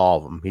through all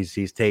of them.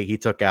 He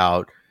took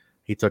out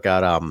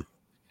oh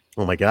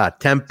my god,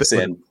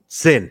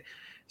 Sin.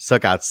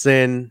 Took out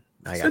Sin.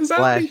 I got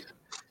Slash.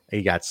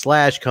 He got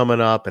Slash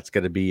coming up. It's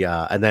going to be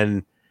and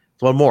then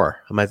one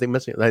more. Am I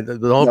missing? The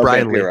whole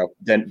Brian Vampiro.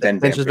 Then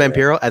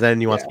Vampiro, and then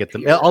he wants to get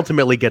to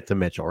ultimately get to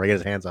Mitchell, or get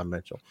his hands on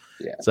Mitchell.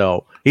 Yeah.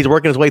 So he's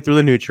working his way through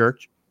the new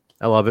church.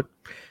 I love it.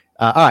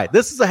 All right,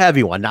 this is a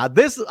heavy one. Now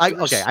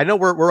I know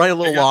we're running a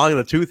little long in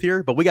the tooth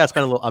here, but we got to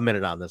spend a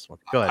minute on this one.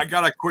 Go ahead. I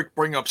got to quick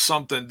bring up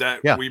something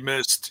that we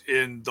missed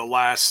in the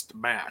last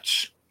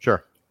match.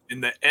 Sure.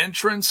 In the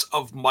entrance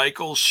of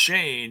Michael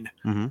Shane,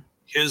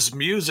 his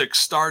music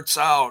starts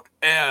out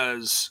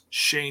as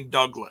Shane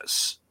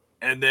Douglas,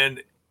 and then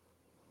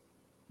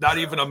not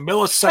even a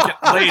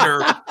millisecond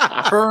later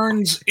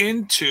turns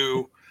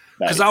into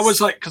because I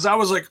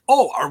was like,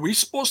 oh, are we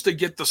supposed to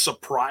get the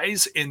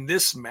surprise in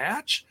this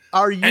match?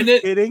 Are you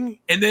kidding?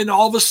 And then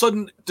all of a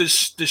sudden, the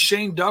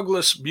Shane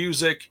Douglas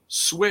music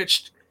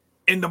switched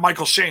into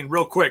Michael Shane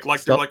real quick.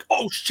 Like they're like,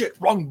 oh shit,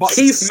 wrong button.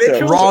 Keith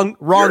Mitchell,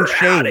 wrong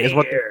Shane is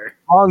what.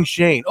 Wrong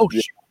Shane. Oh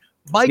shit,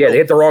 Michael. Yeah, they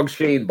hit the wrong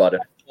Shane button.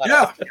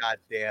 Yeah,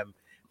 goddamn.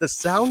 The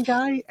sound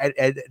guy at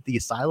the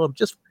Asylum,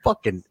 just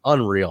fucking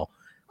unreal,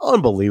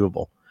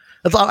 unbelievable.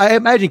 That's all, I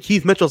imagine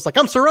Keith Mitchell's like,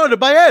 I'm surrounded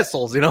by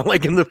assholes,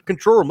 like in the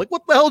control room. Like,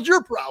 what the hell's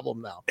your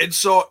problem now? And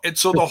so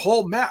the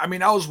whole match. I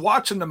mean, I was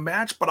watching the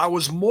match, but I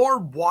was more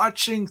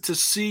watching to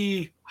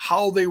see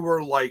how they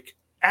were like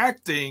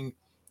acting,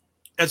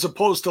 as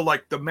opposed to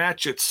like the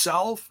match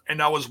itself.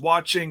 And I was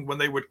watching when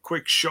they would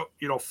quick show,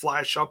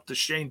 flash up to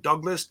Shane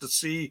Douglas to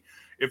see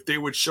if they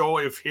would show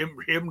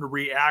him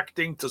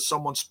reacting to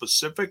someone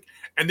specific,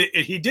 and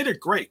he did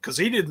it great because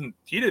he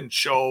didn't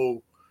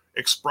show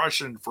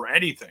expression for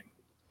anything.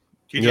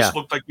 He just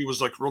looked like he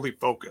was like really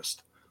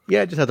focused.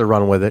 Yeah, just had to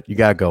run with it. You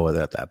gotta go with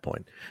it at that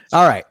point.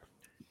 All right,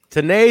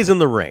 Tenay's in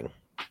the ring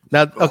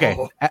now. Okay,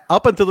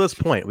 up until this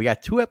point, we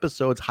got 2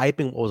 episodes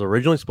hyping what was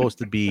originally supposed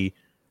to be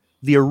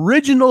the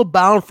original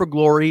Bound for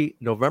Glory,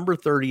 November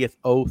 30th,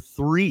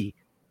 2003.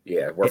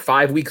 Yeah, we're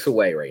 5 weeks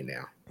away right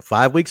now.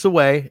 5 weeks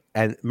away.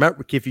 And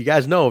remember, if you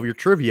guys know of your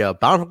trivia,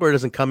 Bound for Glory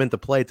doesn't come into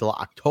play till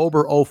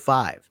October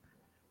 2005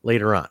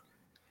 later on.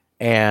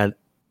 And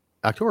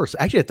October,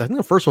 actually, I think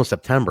the first one was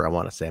September, I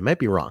want to say. I might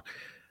be wrong.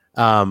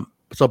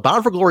 So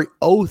Bound for Glory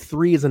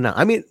 2003 is announced.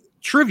 I mean,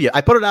 trivia, I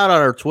put it out on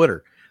our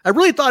Twitter. I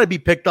really thought it'd be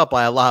picked up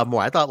by a lot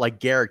more. I thought like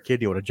Garrett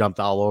Kidney would have jumped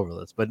all over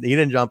this, but he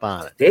didn't jump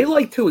on it. They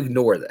like to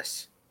ignore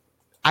this.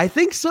 I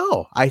think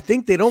so. I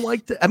think they don't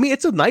like to. I mean,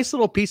 it's a nice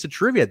little piece of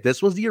trivia.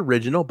 This was the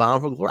original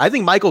Bound for Glory. I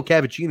think Michael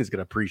Cavaccini is going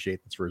to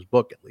appreciate this for his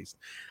book, at least.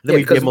 Then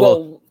because,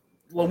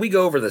 when we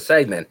go over the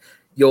segment,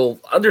 you'll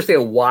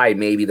understand why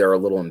maybe they're a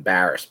little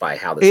embarrassed by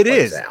how this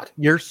plays out.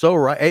 You're so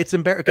right. It's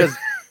embarrassing because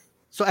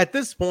so at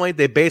this point,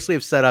 they basically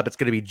have set up it's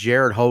going to be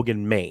Jared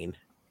Hogan main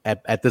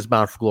at this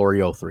Bound for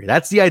Glory 03.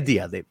 That's the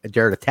idea.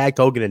 Jared attacked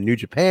Hogan in New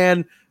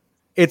Japan.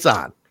 It's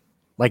on.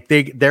 Like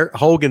they're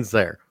Hogan's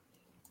there.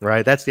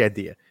 Right? That's the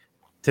idea.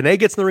 Tenay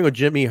gets in the ring with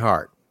Jimmy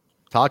Hart.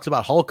 Talks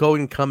about Hulk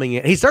Hogan coming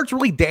in. He starts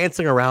really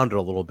dancing around it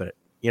a little bit.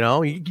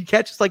 You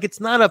catch it's like it's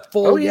not a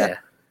full yet.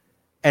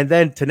 And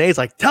then Tenay's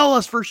like, tell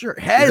us for sure.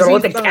 He's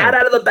going to let the cat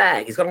out of the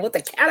bag. He's going to let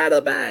the cat out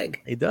of the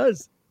bag. He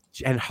does.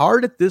 And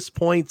Hart at this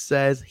point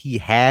says he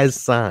has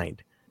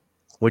signed,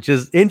 which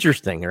is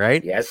interesting,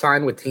 right? He has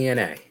signed with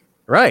TNA.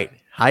 Right.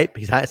 Hype.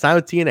 He's signed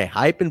with TNA.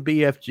 Hype and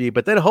BFG.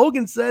 But then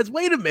Hogan says,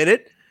 wait a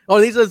minute.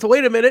 He says,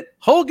 wait a minute.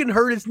 Hogan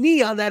hurt his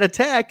knee on that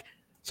attack.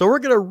 So we're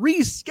going to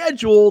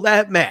reschedule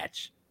that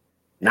match.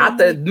 Not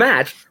the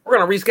match. We're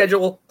going to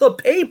reschedule the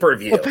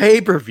pay-per-view. The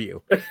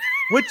pay-per-view.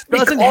 Which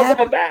doesn't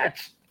have a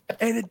match.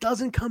 And it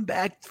doesn't come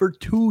back for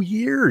 2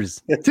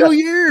 years. 2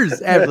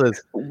 years after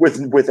this.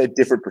 With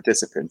different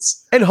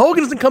participants. And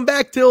Hogan doesn't come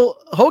back till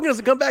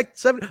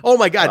 7. Oh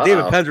my God,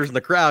 David Penzer's in the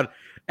crowd.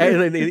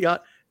 And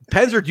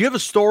Penzer, do you have a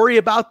story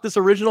about this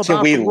original?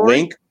 Can we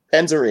link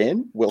Penzer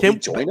in? Will he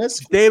join us?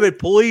 David,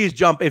 please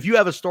jump. If you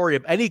have a story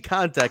of any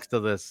context to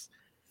this,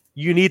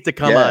 you need to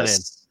come on in.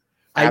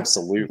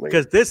 Absolutely.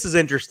 Because this is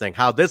interesting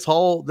how this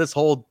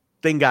whole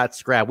thing got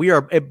scrapped.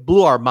 It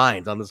blew our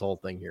minds on this whole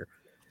thing here.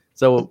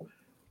 So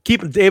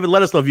David,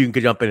 let us know if you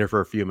can jump in here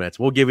for a few minutes.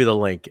 We'll give you the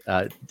link.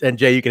 And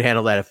Jay, you can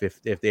handle that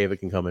if David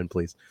can come in,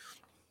 please.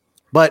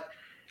 But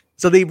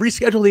so they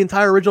rescheduled the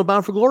entire original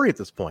Bound for Glory at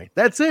this point.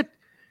 That's it.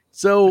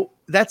 So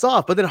that's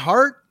off. But then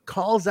Hart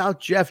calls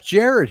out Jeff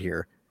Jarrett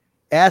here,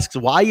 asks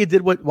why'd you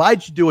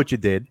do what you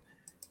did?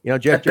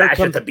 Jeff Jarrett comes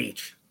at the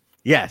beach.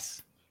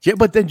 Yes.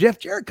 But then Jeff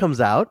Jarrett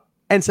comes out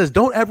and says,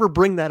 don't ever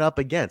bring that up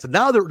again. So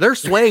now they're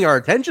swaying our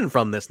attention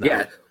from this now.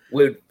 Yeah.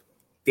 Well,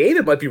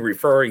 David might be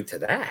referring to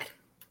that.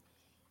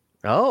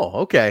 Oh,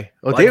 okay.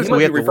 Well, David might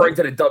be referring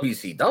to the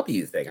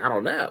WCW thing. I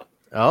don't know.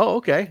 Oh,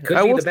 okay.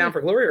 Could be the Bound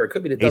for Glory or it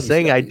could be the WCW. He's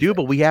saying I do,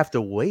 but we have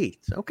to wait.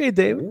 Okay,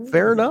 David. Ooh.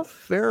 Fair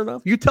enough.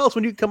 You tell us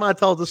when you come on and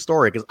tell us the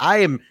story because I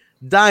am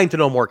dying to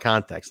know more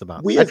context about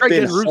it. We have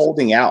been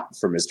holding out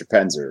for Mr.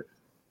 Penzer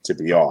to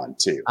be on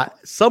too.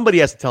 Somebody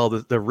has to tell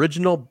the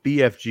original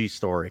BFG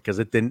story because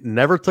it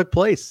never took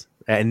place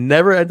and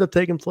never ended up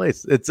taking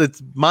place.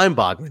 It's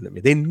mind-boggling to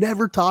me. They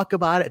never talk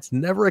about it. It's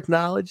never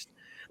acknowledged.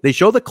 They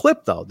show the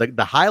clip though,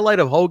 the highlight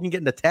of Hogan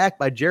getting attacked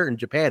by Jarrett in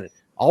Japan.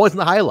 Always in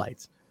the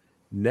highlights.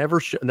 Never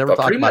talk about.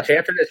 Pretty much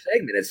after this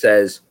segment, it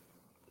says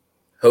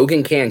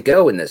Hogan can't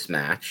go in this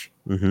match,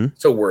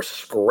 so we're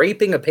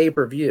scraping a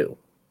pay-per-view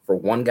for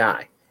one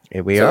guy.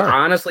 And we are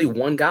honestly,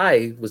 one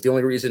guy was the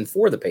only reason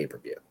for the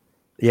pay-per-view.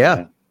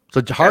 Yeah.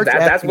 So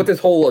that's what this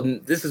whole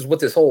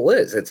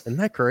is. Isn't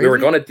that crazy? We were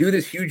going to do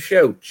this huge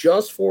show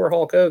just for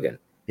Hulk Hogan.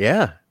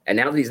 Yeah. And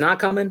now that he's not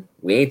coming,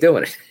 we ain't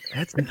doing it.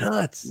 That's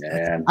nuts.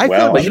 Man, I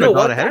feel but you know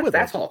what?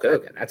 That's Hulk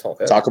Hogan. That's Hulk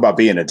Hogan. Talk about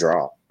being a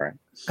draw, right?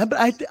 But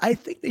I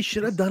think they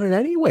should have done it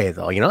anyway,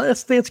 though. You know,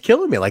 that's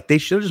killing me. Like they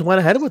should have just went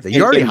ahead with it.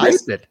 You already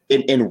hyped it.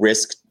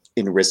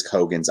 In risk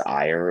Hogan's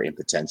ire and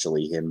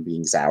potentially him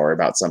being sour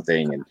about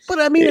something. But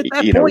I mean, at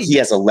that point, he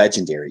has a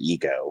legendary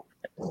ego.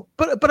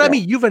 But I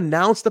mean, you've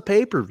announced the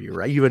pay-per-view,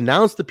 right? You've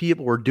announced the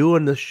people were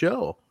doing the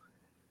show,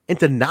 and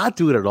to not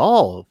do it at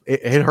all,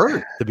 it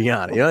hurt. To be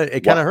honest, you know,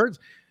 it kind of hurts.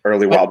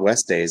 Early Wild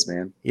West days,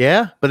 man.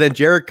 Yeah, but then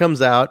Jarrett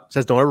comes out,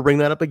 says, "Don't ever bring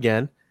that up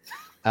again."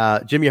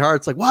 Jimmy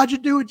Hart's like, "Why'd you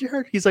do it,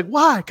 Jarrett?" He's like,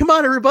 "Why? Come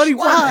on, everybody,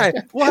 why?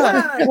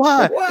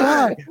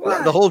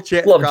 The whole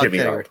chat. Love Jimmy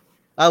Hart.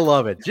 I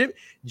love it.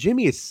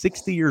 Jimmy is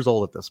 60 years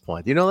old at this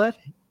point. You know that?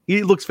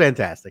 He looks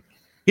fantastic.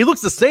 He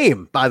looks the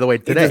same, by the way,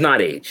 today. He does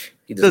not age.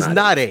 He does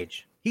not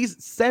age.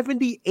 He's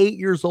 78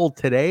 years old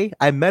today.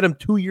 I met him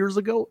 2 years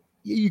ago.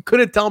 You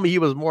couldn't tell me he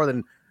was more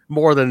than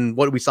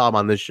what we saw him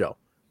on this show.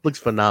 Looks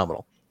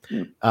phenomenal.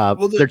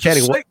 They're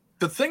chanting.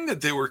 The thing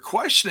that they were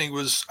questioning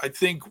was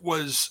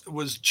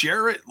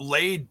Jarrett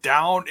laid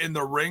down in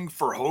the ring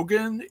for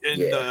Hogan in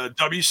the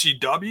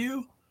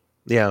WCW.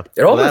 Yeah,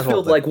 it almost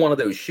felt like one of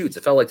those shoots.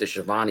 It felt like the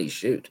Shivani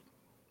shoot.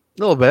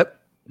 A little bit.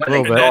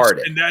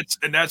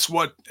 And that's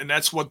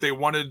what they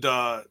wanted.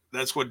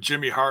 That's what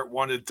Jimmy Hart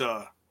wanted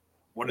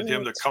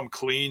him to come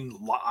clean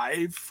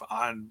live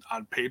on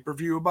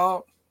pay-per-view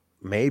about.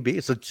 Maybe.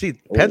 So see,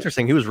 Panther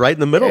saying he was right in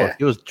the middle. Yeah.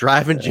 He was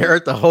driving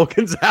Jarrett to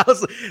Hogan's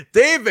house.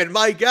 David,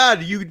 my God,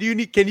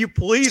 can you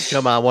please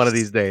come on one of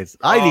these days?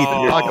 I need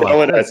to talk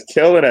about this.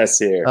 Killing us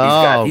here.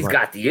 He's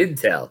got the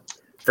intel.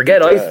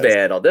 Forget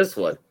Iceman on this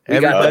one. We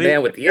got the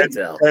man with the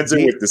intel.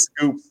 Panzer with the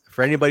scoop.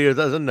 For anybody who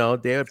doesn't know,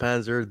 David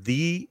Panzer,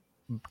 the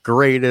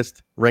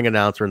greatest ring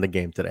announcer in the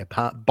game today.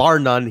 Bar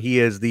none, he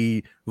is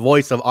the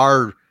voice of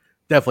our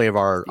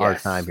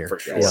time here. For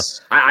sure. Yeah.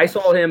 I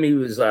saw him. He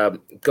was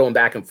going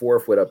back and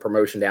forth with a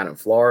promotion down in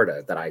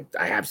Florida that I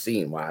have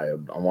seen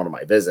on one of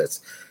my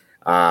visits.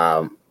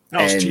 That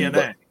was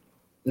TNA.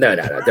 No,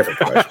 different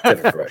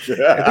promotion.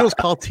 It was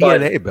called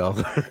TNA, Bill.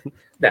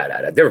 No,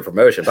 different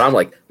promotion. But I'm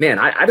like, man,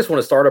 I just want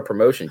to start a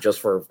promotion just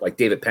for like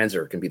David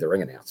Penzer can be the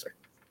ring announcer.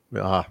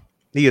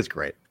 He is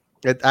great.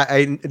 David,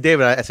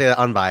 I say that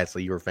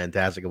unbiasedly. You were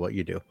fantastic at what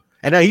you do.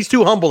 And he's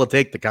too humble to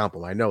take the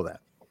compliment. I know that.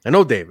 I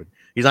know David.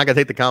 He's not going to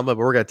take the compliment,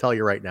 but we're going to tell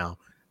you right now,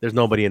 there's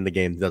nobody in the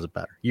game that does it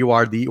better. You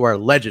are a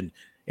legend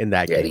in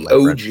that game. The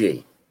OG.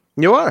 Friend.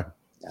 You are.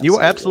 Absolutely. You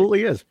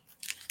absolutely is.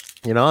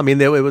 You know, I mean,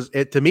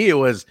 to me, it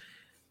was,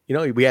 you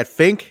know, we had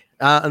Fink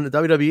on the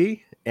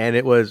WWE, and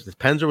it was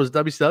Penzer was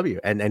WCW,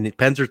 and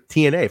Penzer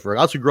TNA. For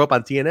us who grew up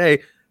on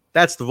TNA,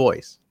 that's the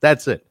voice.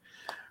 That's it.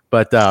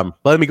 But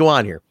let me go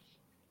on here.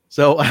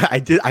 So I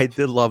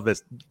did love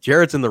this.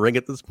 Jarrett's in the ring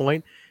at this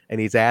point,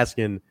 and he's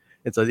asking.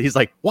 And so he's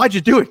like, "Why'd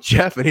you do it,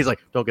 Jeff?" And he's like,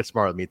 "Don't get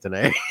smart with me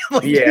today."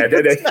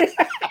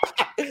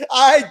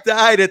 I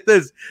died at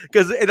this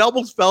because it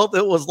almost felt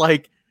it was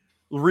like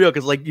real.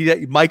 Because like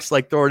Mike's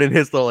like throwing in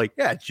his little like,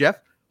 "Yeah, Jeff,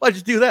 why'd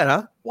you do that,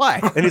 huh? Why?"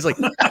 And he's like,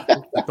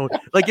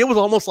 like it was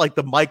almost like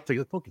the mic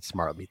to "Don't get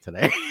smart with me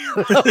today."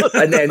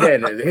 and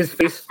then his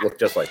face looked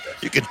just like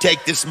this. You can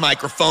take this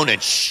microphone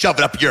and shove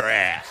it up your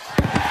ass.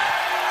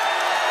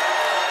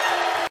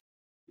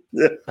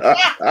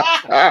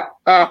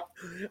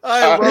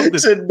 I love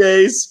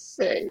today's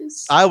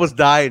face. I was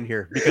dying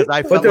here because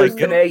I felt those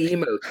Panay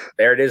emotes.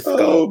 There it is.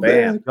 Oh,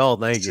 bam. Oh,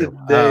 thank you.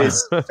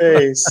 Today's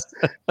face.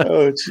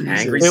 Oh, Jesus.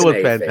 Angry it was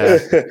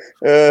fantastic.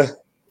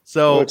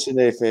 So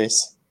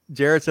face.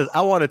 Jarrett says,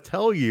 "I want to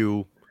tell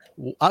you."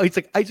 He's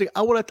like,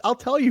 I'll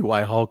tell you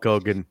why Hulk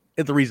Hogan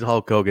is the reason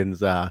Hulk Hogan's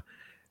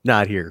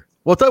not here.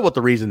 Well, I'll tell you what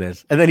the reason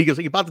is. And then he goes,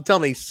 "You're about to tell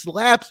me." He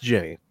slaps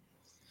Jimmy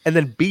and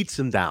then beats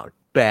him down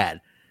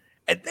bad.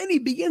 And then he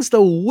begins to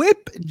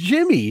whip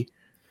Jimmy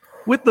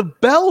with the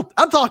belt.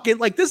 I'm talking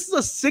like this is a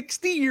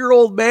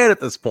 60-year-old man at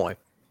this point.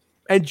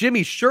 And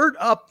Jimmy's shirt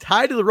up,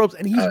 tied to the ropes,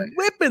 and he's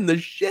whipping the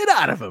shit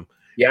out of him.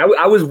 Yeah,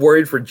 I was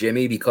worried for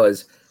Jimmy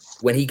because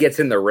when he gets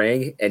in the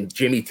ring and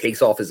Jimmy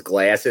takes off his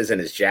glasses and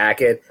his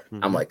jacket,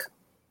 I'm like,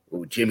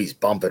 ooh, Jimmy's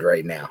bumping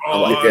right now.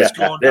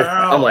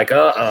 I'm like,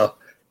 uh-oh.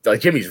 Like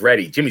Jimmy's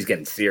ready. Jimmy's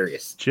getting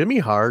serious. Jimmy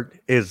Hart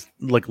is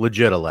like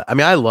legit. I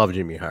mean, I love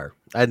Jimmy Hart.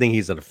 I think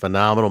he's a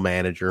phenomenal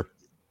manager.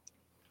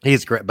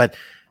 He's great, but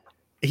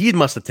he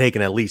must have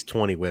taken at least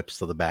 20 whips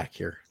to the back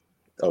here.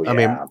 Oh yeah. I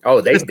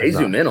mean, they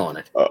zoom in on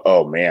it.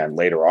 Oh man,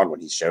 later on when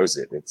he shows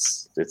it,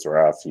 it's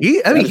rough.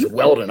 He's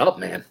welding up,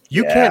 man.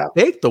 You can't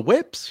fake the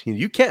whips.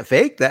 You can't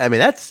fake that. I mean,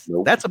 that's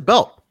a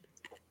belt.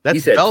 That's he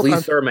said,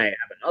 "Please, sir, may I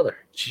have another?"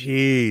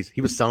 Jeez,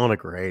 he was selling it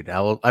great. I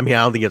don't think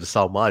he had to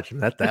sell much.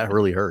 That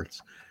really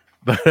hurts.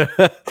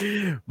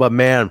 But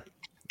man,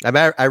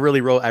 I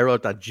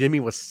wrote that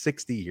Jimmy was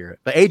 60 here,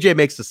 but AJ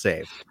makes the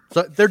save.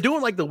 So they're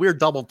doing like the weird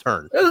double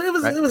turn.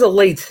 It was a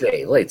late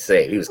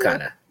save. He was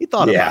kind of he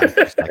thought about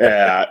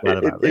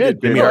it.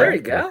 There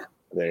you go.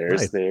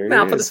 There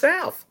Mouth of the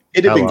South.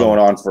 It had been going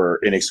on for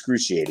an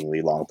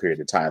excruciatingly long period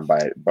of time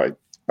by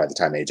the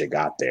time AJ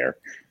got there.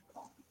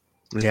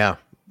 Yeah.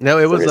 No,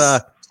 it was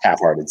a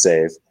half-hearted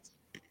save.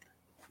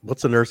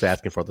 What's the nurse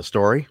asking for? The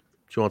story?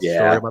 She wants the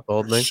story about the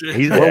whole thing. She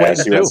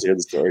wants to hear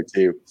the story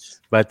too.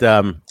 But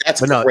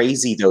that's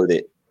crazy though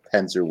that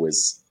Penzer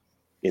was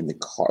in the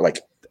car. Like,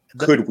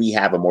 could we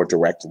have a more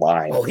direct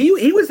line? Well, he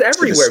was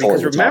everywhere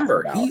because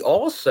remember, he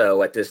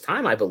also at this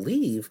time, I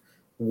believe,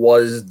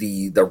 was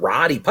the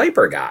Roddy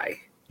Piper guy.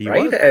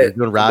 Right? He was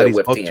doing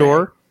Roddy's book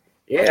tour.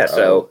 Yeah,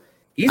 so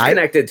he's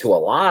connected to a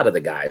lot of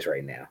the guys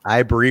right now.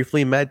 I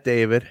briefly met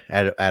David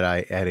at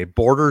a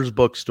Borders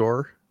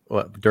bookstore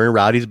during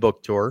Roddy's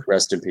book tour.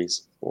 Rest in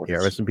peace. Yeah,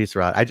 rest in peace,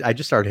 Rod. I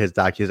just started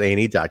his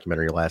A&E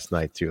documentary last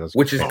night too,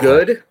 which is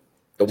good.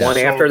 The one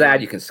after that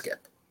you can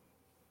skip.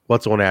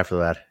 What's the one after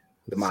that?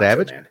 The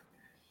Savage. Man.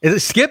 Is it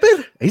Skip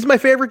It? He's my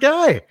favorite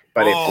guy.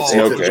 But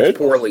it's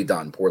poorly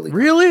done.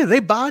 Really?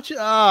 They botched?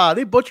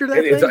 They butchered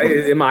that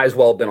thing? It might as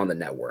well have been on the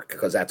network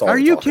because that's all. Are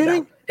you kidding?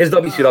 About. His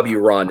WCW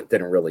run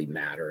didn't really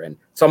matter, and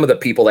some of the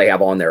people they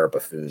have on there are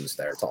buffoons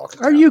that are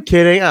talking. Are you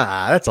kidding?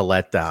 That's a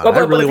letdown. But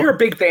if you're a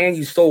big fan,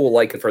 you still will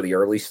like it for the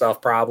early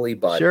stuff, probably.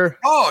 But sure.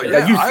 Oh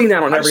yeah, you've seen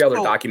that on every other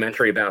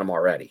documentary about him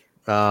already.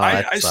 Oh,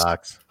 that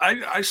sucks.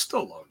 I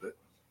still loved it.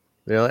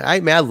 Really?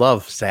 I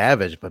love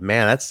Savage, but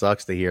man, that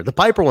sucks to hear. The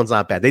Piper one's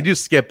not bad. They do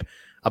skip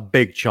a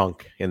big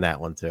chunk in that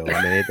one too.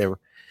 I mean, they were,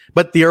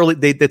 but the early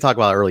they talk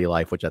about early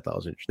life, which I thought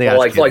was interesting.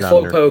 Like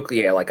Slowpoke,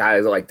 yeah. Like I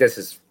like this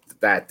is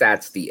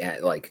that's the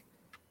end. Like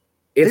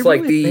it's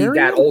like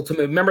that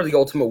Ultimate. Remember the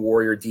Ultimate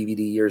Warrior DVD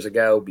years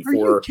ago? Before,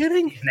 are you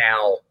kidding?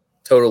 Now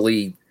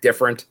totally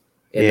different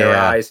in their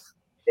eyes.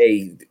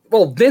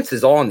 Vince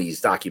is on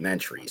these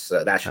documentaries,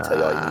 so that should tell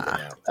you all you need to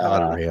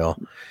know. Unreal.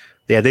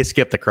 Yeah, they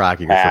skipped the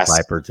Crockett for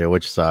Piper too,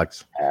 which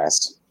sucks.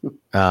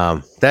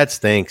 That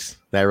stinks.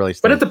 That really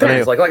stinks. But it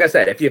depends. Like I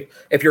said,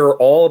 if you're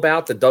all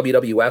about the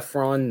WWF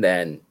run,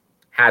 then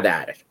have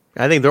at it.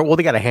 I think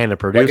they got a hand to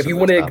produce. Like if you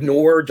want to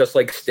ignore just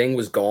like Sting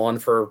was gone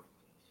for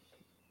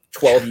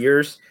 12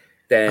 years,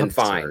 then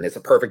fine. It's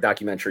a perfect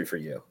documentary for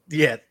you.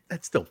 Yeah,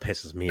 that still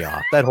pisses me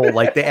off. That whole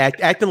like they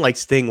acting like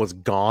Sting was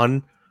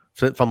gone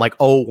from like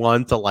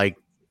 01 to like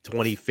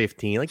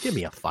 2015. Like, give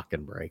me a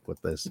fucking break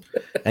with this.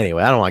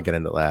 Anyway, I don't want to get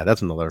into that.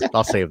 That's another.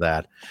 I'll save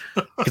that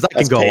because I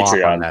can go off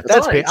on that.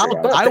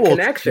 I will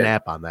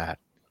snap on that.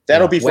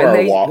 That'll be for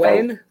our walk.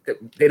 When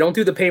they don't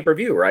do the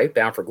pay-per-view, right?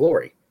 Bound for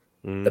Glory.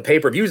 The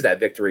pay-per-view is that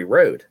Victory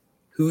Road.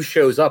 Who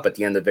shows up at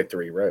the end of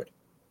Victory Road?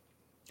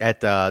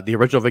 At the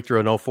original Victory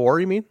in 04,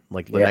 you mean?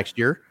 Like the next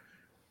year?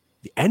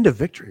 The end of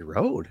Victory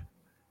Road.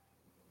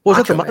 Well,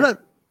 because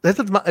it's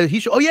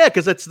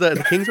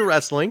the Kings of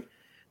Wrestling.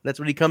 That's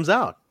when he comes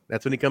out.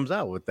 That's when he comes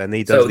out with. Then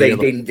he does. So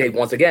they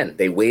once again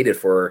they waited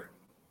for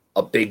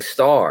a big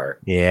star.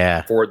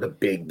 Yeah. For the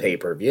big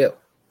pay-per-view.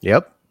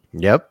 Yep.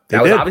 That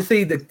was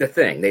obviously the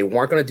thing. They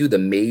weren't going to do the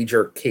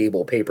major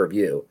cable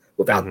pay-per-view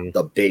without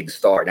the big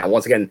star. Now,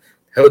 once again,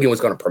 Hogan was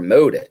going to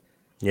promote it.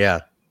 Yeah.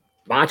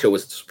 Macho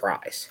was a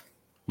surprise.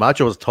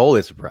 Macho was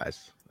totally a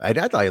surprise. I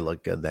thought he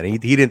looked good then. He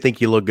didn't think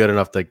he looked good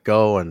enough to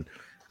go, and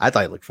I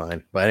thought he looked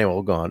fine. But anyway,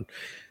 we'll go on.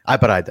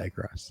 But I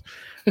digress.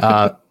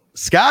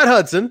 Scott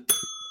Hudson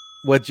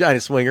with Johnny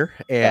Swinger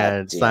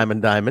and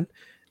Simon Diamond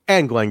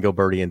and Glenn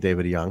Gilberti and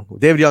David Young.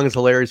 David Young is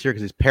hilarious here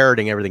because he's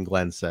parroting everything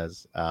Glenn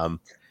says.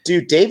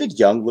 Dude, David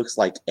Young looks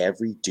like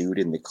every dude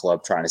in the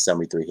club trying to sell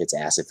me 3 hits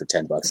acid for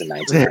 $10 in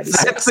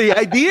 1996. That's the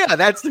idea.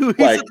 That's who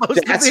he's supposed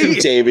to be. That's who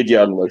David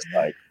Young looks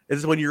like. This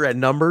is when you're at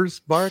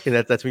Numbers, Mark, and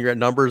that's when you're at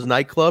Numbers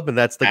nightclub, and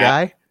that's the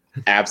guy?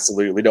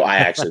 Absolutely. No, I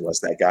actually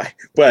was that guy.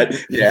 But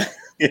yeah.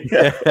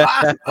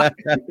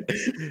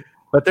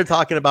 But they're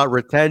talking about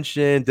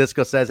retention.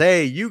 Disco says,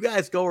 hey, you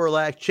guys go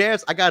relax.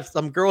 Chance, I got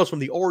some girls from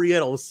the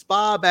Oriental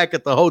Spa back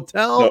at the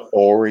hotel. The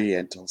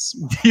Oriental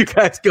Spa. You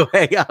guys go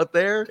hang out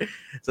there.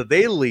 So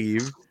they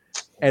leave.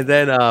 And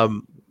then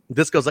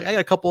Disco's like, I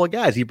got a couple of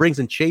guys. He brings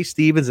in Chase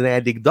Stevens and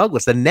Andy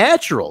Douglas, the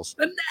Naturals.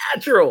 The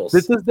Naturals.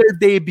 This is their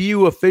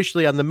debut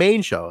officially on the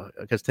main show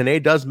because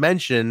Tenay does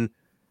mention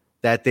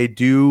that they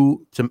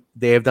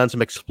have done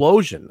some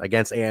explosion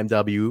against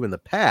AMW in the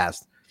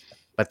past.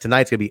 But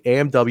tonight's going to be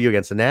AMW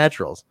against the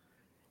Naturals.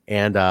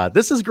 And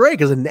this is great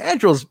because the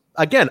Naturals,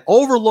 again,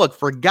 overlooked,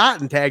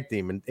 forgotten tag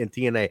team in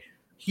TNA.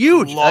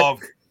 Huge.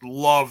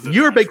 Love the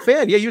You're a big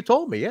fan. Yeah, you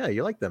told me. Yeah,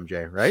 you like them,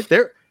 Jay, right?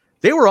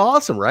 They were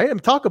awesome, right? I mean,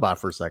 talk about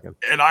it for a second.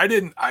 And I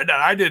didn't,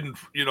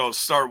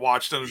 start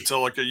watching them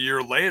until like a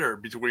year later,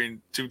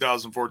 between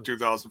 2004 and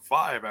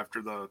 2005,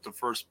 after the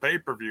first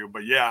pay-per-view.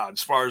 But yeah,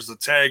 as far as the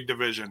tag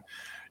division,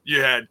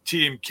 you had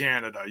Team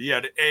Canada, you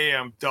had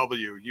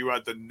AMW, you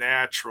had the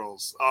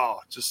Naturals. Oh,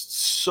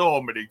 just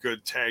so many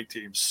good tag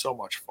teams, so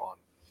much fun.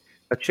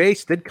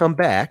 Chase did come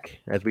back,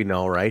 as we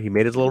know, right? He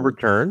made his little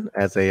return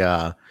as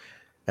a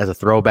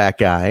throwback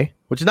guy,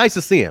 which is nice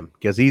to see him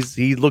because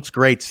he looks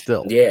great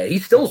still. Yeah,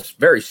 he's still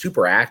very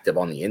super active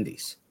on the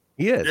indies.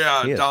 He is.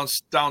 Yeah, he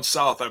is. down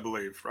south, I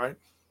believe, right?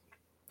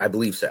 I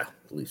believe so.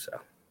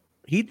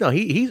 He's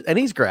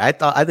great.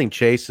 I think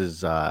Chase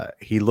is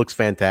he looks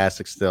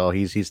fantastic still.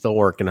 He's still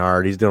working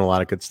hard. He's doing a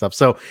lot of good stuff.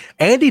 So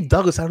Andy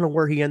Douglas, I don't know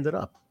where he ended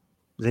up.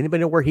 Does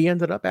anybody know where he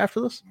ended up after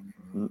this?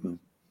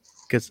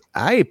 Because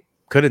I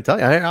couldn't tell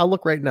you. I'll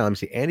look right now. Let me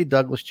see. Andy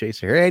Douglas, Chase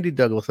here. Andy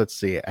Douglas, let's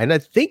see it. And I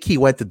think he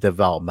went to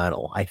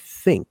developmental. I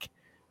think.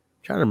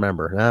 I'm trying to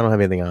remember. I don't have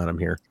anything on him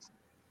here.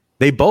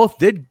 They both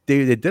did.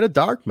 They did a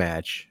dark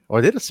match,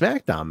 or they did a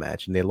SmackDown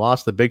match, and they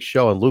lost the Big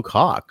Show and Luke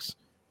Hawx.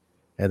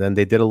 And then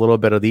they did a little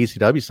bit of the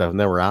ECW stuff, and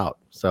then we're out.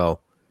 So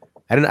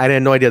I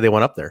had no idea they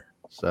went up there.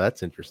 So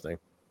that's interesting.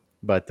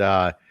 But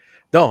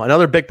no,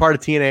 another big part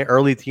of TNA,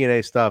 early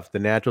TNA stuff. The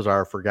Naturals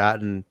are a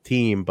forgotten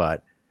team,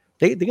 but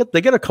they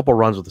get a couple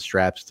runs with the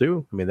straps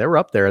too. I mean, they were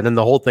up there. And then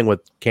the whole thing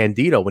with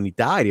Candido, when he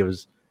died,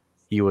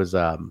 he was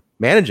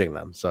managing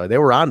them, so they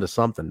were on to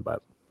something.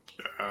 But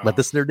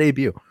this is their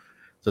debut,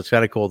 so it's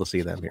kind of cool to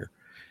see them here.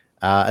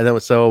 And then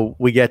so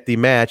we get the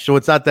match. So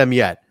it's not them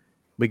yet.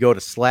 We go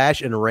to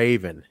Slash and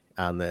Raven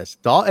on this.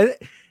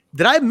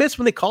 Did I miss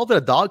when they called it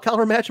a dog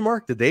collar match,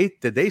 Mark? Did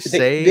they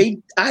say?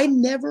 I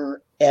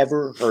never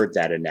ever heard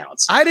that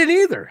announced. I didn't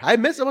either. I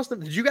missed it.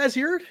 Did you guys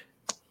hear it?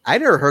 I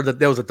never heard that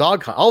there was a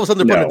dog collar. All of a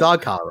sudden, they're putting a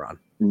dog collar on.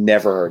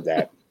 Never heard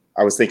that.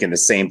 I was thinking the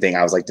same thing.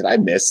 I was like, did I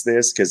miss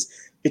this? Because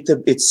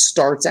it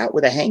starts out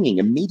with a hanging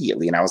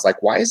immediately, and I was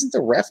like, why isn't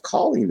the ref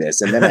calling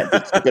this? And then I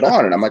keep it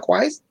on, and I'm like,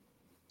 why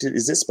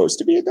is this supposed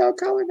to be a dog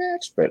collar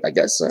match? But I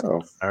guess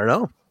so. I don't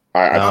know.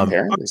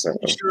 Apparently so.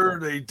 I'm sure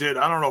they did.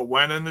 I don't know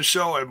when in the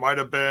show. It might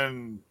have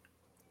been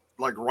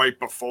like right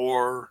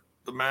before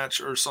the match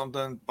or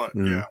something. But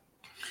yeah.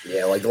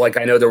 Yeah, like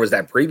I know there was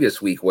that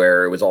previous week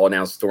where it was all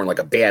announced during like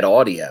a bad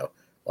audio.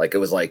 Like it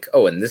was like,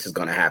 oh, and this is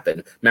going to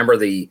happen. Remember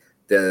the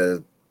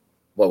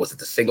what was it?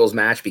 The singles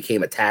match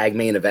became a tag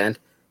main event,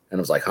 and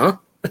I was like, huh?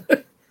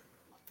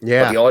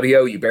 Yeah. But the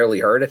audio, you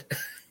barely heard it.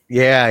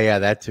 Yeah,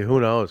 that too.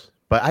 Who knows?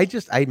 But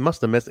I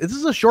must have missed it. This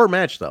is a short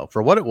match though.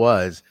 For what it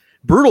was,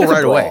 brutal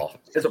right away.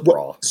 It's a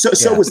brawl.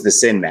 So was the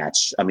Sin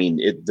match. I mean,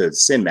 the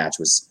Sin match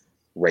was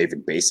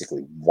Raven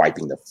basically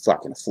wiping the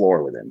fucking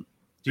floor with him.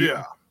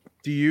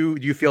 Do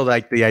you feel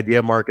like the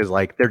idea, Mark, is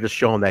like they're just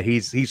showing that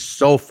he's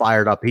so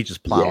fired up, he's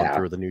just plowing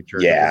through the new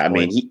church? Yeah, I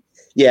mean,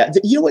 you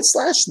know what?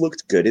 Slash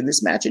looked good in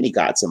this match, and he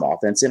got some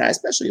offense, and I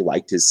especially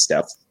liked his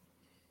stuff.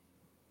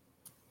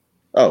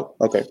 Oh,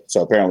 okay.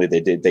 So apparently they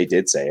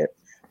did say it.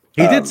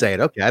 He did say it.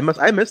 Okay,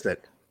 I missed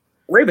it.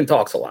 Raven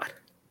talks a lot.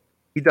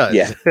 He does.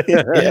 Yeah,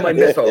 he might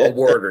miss a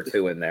word or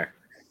two in there.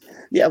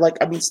 Yeah,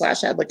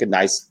 Slash had like a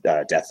nice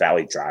Death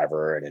Valley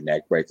driver and a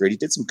neck breaker. And he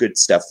did some good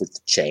stuff with the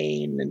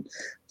chain, and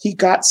he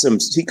got some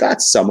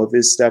of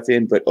his stuff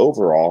in. But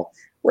overall,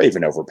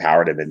 Raven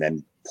overpowered him, and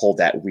then pulled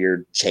that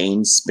weird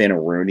chain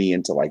spin-a-rooney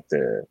into like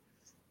the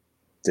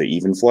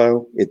even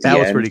flow at the end.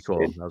 Was pretty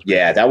cool.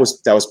 That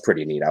was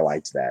pretty neat. I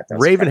liked that.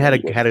 Raven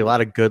had a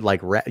lot of good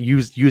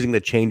using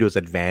the chain to his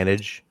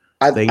advantage.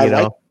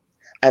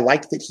 I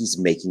like that he's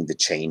making the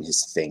chain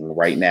his thing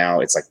right now.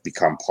 It's like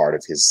become part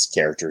of his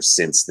character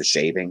since the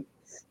shaving.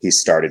 He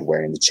started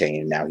wearing the chain,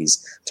 and now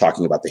he's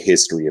talking about the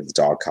history of the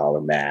dog collar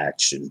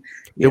match. And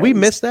did we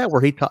miss that?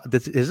 Where is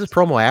this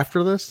promo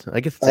after this? I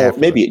guess it's after.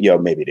 Maybe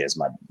it is.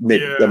 I'm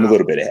a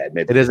little bit ahead.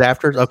 Maybe it is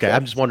after. Okay,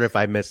 I'm just wondering if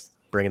I missed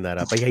bringing that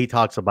up. But yeah, he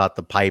talks about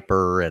the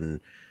Piper and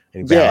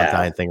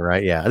Valentine thing,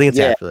 right? Yeah, I think it's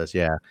after this.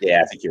 Yeah,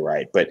 I think you're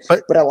right. But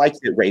I like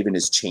that Raven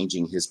is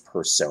changing his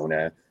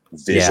persona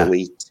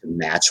visually to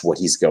match what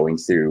he's going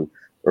through,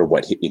 or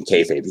what in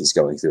kayfabe he's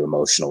going through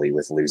emotionally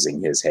with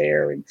losing his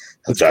hair, and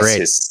just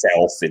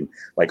himself, and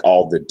like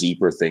all the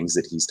deeper things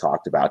that he's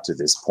talked about to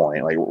this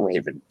point. Like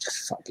Raven,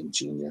 fucking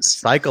genius.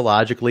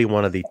 Psychologically,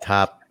 one of the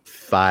top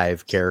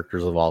 5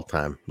 characters of all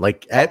time.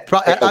 Like I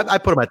put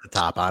him at the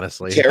top,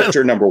 honestly.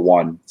 Character number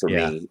 1 for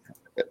me.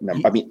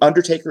 I mean,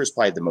 Undertaker is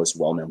probably the most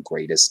well-known,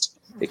 greatest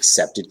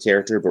accepted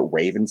character, but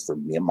Raven, for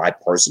me, my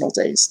personal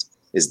taste,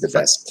 is the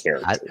best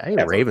character. I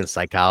think Raven's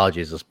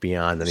psychology is just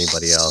beyond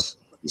anybody else.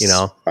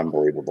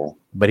 Unbelievable.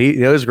 But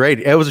it was great.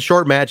 It was a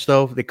short match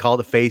though. They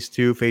called it Phase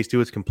 2. Phase 2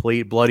 is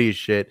complete, bloody as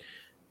shit.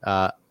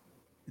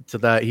 So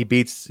that he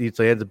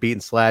ends up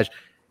beating Slash.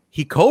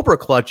 He Cobra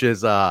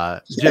clutches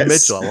Jim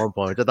Mitchell at one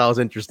point, which I thought was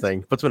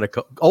interesting. Puts him in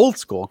an old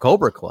school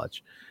Cobra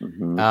clutch.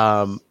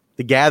 Mm-hmm.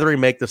 The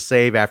Gathering make the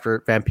save after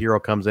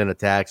Vampiro comes in,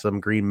 attacks them.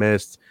 Green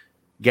Mist.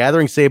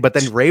 Gathering save, but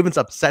then Raven's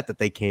upset that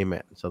they came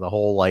in. So the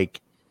whole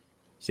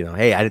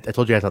hey, I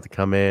told you guys not to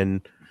come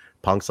in.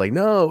 Punk's like,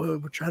 no,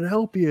 we're trying to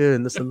help you,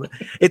 and this and that.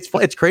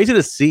 It's crazy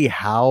to see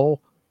how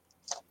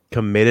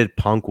committed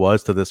Punk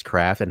was to this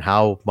craft and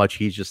how much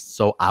he's just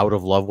so out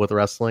of love with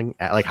wrestling.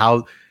 Like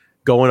how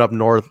going up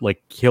north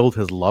like killed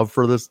his love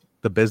for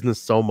the business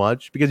so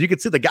much, because you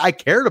could see the guy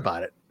cared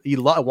about it. He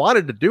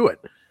wanted to do it.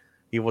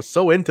 He was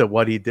so into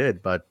what he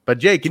did. But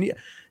Jay,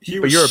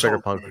 you're a bigger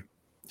Punk.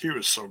 He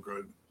was so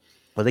good.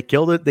 Well, they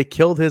killed it. They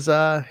killed his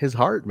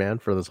heart, man,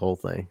 for this whole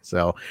thing.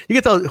 So you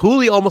can tell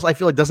Hooli almost, I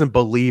feel like, doesn't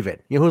believe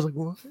it. You know, who's like,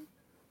 what?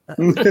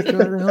 I'm just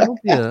trying to help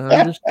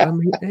you.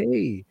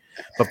 Hey.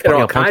 But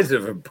all kinds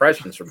of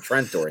impressions from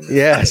Trent during this.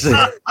 Yes.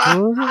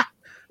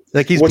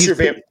 Like what's your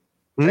Can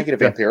I get a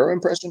Vampiro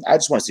impression? I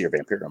just want to see your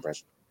Vampiro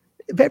impression.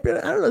 Vampiro,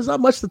 I don't know. There's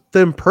not much to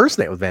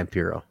impersonate with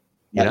Vampiro.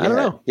 I don't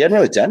know. He hadn't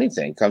really done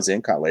anything. Comes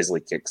in, kind of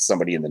lazily kicks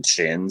somebody in the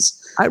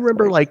shins. I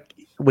remember like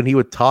when he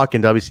would talk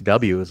in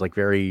WCW, it was like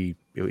he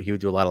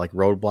would do a lot of like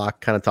roadblock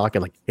kind of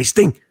talking, like, "Hey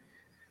Sting,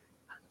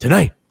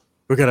 tonight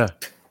we're gonna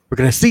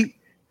see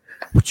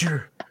what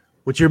you're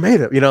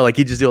made of." You know, like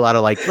he just do a lot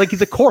of like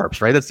he's a corpse,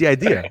 right? That's the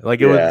idea.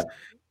 Like it was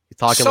he's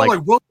talking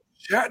like Will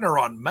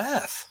Shatner on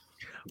meth.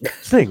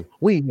 Sting,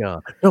 we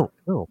don't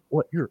know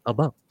what you're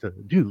about to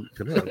do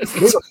tonight.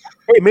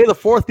 May the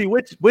 4th be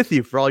with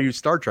you for all you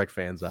Star Trek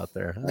fans out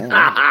there.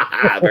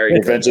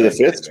 Revenge of the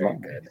Fifth.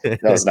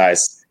 That was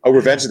nice. Oh,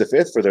 Revenge of the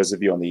Fifth for those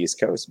of you on the East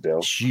Coast,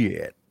 Bill.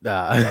 Shit.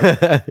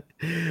 But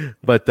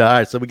all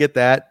right, so we get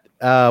that.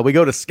 We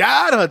go to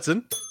Scott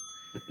Hudson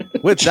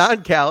with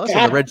Don Callis.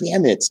 Damn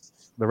it.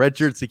 The red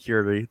shirt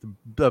security.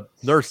 The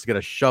nurse is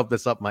gonna shove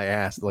this up my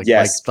ass.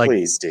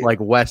 Please do. Like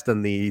West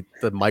and the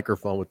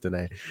microphone with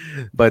Danae.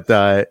 But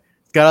Scott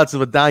Hudson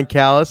with Don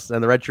Callis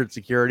and the red shirt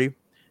security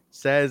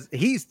says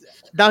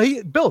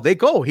Bill, they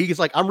go. He's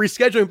like, I'm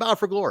rescheduling Bound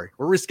for Glory.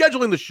 We're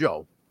rescheduling the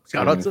show.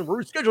 Scott Hudson,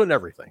 we're rescheduling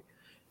everything.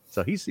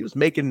 So he was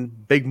making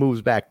big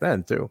moves back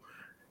then too.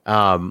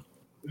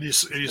 He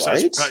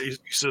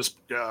says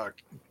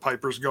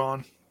Piper's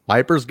gone.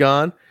 Piper's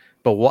gone.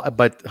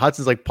 But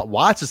Hudson's like,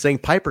 Watts is saying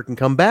Piper can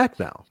come back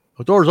now.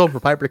 The door's open for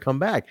Piper to come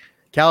back.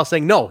 Callis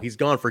saying, no, he's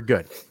gone for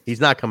good. He's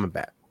not coming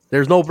back.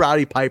 There's no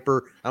Rowdy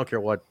Piper. I don't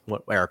care what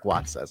Eric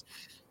Watts says.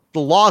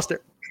 The lost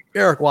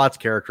Eric Watts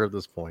character at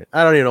this point.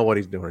 I don't even know what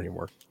he's doing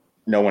anymore.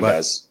 No one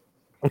does.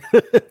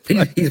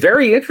 He's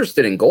very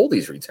interested in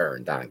Goldie's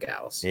return, Don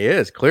Callis. He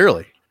is,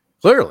 clearly.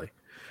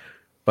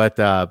 But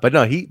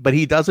no,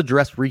 he does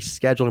address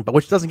rescheduling, but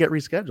which doesn't get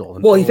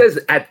rescheduled. Well, he says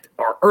at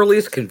our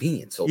earliest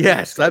convenience.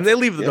 Yes, I mean, they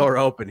leave the door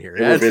open here.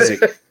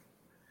 Earliest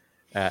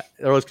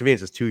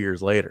convenience is 2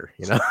 years later,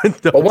 you know.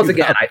 But once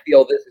again, I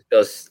feel this is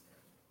just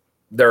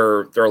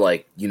they're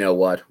like, you know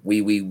what,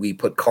 we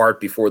put cart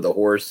before the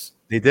horse.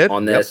 They did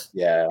on this,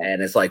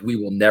 and it's like we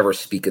will never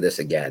speak of this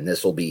again.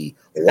 This will be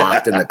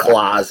locked in the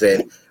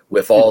closet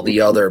with all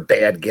the other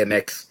bad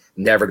gimmicks,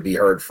 never to be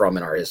heard from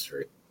in our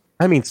history.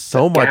 I mean,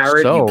 much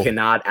Garrett, so you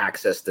cannot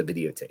access the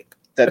videotape.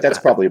 That's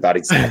probably about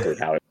exactly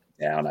how it went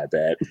down, I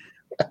bet.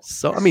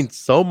 So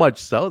much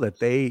so that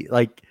they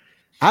like.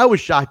 I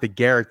was shocked that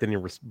Garrett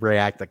didn't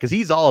react because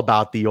he's all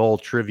about the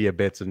old trivia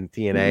bits in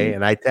TNA,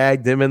 and I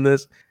tagged him in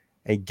this,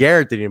 and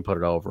Garrett didn't even put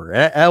it over.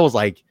 I was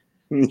like,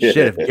 shit.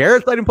 If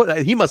Garrett didn't put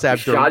it, he must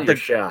have your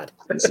shot.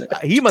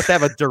 He must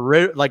have a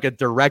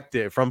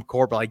directive from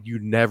corporate, like you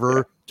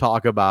never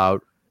talk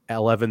about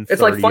 11:30.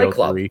 It's like Fight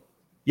Club.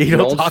 You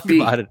don't talk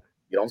about it.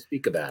 You don't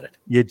speak about it.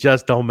 You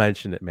just don't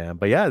mention it, man.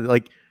 But yeah,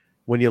 like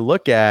when you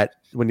look at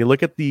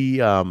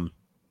the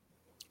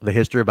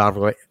history of Bound for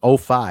Glory,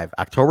 05,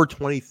 October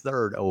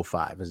 23rd,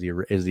 05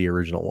 is the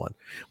original one,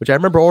 which I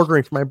remember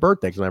ordering for my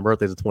birthday because my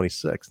birthday's the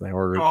 26th, and I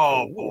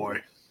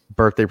ordered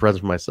birthday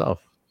present for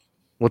myself.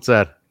 What's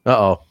that?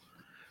 Oh,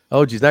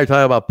 geez, now you're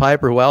talking about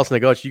Piper. Who else? And I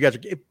go, you guys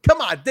are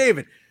come on,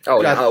 David.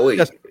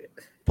 Just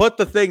put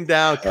the thing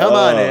down. Come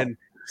on in.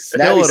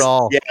 Spill it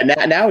all.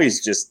 Yeah, now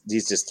he's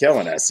just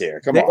killing us here.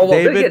 Come on, well,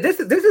 David. This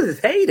is his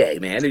heyday,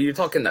 man. You're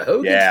talking to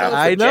Hogan. Yeah,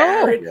 I know.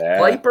 Jarrett,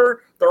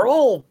 Piper. They're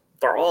all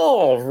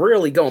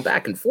really going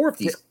back and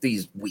forth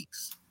these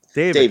weeks.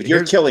 David,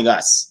 you're killing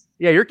us.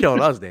 Yeah, you're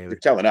killing us, David. You're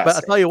killing us. But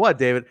I'll tell you what,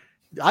 David.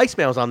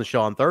 Iceman was on the show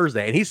on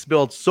Thursday, and he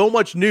spilled so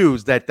much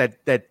news that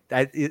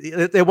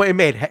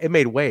it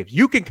made waves.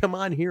 You can come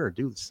on here and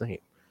do the same.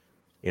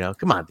 You know,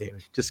 come on,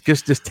 David. Just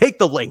take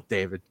the link,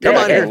 David. Come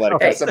on here.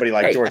 Let somebody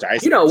like George Iceman.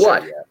 You know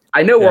what?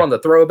 I know we're on the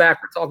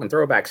throwback. We're talking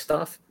throwback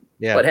stuff.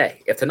 Yeah. But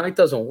hey, if tonight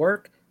doesn't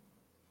work,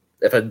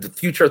 if a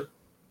future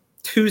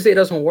Tuesday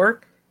doesn't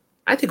work,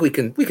 I think we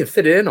can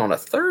fit it in on a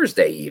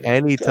Thursday even.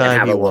 Anytime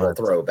have you a little want.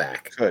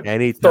 throwback.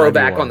 Anytime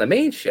throwback on the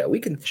main show. We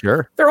can.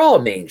 Sure. They're all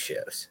main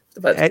shows.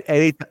 But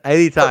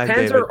anytime,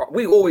 David.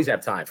 We always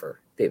have time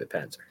for David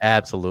Penzer.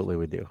 Absolutely,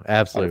 we do.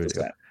 Absolutely, 100%.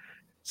 We do.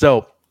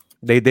 So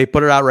they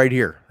put it out right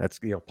here. That's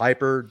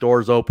Piper,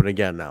 doors open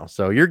again now.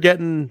 So you're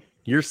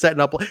setting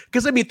up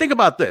because I mean, think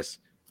about this.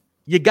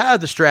 You gotta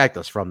distract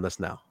us from this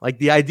now. Like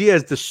the idea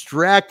is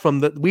distract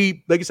from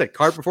like you said,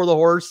 cart before the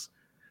horse.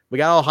 We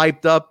got all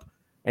hyped up,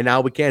 and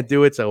now we can't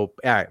do it. So all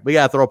right, we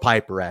gotta throw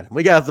Piper at him.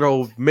 We gotta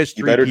throw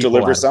mystery. You better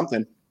deliver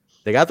something.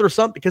 They gotta throw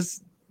something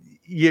because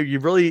you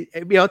really,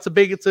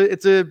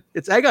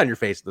 it's egg on your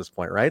face at this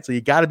point, right? So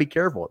you got to be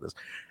careful with this.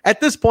 At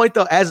this point,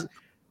 though, as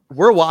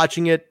we're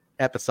watching it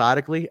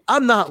episodically,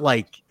 I'm not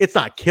like, it's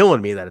not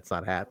killing me that it's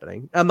not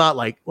happening. I'm not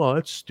like, well,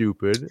 it's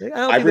stupid.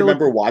 I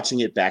remember watching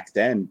it back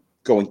then,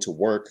 going to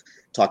work,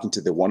 talking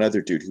to the one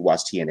other dude who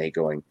watched TNA,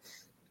 going,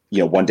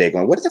 one day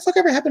going, what the fuck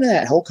ever happened to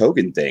that Hulk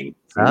Hogan thing?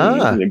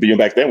 And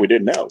back then we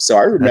didn't know. So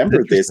I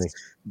remember this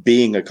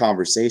being a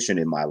conversation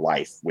in my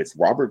life with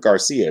Robert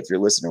Garcia. If you're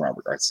listening,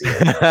 Robert Garcia,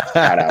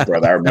 shout out,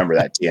 brother. I remember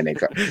that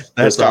TNA.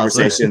 Those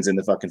conversations in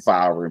the fucking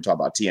file room talking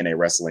about TNA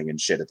wrestling and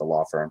shit at the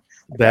law firm.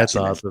 That's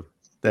awesome.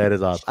 That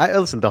is awesome.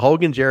 Listen,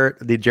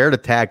 the Jarrett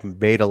attack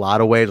made a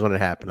lot of waves when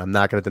it happened. I'm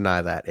not going to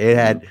deny that. It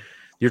had,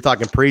 you're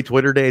talking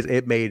pre-Twitter days,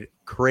 it made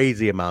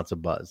crazy amounts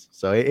of buzz.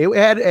 So it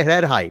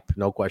had hype,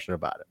 no question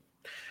about it.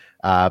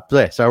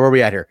 So where are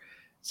we at here?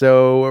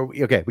 So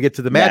we get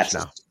to the match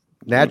now.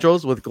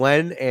 Naturals with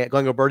Glenn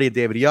Gilberti and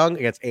David Young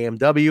against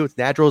AMW. It's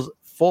Naturals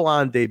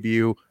full-on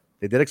debut.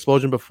 They did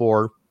Explosion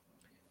before,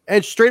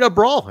 and straight up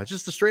brawl. It's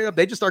just a straight up.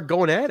 They just start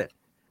going at it.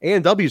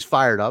 AMW's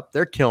fired up.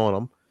 They're killing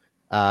them.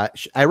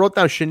 I wrote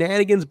down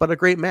shenanigans, but a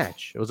great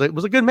match. It was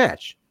a good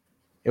match.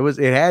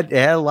 It had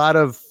a lot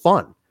of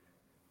fun,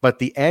 but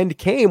the end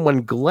came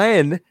when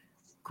Glenn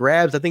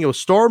grabs, I think it was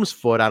Storm's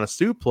foot on a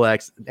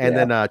suplex, and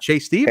then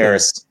Chase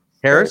Stevens.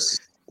 Harris.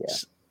 Yeah.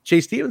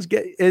 Chase Stevens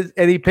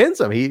and he pins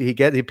him. He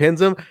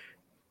pins him.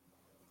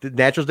 The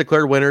Naturals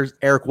declared winners.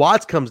 Eric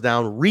Watts comes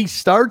down,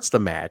 restarts the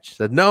match.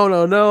 Said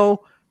no,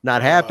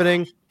 not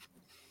happening,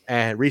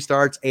 and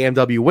restarts.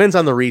 AMW wins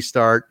on the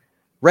restart.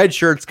 Red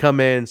shirts come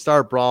in,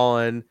 start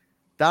brawling.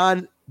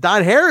 Don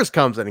Harris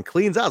comes in and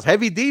cleans house.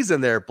 Heavy D's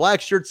in there.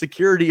 Black shirt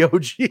security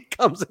OG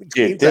comes in.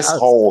 Dude, this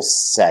whole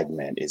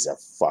segment is a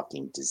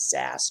fucking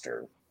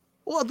disaster.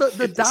 Well,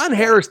 the Don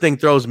Harris thing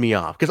throws me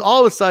off because all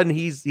of a sudden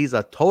he's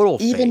a total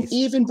face.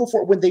 Even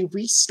before when they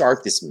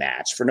restart this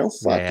match for no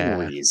fucking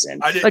reason.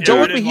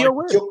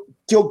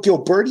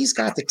 Gilberti's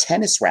got the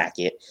tennis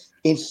racket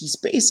and he's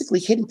basically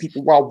hitting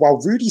people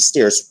while Rudy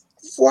stares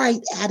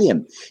right at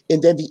him,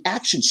 and then the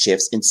action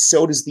shifts and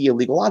so does the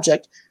illegal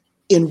object,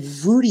 and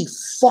Rudy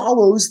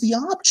follows the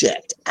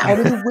object out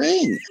of the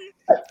ring.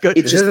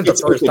 This isn't the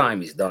first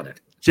time he's done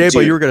it.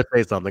 J-Bo, you were going to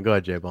say something. Go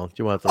ahead, J-Bo. Do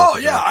you want to?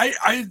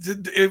 I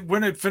did it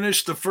when it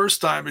finished the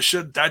first time.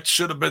 That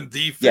should have been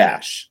the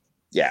finish.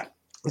 Yeah.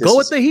 Go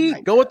with the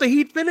Heat. Go with the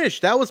Heat finish.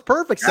 That was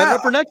perfect. Set it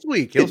up for next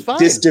week. It was fine.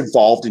 This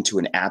devolved into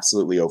an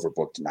absolutely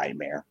overbooked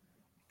nightmare.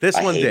 This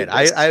one did.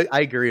 I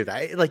agree with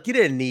that. Like, you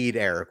didn't need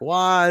Eric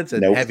Watts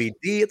and Heavy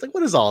D. It's like,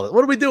 what is all this?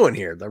 What are we doing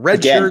here? The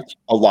red shirts.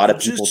 A lot of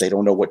people, they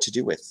don't know what to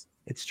do with.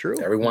 It's true.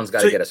 Everyone's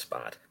got to get a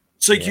spot.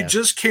 It's like you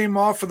just came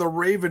off of the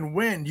Raven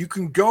win. You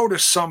can go to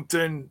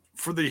something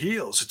for the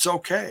heels. It's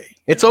okay.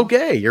 It's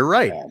okay. You're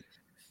right.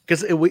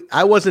 Because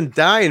I wasn't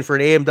dying for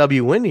an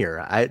AMW win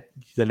here.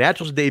 The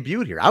Naturals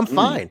debuted here. I'm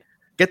fine.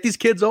 Get these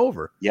kids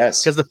over.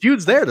 Yes. Because the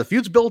feud's there. The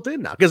feud's built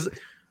in now. Because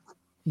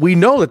we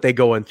know that they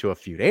go into a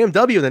feud.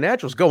 AMW and the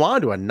Naturals go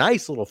on to a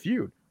nice little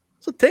feud.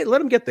 So let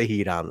them get the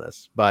heat on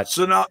this. But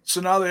so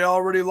now they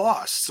already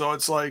lost. So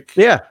it's like,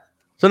 yeah.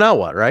 So now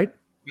what, right?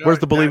 Where's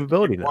the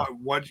believability now?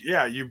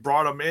 Yeah, you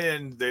brought them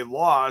in. They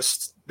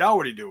lost. Now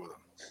what do you do with them?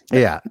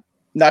 Yeah.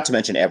 Not to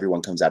mention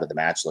everyone comes out of the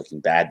match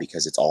looking bad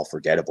because it's all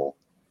forgettable.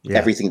 Yeah.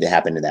 Everything that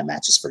happened in that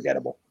match is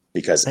forgettable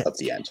because of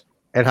the end.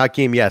 And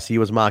Hakeem, yes, he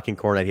was mocking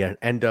Cornette. He had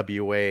an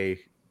NWA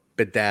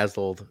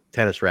bedazzled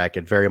tennis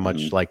racket, very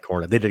much like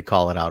Cornette. They did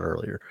call it out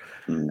earlier.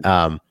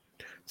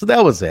 So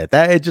that was it.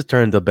 It just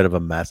turned a bit of a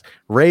mess.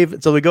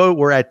 Raven. So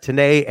we're at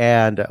Tenay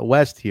and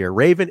West here.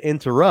 Raven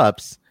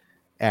interrupts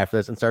after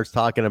this and starts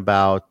talking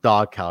about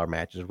dog collar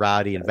matches,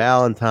 Rowdy and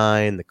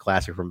Valentine, the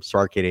classic from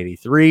Starrcade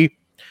 83.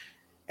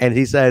 And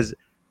he says,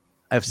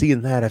 I've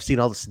seen that. I've seen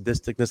all the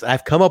sadisticness.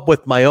 I've come up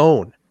with my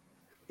own.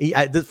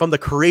 From the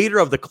creator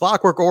of the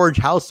Clockwork Orange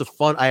House of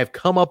Fun, I have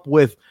come up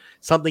with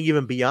something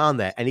even beyond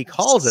that. And he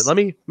calls it, let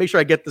me make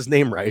sure I get this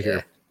name right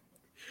here,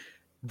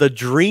 the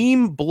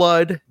Dream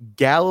Blood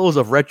Gallows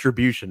of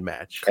Retribution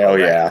match. Oh,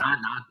 yeah.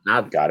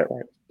 Not got it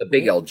right. The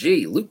big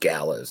LG, Luke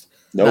Gallows.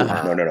 No.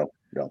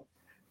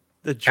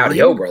 The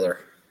Dream, brother.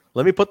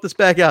 Let me put this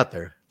back out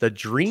there. The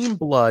Dream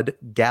Blood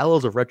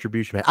Gallows of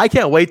Retribution match. I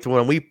can't wait to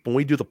when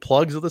we do the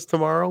plugs of this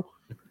tomorrow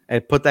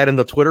and put that in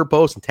the Twitter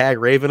post and tag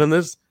Raven in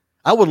this.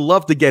 I would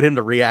love to get him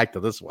to react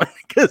to this one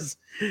because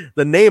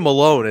the name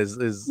alone is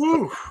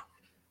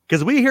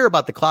because we hear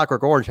about the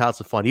Clockwork Orange House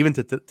of Fun even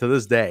to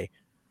this day,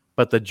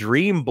 but the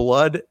Dream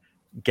Blood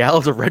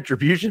Gallows of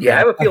Retribution. Yeah, I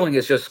have a feeling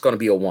it's just going to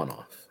be a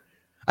one-off.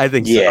 I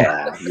think so.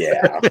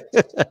 Yeah.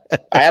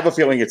 I have a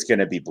feeling it's going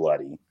to be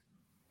bloody.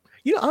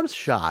 You know, I'm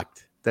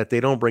shocked that they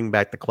don't bring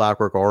back the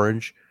Clockwork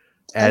Orange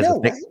as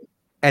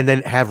and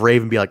then have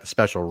Raven be like the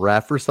special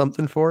ref or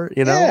something for it,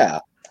 you know?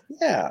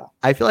 Yeah.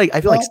 I feel like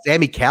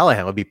Sami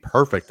Callihan would be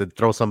perfect to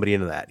throw somebody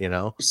into that, you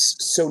know?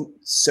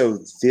 So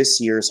this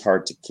year's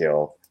Hard to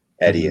Kill,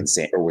 Eddie and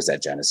Sam, or was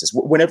that Genesis?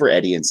 Whenever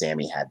Eddie and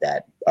Sammy had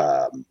that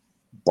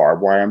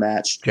barbed wire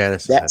match,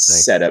 Genesis, that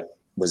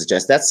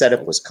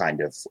setup was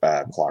kind of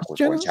Clockwork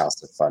Orange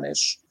House of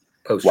Funish.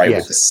 Post, right,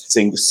 with the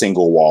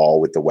single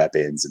wall with the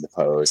weapons and the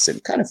posts,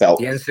 and kind of felt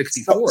the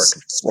N64.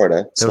 Sort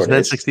of. There was an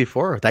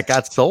N64 that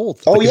got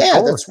sold. Oh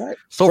yeah, that's right.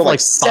 Sold for like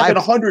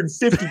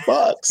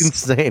 $750.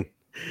 Insane,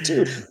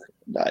 dude.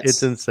 Nuts.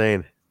 It's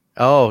insane.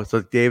 Oh,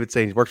 so David's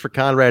saying he works for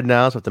Conrad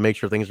now, so have to make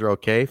sure things are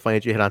okay.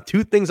 Finally, you hit on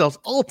 2 things I was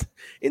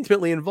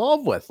intimately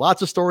involved with.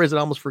 Lots of stories that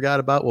I almost forgot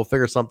about. We'll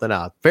figure something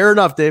out. Fair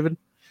enough, David.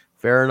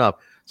 Fair enough.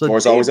 So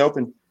door's always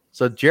open.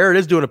 So Jared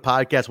is doing a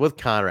podcast with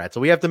Conrad, so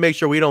we have to make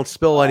sure we don't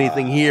spill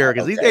anything here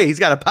because he's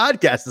got a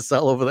podcast to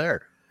sell over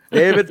there.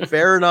 David,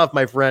 fair enough,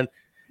 my friend.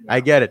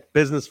 I get it.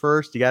 Business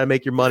first. You got to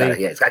make your money.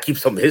 He's got to keep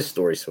some of his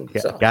stories to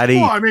himself. Got to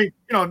eat. Well, I mean,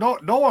 no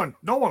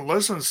one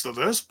listens to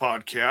this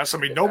podcast. I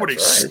mean,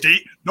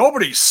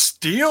 nobody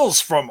steals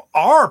from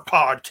our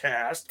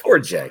podcast. Poor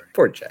Jay.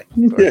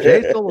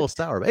 Jay's a little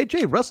sour. Hey,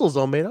 Jay,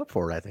 WrestleZone made up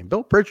for it, I think.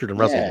 Bill Pritchard and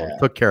WrestleZone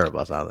took care of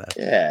us on that.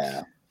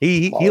 Yeah.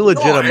 He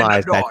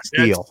legitimized that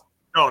steal.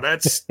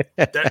 That's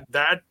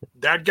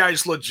that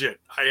guy's legit.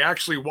 I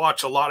actually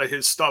watch a lot of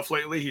his stuff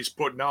lately. He's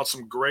putting out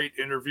some great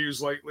interviews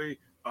lately.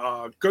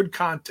 Good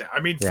content. I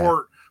mean,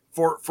 for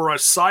a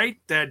site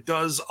that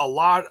does a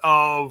lot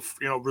of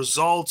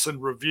results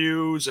and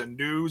reviews and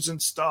news and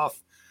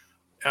stuff,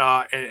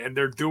 and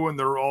they're doing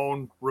their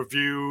own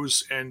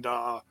reviews and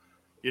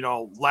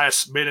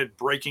last minute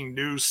breaking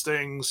news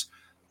things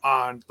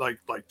on like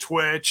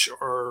Twitch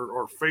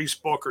or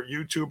Facebook or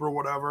YouTube or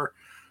whatever.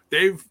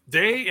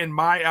 They in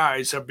my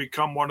eyes have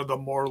become one of the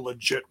more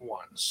legit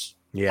ones.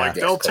 Yeah, like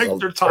they'll take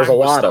their time. There's a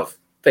lot of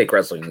fake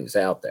wrestling news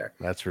out there.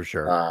 That's for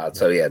sure.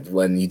 So yeah,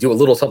 when you do a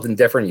little something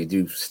different, you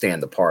do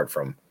stand apart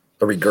from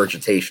the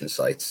regurgitation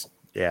sites.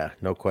 Yeah,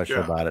 no question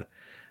about it.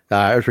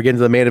 As we're getting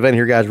to the main event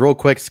here, guys, real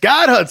quick,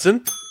 Scott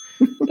Hudson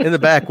in the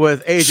back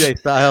with AJ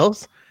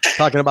Styles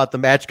talking about the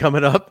match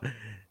coming up.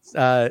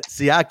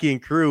 Siaki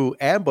and crew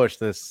ambushed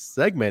this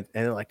segment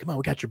and they're like, come on,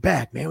 we got your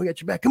back, man. We got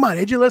your back. Come on,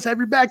 AJ, let's have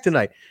your back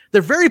tonight.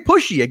 They're very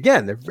pushy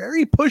again. They're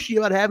very pushy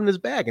about having his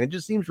back, and it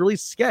just seems really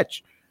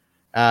sketch.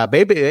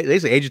 Baby, they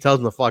say AJ tells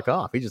him to fuck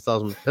off. He just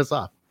tells him piss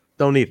off.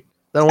 Don't need it.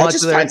 I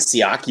just find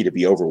Siaki to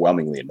be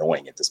overwhelmingly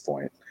annoying at this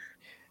point.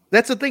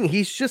 That's the thing.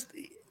 He's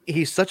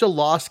such a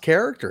lost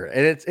character,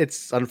 and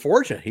it's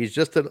unfortunate. He's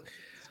just a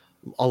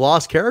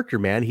lost character,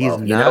 man. He's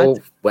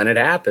when it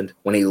happened,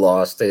 when he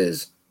lost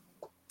his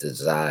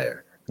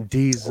desire.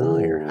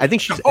 Ooh. I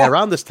think she's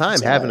around this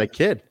time having a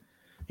kid,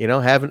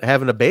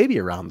 having a baby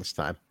around this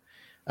time.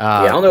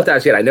 I don't know if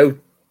that's yet. I know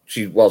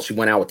she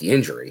went out with the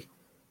injury,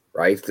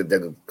 right?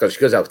 Because she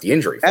goes out with the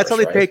injury. That's how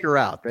they take her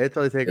out. That's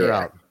how they take her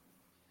out.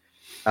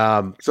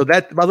 So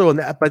that other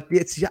one, but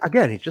it's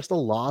he's just a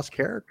lost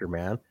character,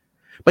 man.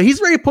 But he's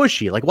very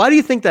pushy. Like, why do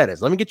you think that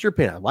is? Let me get your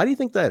opinion. Why do you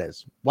think that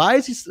is? Why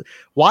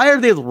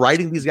are they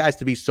writing these guys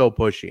to be so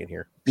pushy in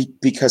here?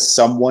 Because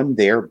someone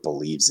there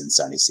believes in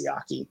Sonny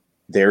Siaki.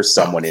 There's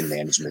someone in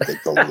management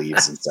that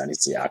believes in Sonny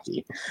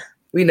Siaki.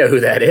 We know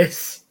who that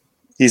is.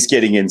 He's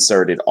getting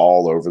inserted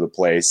all over the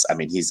place. I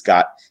mean, he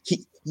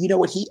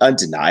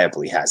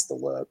undeniably has the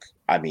look.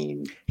 I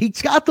mean,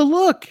 he's got the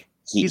look.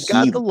 He's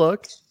got the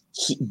look.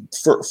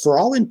 For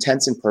all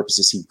intents and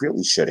purposes, he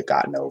really should have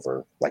gotten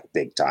over like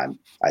big time.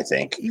 I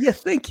think. You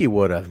think he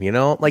would have,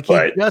 like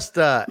he just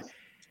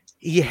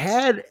he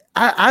had.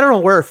 I don't know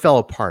where it fell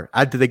apart.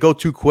 Did they go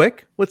too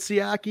quick with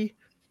Siaki?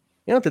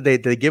 Did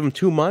they give him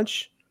too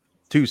much,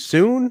 too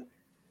soon?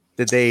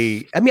 Did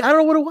they? I mean, I don't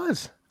know what it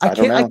was. I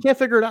can't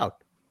figure it out.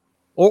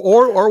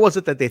 Or was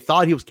it that they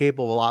thought he was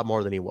capable of a lot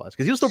more than he was?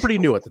 Because he was still pretty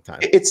new at the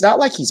time. It's not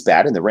like he's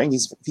bad in the ring.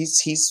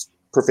 He's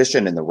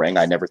proficient in the ring.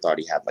 I never thought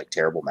he had like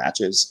terrible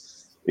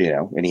matches,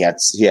 and he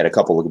had a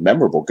couple of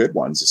memorable good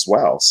ones as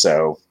well.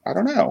 So I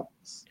don't know.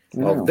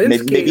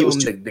 Vince gave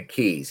him the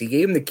keys. He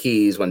gave him the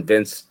keys when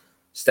Vince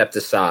stepped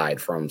aside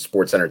from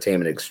Sports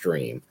Entertainment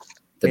Extreme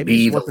to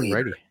be the leader.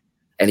 Ready.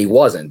 And he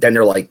wasn't. Then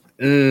they're like,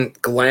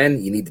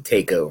 Glenn, you need to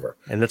take over.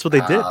 And that's what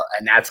they did.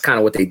 And that's kind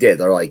of what they did.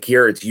 They're like,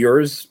 here, it's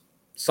yours,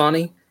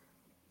 Sonny.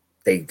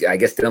 They, I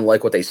guess, didn't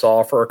like what they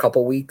saw for a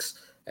couple weeks.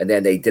 And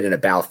then they did an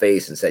about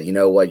face and said, you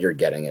know what, you're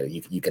getting it.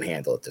 You can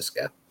handle it, this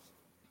guy.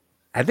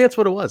 I think that's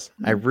what it was.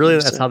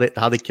 That's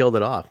how they killed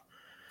it off.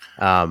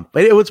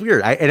 But it was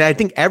weird. I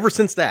think ever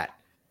since that,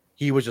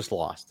 he was just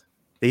lost.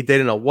 They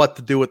didn't know what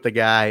to do with the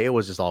guy. It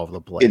was just all over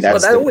the place.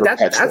 That's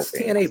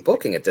TNA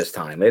booking at this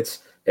time. It's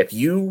if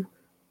you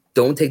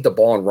don't take the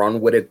ball and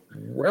run with it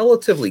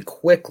relatively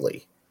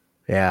quickly,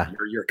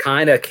 you're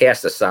kind of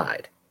cast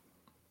aside.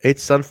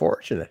 It's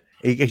unfortunate.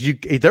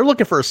 They're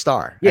looking for a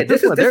star. Yeah,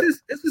 this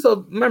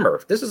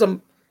is a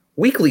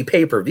weekly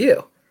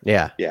pay-per-view.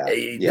 Yeah.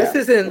 This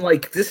isn't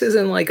like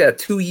a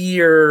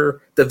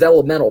 2-year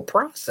developmental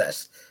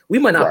process. We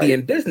might not be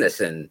in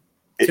business in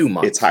 2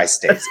 months. It's high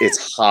stakes.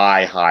 It's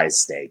high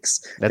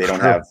stakes. They don't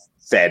have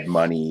Fed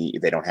money.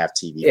 They don't have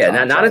TV.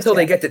 Yeah, not until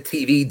they get the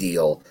TV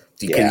deal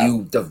can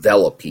you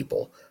develop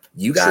people.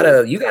 You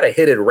gotta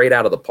hit it right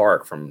out of the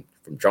park from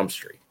Jump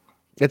Street.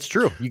 It's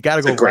true. You got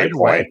to go right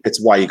away. It's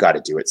why you got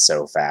to do it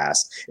so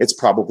fast. It's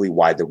probably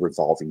why the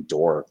revolving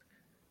door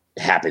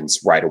happens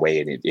right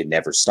away and it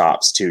never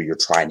stops too. You're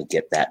trying to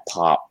get that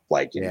pop,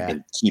 like,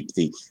 and keep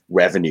the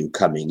revenue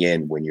coming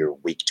in when you're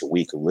week to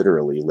week,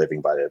 literally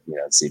living by the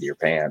seat of your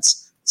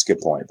pants. It's a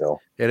good point,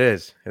 Bill. It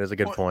is a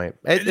good point.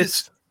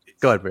 It's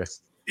go ahead, Bill.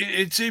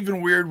 It's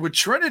even weird with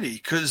Trinity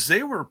because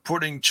they were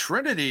putting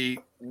Trinity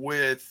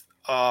with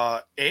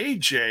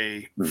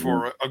AJ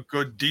for a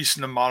good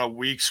decent amount of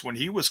weeks when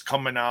he was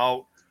coming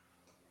out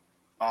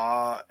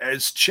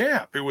as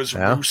champ. It was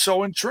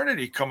Russo and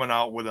Trinity coming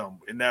out with him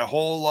in that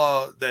whole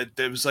that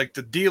there was like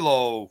the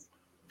D'Lo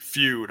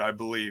feud, I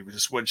believe,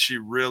 is when she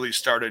really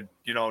started,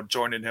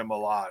 joining him a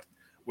lot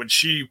when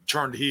she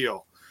turned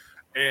heel,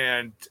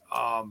 and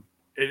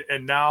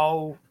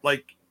now,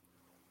 like,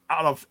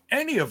 out of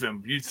any of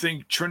them, you'd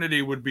think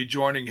Trinity would be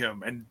joining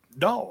him, and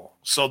no,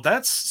 so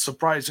that's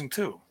surprising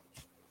too.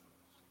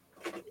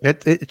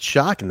 It's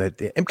shocking that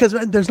because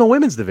there's no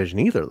women's division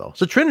either, though.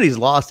 So Trinity's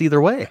lost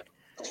either way.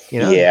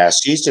 Yeah,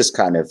 she's just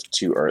kind of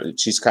too early.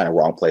 She's kind of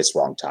wrong place,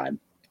 wrong time.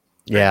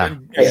 Yeah,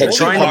 and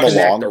trying to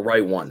connect the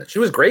right one. She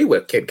was great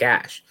with Kid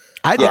Cash.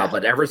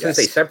 But ever since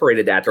they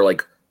separated that, they're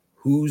like,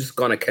 who's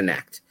gonna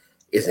connect?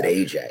 Is it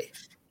AJ?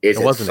 It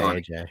wasn't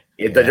AJ.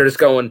 They're just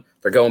going.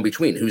 They're going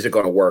between. Who's it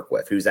going to work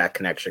with? Who's that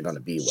connection going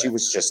to be with? She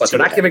was just. But they're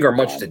not giving her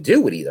much to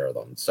do with either of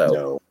them.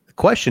 So the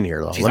question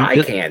here, though, she's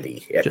eye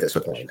candy at this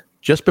point.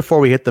 Just before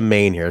we hit the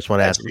main here, I just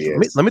want to ask.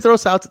 Let me throw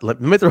us out. Let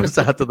me throw us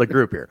out to the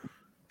group here.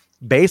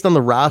 Based on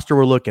the roster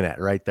we're looking at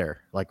right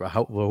there, like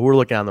who we're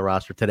looking on the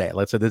roster today.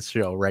 Let's say this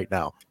show right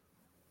now.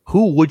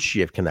 Who would she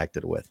have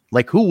connected with?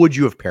 Like, who would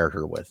you have paired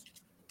her with?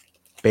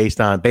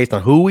 Based on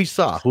who we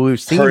saw, who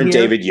we've seen. Her and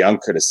David Young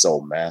could have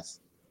sold meth.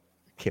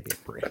 Give me a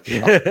break.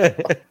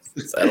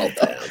 Settle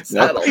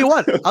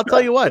down. I'll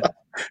tell you what.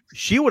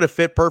 She would have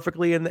fit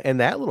perfectly in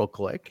that little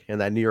clique, in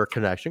that New York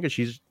connection, because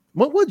she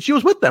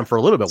was with them for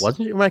a little bit,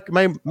 wasn't she? Am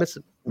I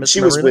missing?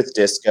 She was with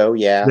Disco,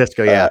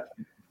 yeah.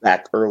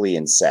 Back early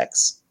in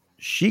Sex.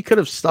 She could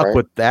have stuck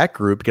with that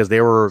group because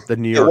they were the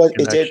New York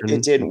connection.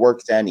 It didn't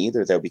work then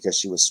either, though, because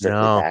she was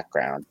strictly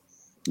background.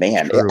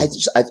 Man,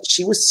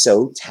 she was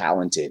so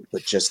talented,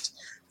 but just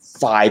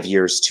 5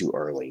 years too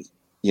early.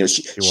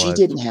 She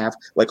didn't have,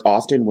 like,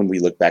 often when we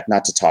look back,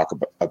 not to talk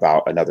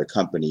about another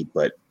company,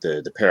 but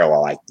the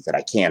parallel that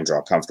I can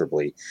draw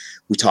comfortably,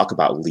 we talk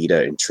about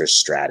Lita and Trish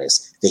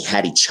Stratus. They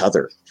had each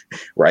other,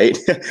 right?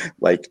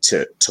 Like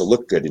to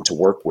look good and to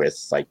work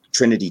with. Like,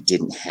 Trinity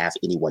didn't have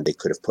anyone they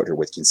could have put her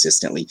with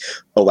consistently.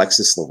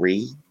 Alexis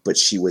Lurie, but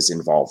she was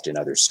involved in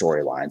other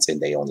storylines, and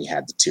they only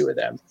had the two of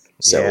them.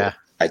 So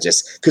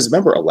because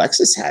remember,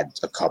 Alexis had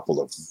a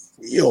couple of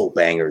real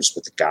bangers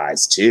with the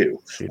guys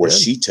too,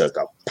 she took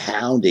a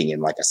pounding in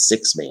like a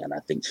 6-man. I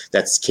think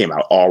that came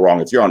out all wrong.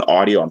 If you're on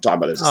audio, I'm talking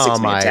about there's a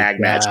 6-man tag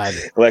match.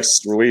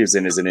 Alexis Ruiz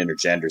is an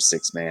intergender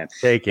 6-man.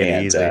 Take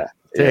it easy.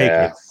 Take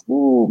it.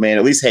 Ooh, man.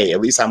 At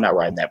least I'm not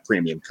riding that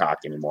premium cock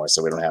anymore,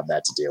 so we don't have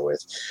that to deal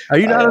with. Are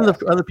you not on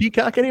the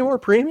Peacock anymore?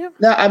 Premium?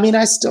 No, I mean,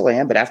 I still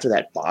am, but after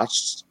that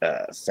botched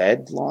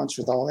Fed launch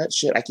with all that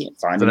shit, I can't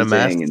find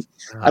anything.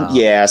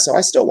 And so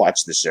I still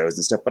watch the shows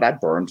and stuff, but I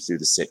burned through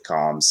the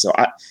sitcoms. So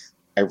I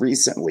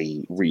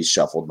recently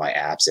reshuffled my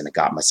apps and I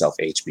got myself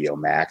HBO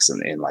Max,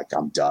 and like,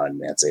 I'm done.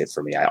 That's it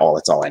for me.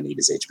 That's all I need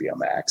is HBO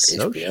Max.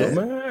 HBO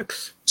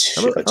Max.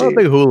 I'm a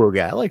big Hulu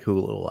guy. I like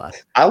Hulu a lot.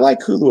 I like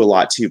Hulu a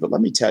lot too, but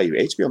let me tell you,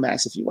 HBO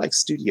Max, if you like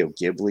Studio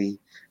Ghibli,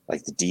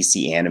 like the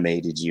DC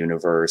animated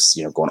universe,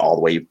 going all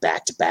the way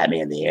back to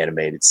Batman the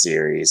Animated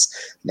Series,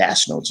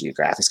 National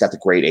Geographic's got the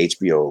great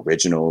HBO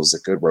originals, a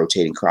good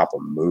rotating crop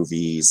of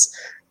movies.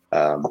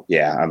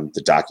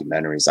 The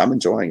documentaries. I'm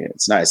enjoying it.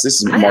 It's nice.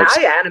 This is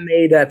I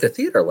animated at the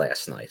theater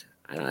last night.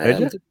 I don't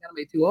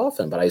animate too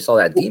often, but I saw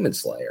that Demon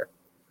Slayer.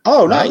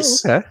 Oh,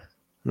 nice. Okay.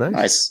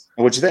 Nice.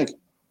 What'd you think?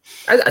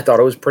 I thought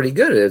it was pretty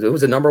good. It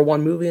was the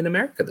 #1 movie in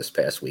America this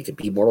past week. It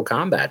beat Mortal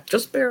Kombat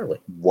just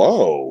barely.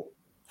 Whoa.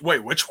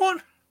 Wait, which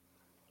one?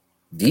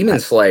 Demon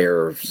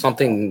Slayer,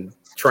 something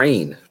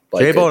train.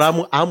 Like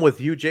J-Bone, I'm with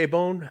you,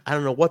 J-Bone. I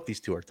don't know what these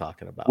two are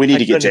talking about. We need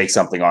to get Jake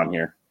something on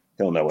here.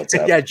 He'll know what's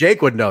up. Yeah,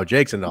 Jake would know.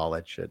 Jake's into all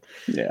that shit.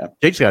 Yeah,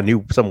 Jake's got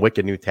some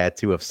wicked new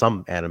tattoo of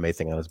some anime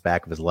thing on his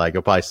back of his leg.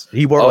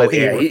 He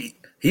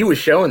was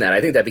showing that.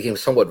 I think that became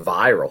somewhat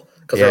viral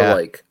because they're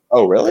like,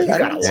 "Oh, really? He's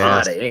got a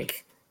lot of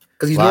ink."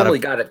 Because he's normally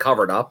got it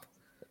covered up.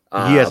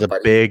 He has a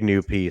big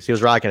new piece. He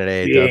was rocking it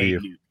at AEW.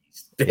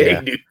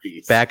 Big new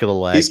piece. Back of the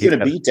leg. He's going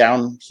to be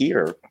down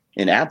here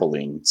in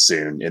Abilene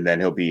soon, and then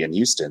he'll be in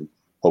Houston,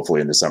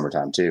 hopefully in the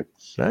summertime too.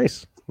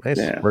 Nice.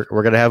 Yeah. We're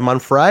going to have him on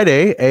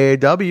Friday.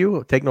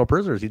 AEW, Take No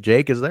Prisoners.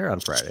 Jake is there on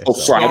Friday. Oh,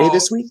 Friday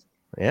this week?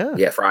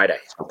 Yeah, Friday.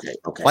 Okay.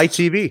 Fight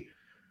TV.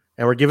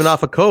 And we're giving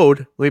off a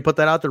code. Let me put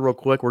that out there real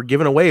quick. We're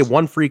giving away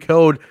one free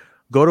code.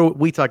 Go to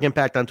We Talk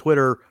Impact on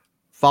Twitter.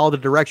 Follow the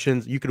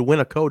directions. You could win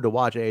a code to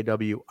watch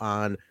AEW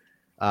on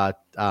Fight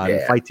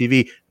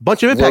TV.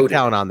 Bunch of Impact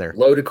talent on there.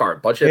 Loaded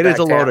card. Bunch of Impact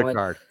talent. It is a loaded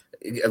card.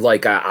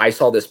 Like I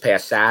saw this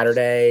past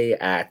Saturday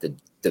at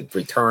the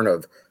return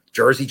of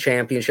Jersey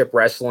Championship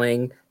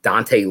Wrestling.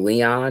 Dante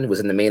Leon was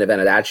in the main event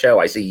of that show.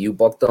 I see you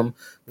booked them.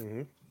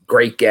 Mm-hmm.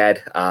 Great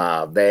get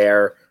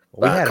there.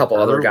 A couple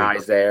other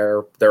guys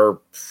there.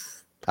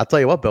 I'll tell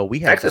you what, Bill. We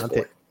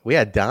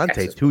had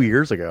Dante 2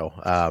 years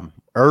ago.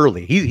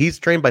 Early. He's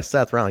trained by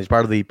Seth Rollins. He's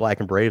part of the Black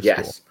and Brave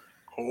school.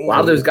 A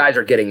lot of those guys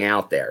are getting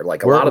out there.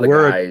 Like a lot of the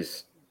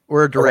guys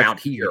around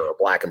here are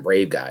Black and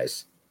Brave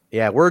guys.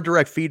 Yeah, we're a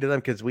direct feed to them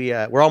because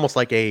we're almost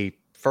like a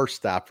first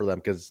stop for them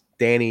because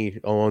Danny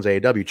owns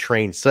AEW,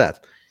 trained Seth.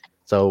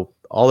 So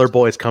all their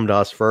boys come to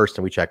us first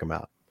and we check them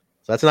out.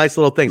 So that's a nice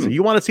little thing. So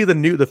you want to see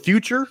the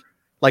future,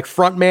 like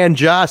frontman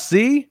Josh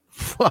C?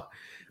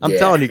 I'm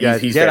telling you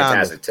guys, he's get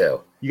fantastic on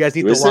too. You guys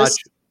need to watch.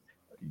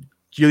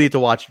 You need to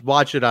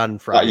watch it on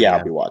Friday. Yeah,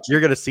 I'll be watching.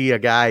 You're gonna see a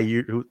guy.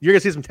 You're gonna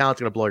see some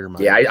talent's gonna blow your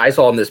mind. Yeah, I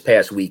saw him this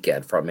past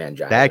weekend from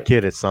Manjai. That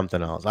kid is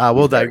something else.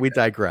 We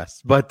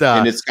digress. But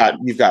and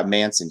you've got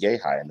Manson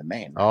Gayhigh in the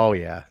main. Right? Oh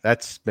yeah,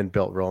 that's been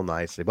built real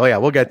nicely. But yeah,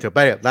 we'll get to it.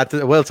 But yeah,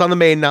 it's on the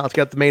main now. Let's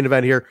get the main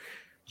event here.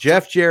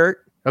 Jeff Jarrett.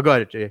 Oh, go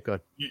ahead, Jay. Go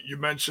ahead. You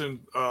mentioned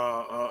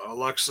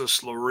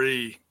Alexis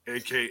Lurie,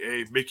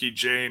 aka Mickie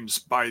James.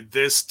 By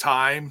this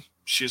time,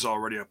 she's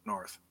already up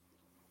north.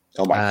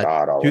 Oh my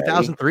God! Already?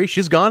 2003.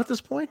 She's gone at this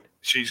point.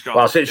 She's gone.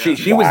 Well,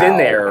 she was in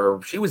there.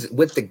 She was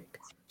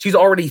she's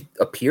already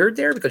appeared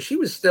there because she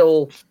was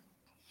still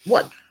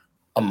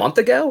a month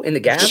ago in the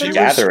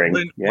gathering.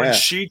 When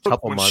she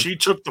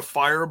took the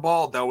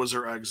fireball, that was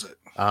her exit.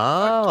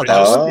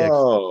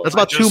 That's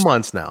about 2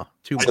 months now.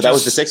 2 months. So that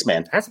was the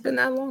 6-man. Has it been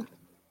that long?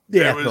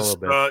 Yeah,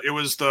 it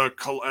was the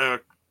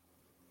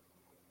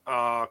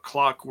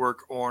Clockwork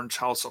Orange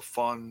House of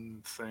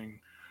Fun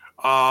thing.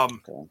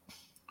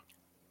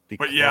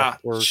 But yeah,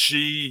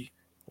 she's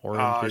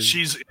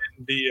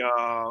in the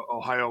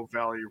Ohio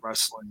Valley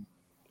Wrestling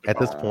at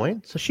this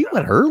point. So she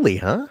went early,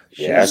 huh?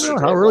 Yeah.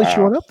 How early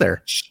she went up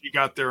there? She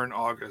got there in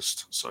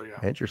August. So yeah.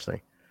 Interesting.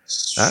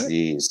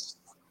 Jeez. Right.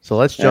 So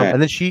let's jump. And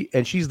then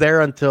she's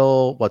there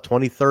until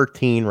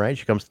 2013, right?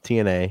 She comes to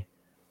TNA.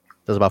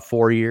 Does about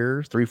 4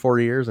 years,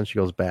 3-4 years, and she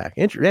goes back.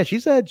 Yeah, she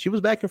said she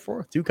was back and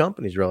forth. 2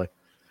 companies, really.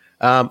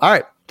 All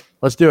right.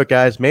 Let's do it,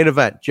 guys. Main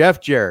event.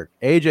 Jeff Jarrett,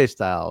 AJ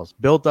Styles,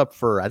 built up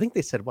for, I think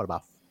they said,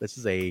 this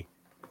is a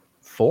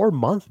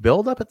 4-month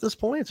build-up at this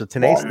point? So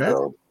today's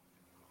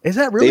is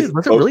that really,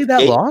 was it really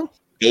that long?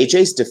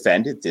 AJ's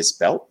defended this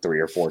belt 3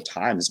 or 4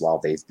 times while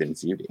they've been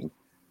feuding.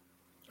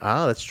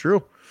 Ah, that's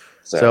true.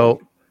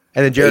 So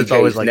and then Jarrett's AJ's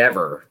always like,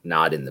 never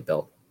not in the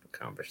belt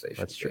conversation.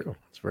 That's true.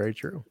 It's very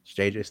true. It's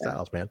AJ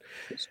Styles, man.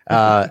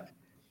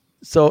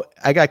 So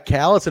I got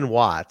Callis and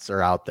Watts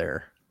are out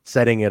there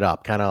setting it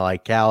up, kind of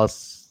like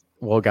Callis.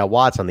 Well, got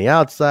Watts on the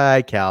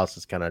outside. Callis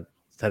is kind of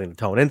setting the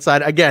tone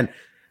inside. Again,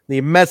 the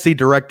messy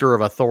director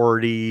of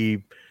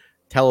authority,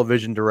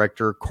 television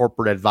director,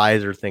 corporate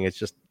advisor thing. It's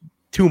just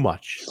too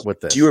much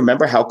with this. Do you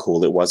remember how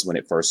cool it was when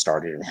it first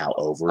started and how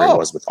over it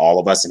was with all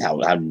of us and how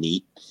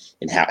neat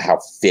and how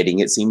fitting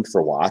it seemed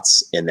for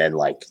Watts? And then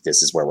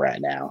this is where we're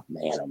at now.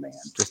 Man, oh man.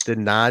 Just did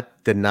not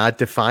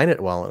define it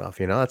well enough.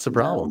 That's the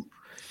problem.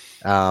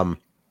 I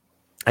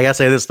gotta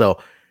say this though.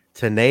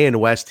 Tenay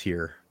and West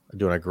here are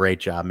doing a great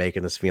job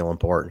making this feel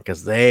important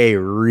because they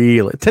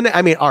really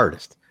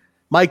artist.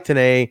 Mike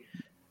Tenay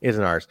is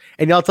an artist.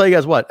 And I'll tell you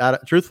guys what,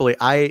 truthfully,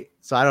 I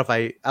don't know if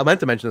I meant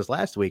to mention this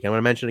last week. I'm going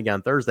to mention it again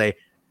on Thursday.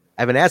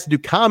 I've been asked to do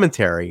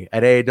commentary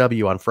at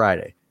AEW on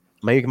Friday.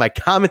 I'm making my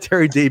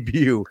commentary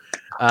debut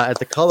as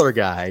the color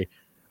guy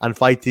on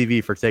Fight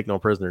TV for Take No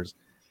Prisoners.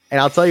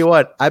 And I'll tell you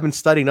what, I've been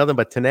studying nothing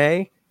but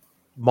Tenay,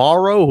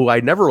 Mauro, who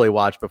I never really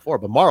watched before,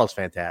 but Mauro's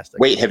fantastic.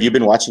 Wait, have you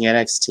been watching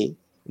NXT?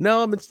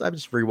 No, I'm just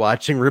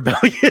rewatching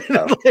Rebellion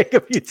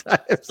a few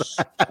times.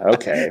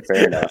 Okay,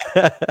 fair enough.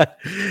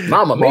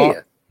 Mamma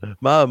Mia.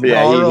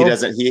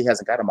 Yeah, he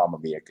hasn't got a Mamma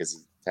Mia because he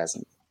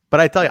hasn't. But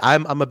I tell you,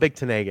 I'm a big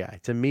Tenay guy.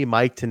 To me,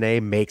 Mike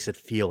Tenay makes it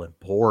feel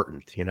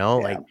important.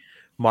 Like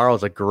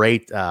Mauro's a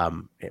great.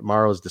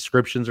 Mauro's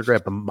descriptions are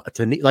great, but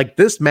like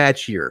this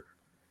match here,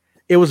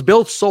 it was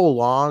built so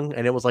long,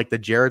 and it was like the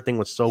Jarrett thing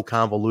was so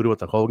convoluted with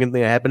the Hogan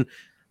thing that happened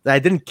that I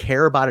didn't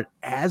care about it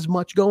as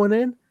much going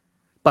in.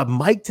 But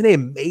Mike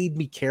Tenay made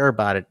me care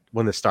about it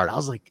when it started. I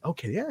was like,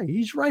 okay, yeah,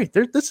 he's right.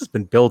 This has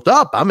been built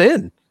up. I'm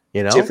in.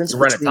 Difference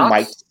between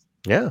Mike.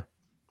 Yeah.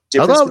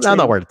 Although I'm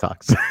not where it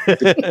talks.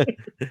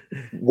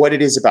 What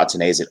it is about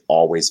Tenay is it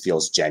always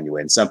feels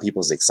genuine. Some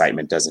people's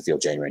excitement doesn't feel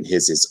genuine.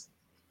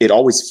 It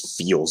always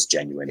feels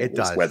genuine. It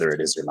does. Whether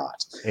it is or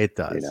not. It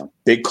does.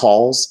 Big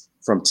calls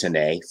from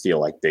Tenay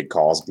feel like big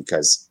calls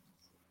because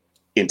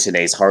in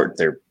Tenay's heart,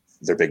 they're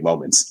big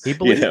moments. He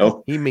believes he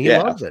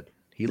loves it.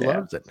 He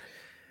loves it.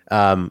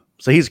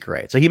 So he's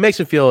great. So he makes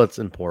me feel it's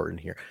important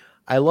here.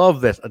 I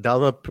love this.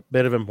 Another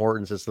bit of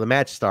importance is the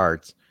match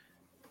starts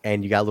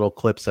and you got little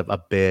clips of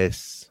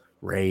Abyss,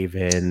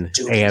 Raven,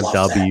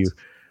 AMW.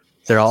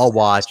 They're all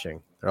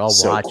watching. They're all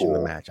watching the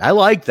match. I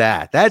like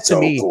that. That to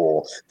me,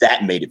 cool.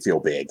 That made it feel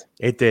big.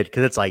 It did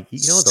because it's like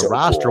the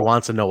roster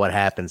wants to know what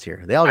happens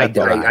here. They all got.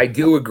 I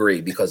do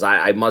agree because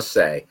I must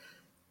say,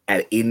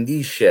 at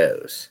indie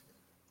shows,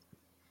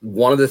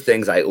 one of the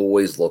things I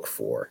always look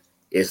for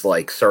is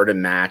like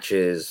certain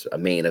matches, a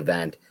main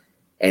event,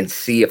 and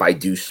see if I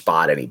do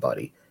spot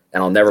anybody.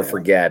 And I'll never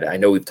forget. I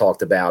know we've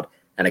talked about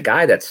and a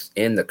guy that's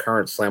in the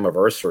current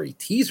Slammiversary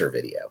teaser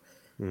video.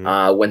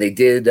 When they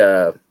did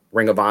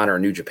Ring of Honor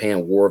New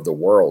Japan War of the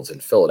Worlds in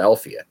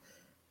Philadelphia,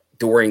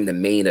 during the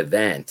main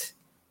event,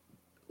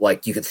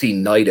 like you could see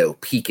Naito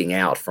peeking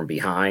out from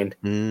behind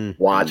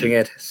watching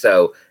it.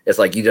 So it's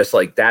like, you just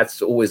like,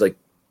 that's always like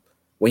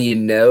when you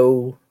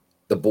know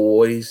the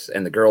boys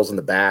and the girls in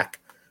the back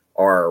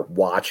are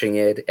watching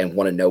it and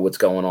want to know what's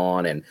going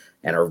on and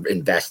are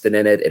invested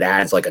in it, it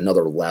adds like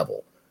another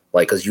level.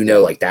 Like, cause you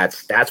know, like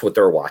that's what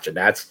they're watching.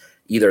 That's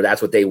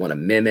what they want to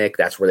mimic.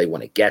 That's where they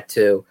want to get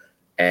to.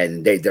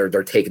 And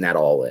they're taking that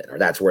all in, or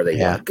that's where they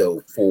want to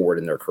go forward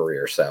in their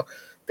career. So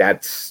they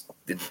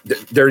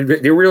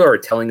really are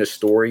telling a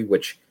story,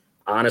 which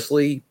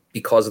honestly,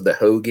 because of the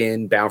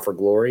Hogan Bound for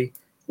Glory,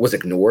 was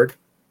ignored.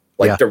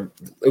 Like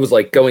it was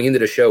like going into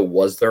the show,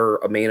 was there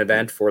a main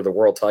event for the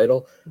world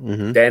title?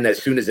 Then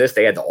as soon as this,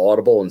 they had to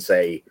audible and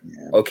say,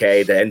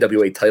 okay, the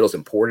NWA title's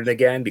important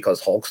again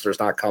because Hulkster's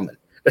not coming.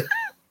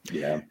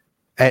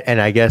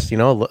 And I guess,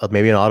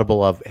 maybe an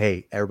audible of,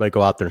 hey, everybody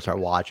go out there and start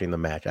watching the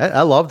match.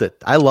 I loved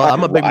it.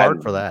 I'm a big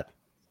mark for that.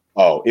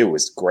 Oh, it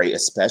was great,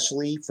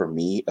 especially for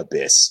me,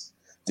 Abyss.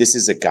 This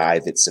is a guy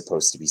that's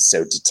supposed to be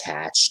so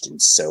detached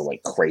and so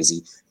like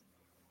crazy,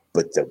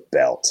 but the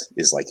belt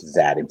is like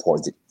that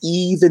important that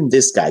even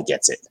this guy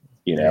gets it.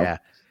 Yeah,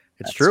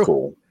 it's true.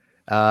 Cool.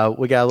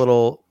 We got a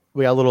little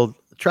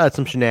tried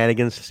some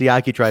shenanigans.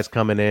 Siaki tries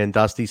coming in.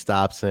 Dusty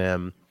stops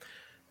him.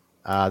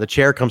 The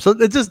chair comes. So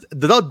it's just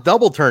the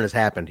double turn has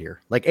happened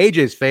here. Like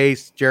AJ's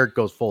face, Jarrett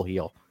goes full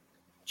heel.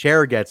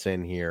 Chair gets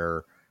in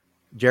here.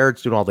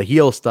 Jarrett's doing all the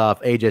heel stuff.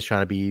 AJ's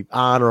trying to be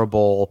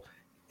honorable.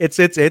 It's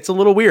a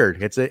little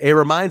weird. It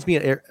reminds me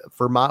a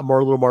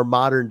little more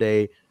modern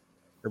day.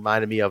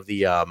 Reminded me of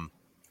the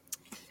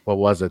what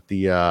was it?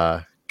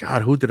 The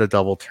God, who did a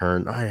double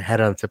turn? I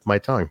had it on the tip of my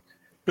tongue.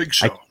 Big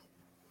Show.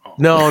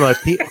 No,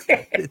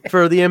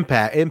 for the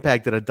Impact.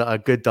 Impact did a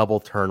good double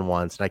turn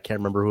once, and I can't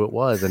remember who it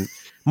was. And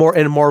more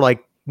like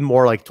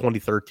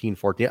 2013,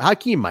 14.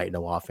 Hakeem might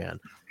know offhand.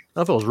 I don't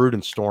know if it was Rude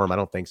and Storm. I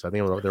don't think so. I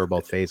think they were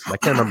both faces. I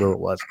can't remember who it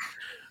was.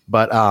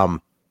 But a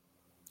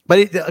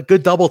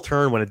good double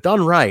turn when it's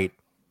done right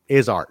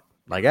is art.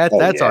 Like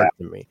that's art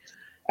to me.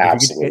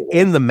 Absolutely.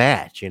 In the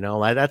match,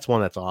 that's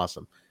one that's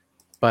awesome.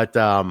 But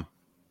Belt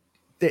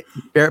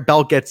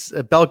gets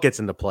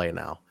into play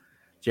now.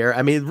 Jared,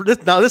 I mean,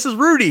 this is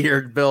Rudy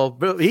here, Bill.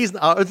 He's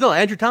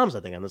Andrew Thomas, I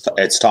think, on this one.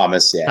 It's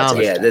Thomas, yeah.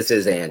 Thomas. Yeah, this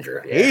is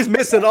Andrew. Yeah. He's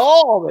missing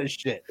all this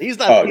shit. He's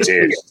not. Oh,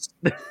 dude.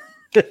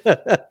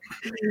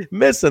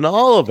 Missing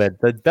all of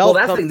it. The belt.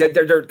 Well, that's the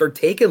thing. They're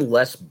taking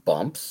less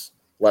bumps,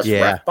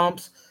 ref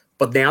bumps,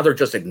 but now they're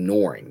just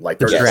ignoring. Like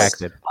they're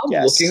distracted. I'm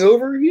looking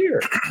over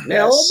here.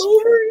 Now I'm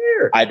over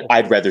here.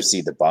 I'd rather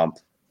see the bump.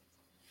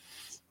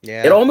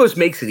 Yeah. It almost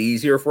makes it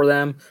easier for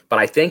them, but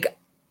I think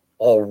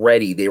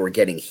already they were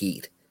getting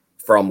heat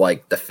from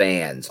like the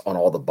fans on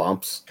all the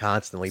bumps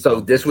constantly. So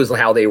this was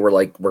how they were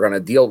like, we're gonna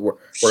deal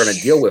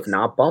with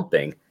not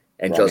bumping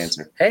and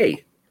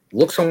hey,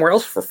 look somewhere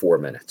else for 4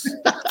 minutes.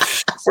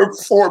 For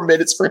 4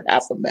 minutes for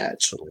half a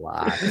match. That's a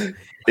lot.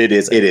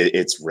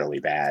 It's really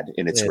bad,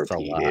 and it's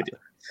repeated,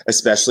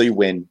 especially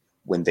when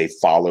they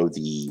follow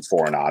the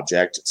foreign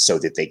object so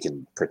that they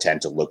can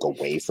pretend to look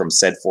away from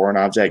said foreign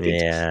object,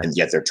 and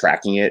yet they're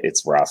tracking it.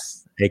 It's rough.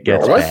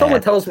 Unless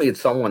someone tells me it's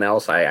someone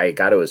else, I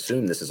got to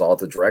assume this is all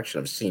the direction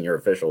of senior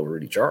official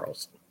Rudy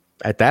Charles.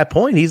 At that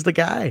point, he's the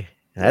guy.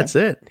 That's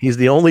it. He's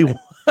the only one.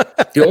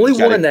 The only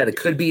one that it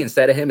could be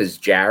instead of him is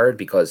Jared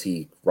because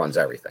he runs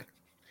everything.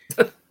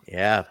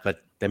 Yeah,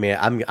 but I mean,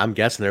 I'm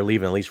guessing they're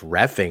leaving at least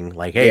reffing.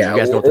 Like, hey, you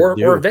guys know what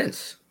to do. Or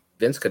Vince.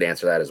 Vince could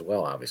answer that as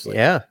well, obviously.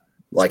 Yeah.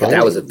 Like if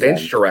that was a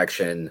Vince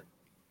direction,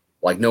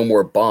 like no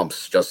more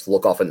bumps, just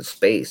look off into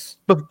space.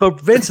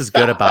 But Vince is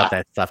good about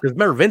that stuff because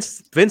remember,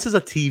 Vince is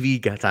a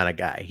TV kind of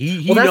guy.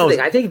 He knows.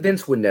 I think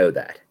Vince would know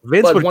that.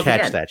 Vince would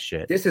catch that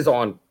shit. This is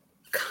on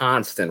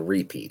constant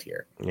repeat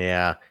here.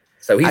 Yeah.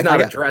 So he's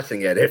not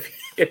addressing it.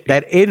 If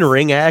that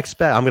in-ring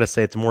aspect, I'm going to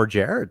say it's more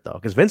Jared though,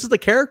 because Vince is the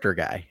character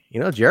guy.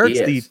 Jared's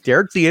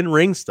the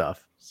in-ring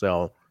stuff.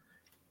 So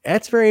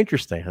that's very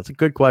interesting. That's a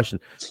good question.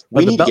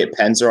 We need to get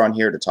Penzer on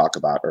here to talk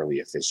about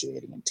early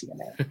officiating in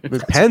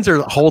TNA.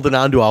 Penzer holding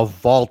on to a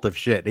vault of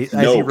shit. As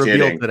he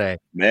revealed today.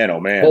 Man, oh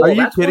man. Well, are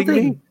you kidding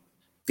me?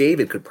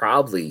 David could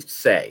probably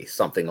say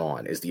something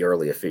on is the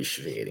early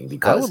officiating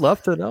because I would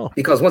love to know.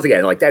 Because once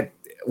again, like that,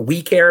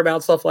 we care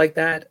about stuff like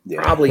that. Yeah.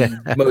 Probably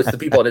most of the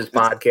people on his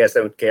podcast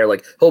don't care.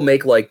 Like he'll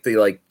make like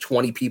the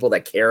 20 people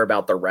that care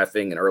about the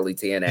reffing and early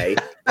TNA.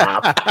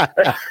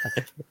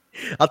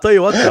 I'll tell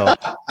you what though.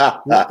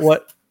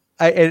 What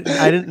I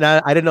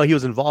didn't know he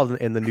was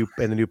involved in the new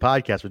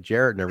podcast with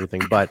Jarrett and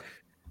everything, but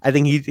I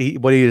think he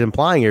what he's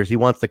implying here is he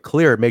wants to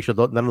clear it, make sure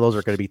none of those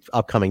are going to be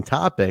upcoming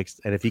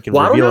topics, and if he can.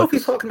 Well, I don't know if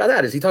he's talking about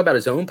that. Is he talking about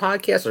his own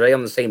podcast? Or are they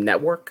on the same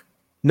network?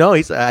 No,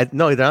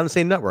 they're on the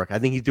same network. I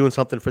think he's doing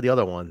something for the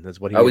other one. That's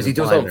what he. Is he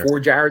doing something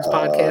for Jared's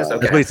podcast? Okay, that's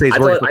what he says. He's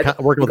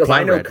working with Conrad.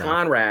 I know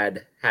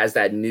Conrad has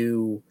that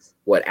new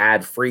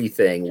ad free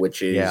thing,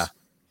 which is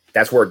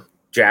that's where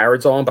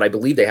Jared's on, but I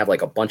believe they have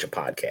like a bunch of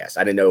podcasts.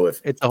 I didn't know if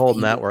it's a whole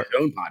network.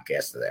 His own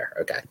podcast there.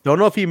 Okay. Don't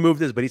know if he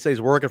moved this, but he says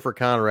he's working for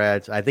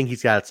Conrad's. I think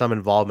he's got some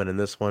involvement in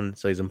this one,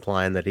 so he's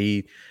implying that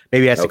he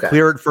maybe has to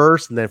clear it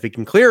first, and then if he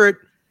can clear it,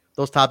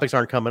 those topics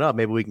aren't coming up.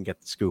 Maybe we can get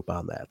the scoop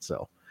on that.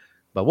 So,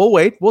 but we'll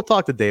wait. We'll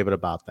talk to David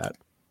about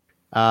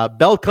that.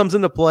 Belt comes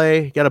into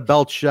play. Got a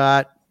belt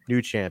shot.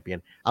 New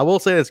champion. I will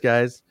say this,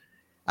 guys.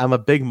 I'm a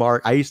big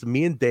Mark.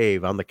 Me and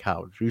Dave on the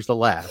couch, we used to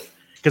laugh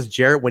because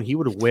Jarrett, when he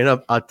would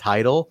win a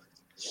title.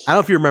 I don't know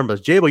if you remember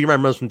this. Jabo, you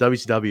remember this from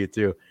WCW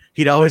too.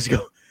 He'd always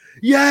go,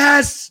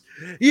 yes,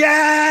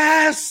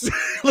 yes.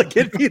 Like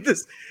it'd be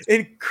this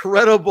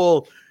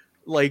incredible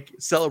like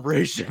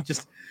celebration.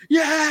 Just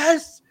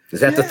yes.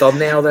 Is that the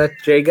thumbnail that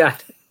Jay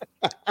got?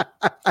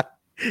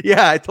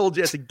 Yeah, I told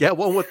you to get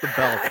one with the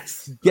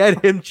belt.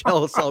 Get him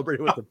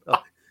celebrating with the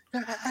belt.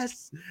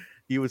 Yes.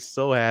 He was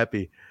so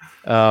happy.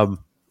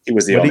 He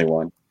was the only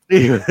one.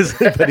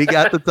 But he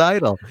got the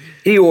title.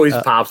 He always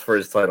pops for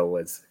his title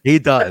wins. He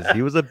does.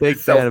 He was a big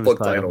fan of his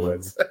title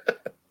wins.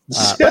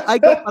 But I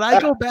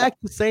go back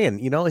to saying,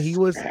 he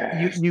was.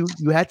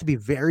 You had to be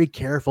very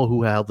careful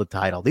who held the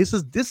title. This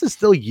is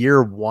still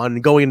year one,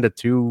 going into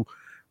two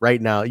right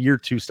now. Year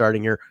two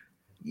starting here.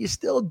 You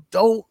still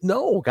don't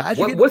know, guys.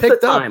 What's the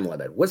time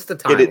limit? What's the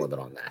time limit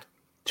on that?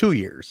 2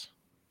 years.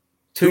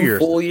 2 years.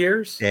 Full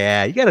years?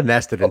 Yeah, you got to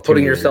nest it in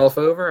putting yourself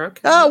over.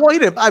 Okay. Oh well, you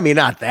didn't. I mean,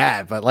 not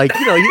that, but like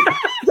you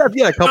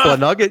got a couple of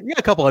nuggets. You got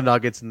a couple of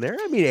nuggets in there.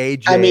 I mean,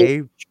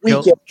 AJ,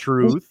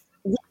 Truth.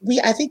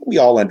 I think we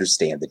all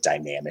understand the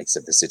dynamics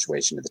of the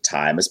situation at the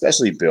time,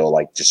 especially Bill.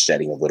 Like just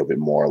shedding a little bit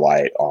more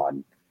light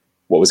on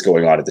what was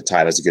going on at the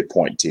time is a good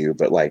point too.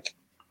 But like,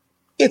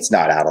 it's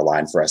not out of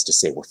line for us to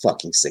say we're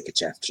fucking sick of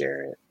Jeff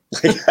Jarrett.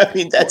 Like, I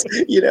mean, that's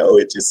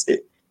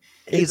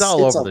he's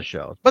all over the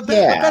show. But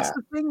that's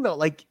the thing, though.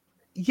 Like.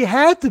 You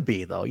had to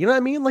be, though. You know what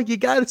I mean? Like you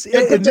got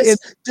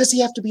to. Does he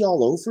have to be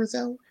all over,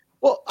 though?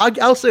 Well,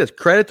 I'll say this: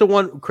 credit in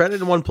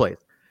one place.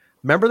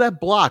 Remember that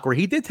block where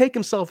he did take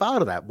himself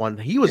out of that one?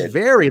 He was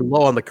very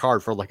low on the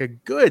card for like a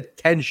good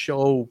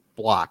 10-show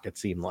block. It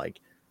seemed like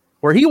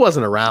where he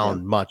wasn't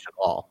around much at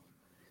all.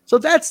 So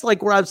that's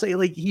like where I'd say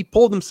like he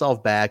pulled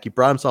himself back. He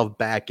brought himself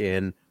back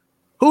in.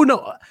 Who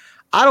knows?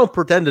 I don't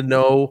pretend to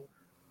know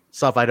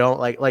stuff I don't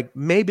like. Like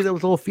maybe there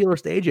was a little feeler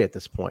stage at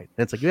this point.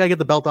 And it's like, you gotta get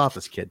the belt off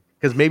this kid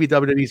because maybe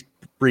WWE's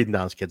breathing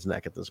down his kid's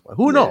neck at this point.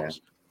 Who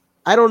knows?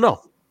 I don't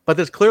know. But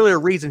there's clearly a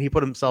reason he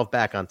put himself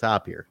back on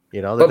top here.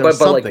 But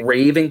like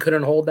Raven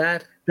couldn't hold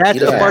that. That's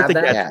the part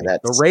that gets me.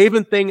 The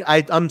Raven thing,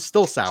 I'm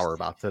still sour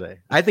about today.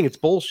 I think it's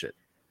bullshit.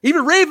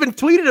 Even Raven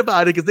tweeted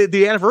about it because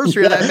the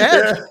anniversary of that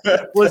match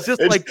was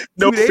just like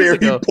 2 days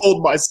ago. He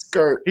pulled my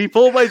skirt. He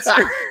pulled my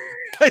skirt.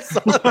 I saw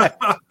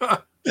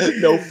that.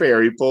 No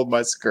fair. He pulled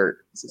my skirt.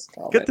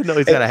 Good to know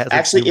he's got a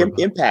actually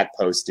Impact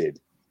posted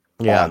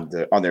on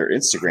their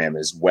Instagram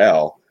as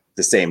well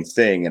the same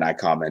thing, and I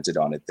commented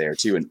on it there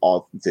too. And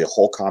the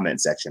whole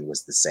comment section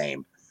was the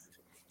same.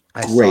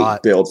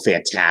 Great build,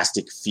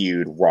 fantastic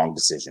feud, wrong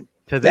decision.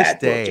 To this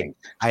day,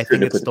 I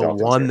think it's the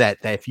one that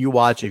if you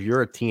watch, if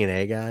you're a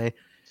TNA guy,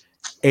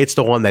 it's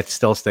the one that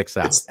still sticks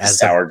out as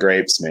sour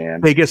grapes,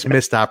 man. Biggest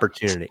missed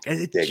opportunity.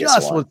 And it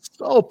just was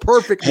so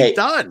perfectly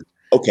done.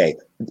 Okay,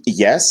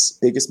 yes,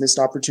 biggest missed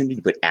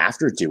opportunity, but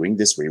after doing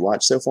this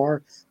rewatch so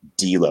far,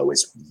 D'Lo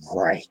is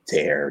right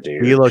there,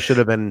 dude. D'Lo should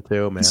have been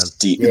too, man.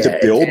 The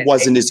build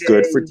wasn't as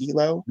good for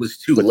D'Lo. Was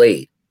too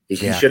late.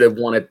 He should have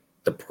won it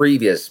the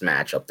previous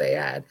matchup they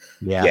had.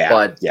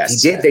 But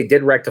they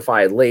did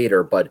rectify it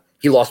later, but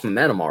he lost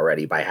momentum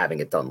already by having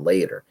it done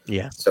later.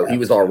 Yeah. So he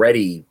was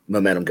already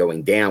momentum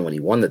going down when he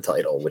won the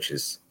title, which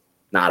is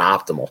not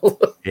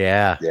optimal.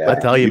 yeah. I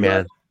tell you,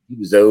 man. He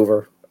was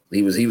over.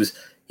 He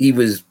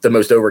was the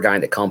most over guy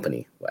in the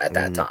company at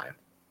that time.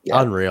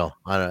 Yeah. Unreal.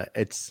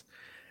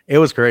 It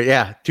was great.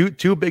 Yeah.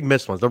 Two big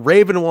missed ones. The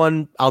Raven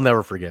one, I'll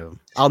never forgive him.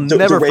 I'll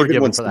never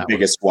forgive him for that. The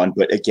biggest one.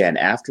 But again,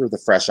 after the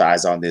fresh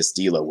eyes on this,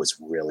 D'Lo was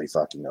really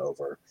fucking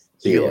over.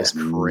 He was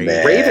great.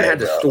 Raven had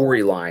the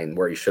storyline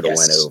where he should have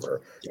went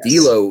over. Yes.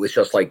 D'Lo was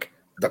just like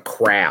the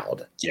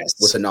crowd.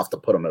 Was enough to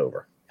put him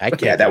over.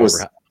 That was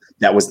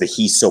the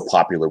he's so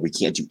popular we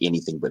can't do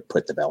anything but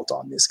put the belt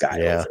on this guy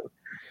over.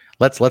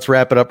 Let's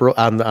wrap it up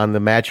on the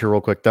match here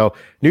real quick though.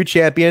 New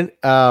champion.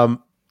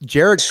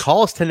 Jared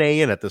calls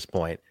Tenay in at this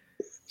point.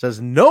 Says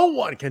no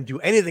one can do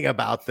anything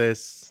about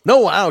this.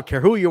 No one, I don't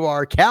care who you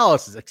are.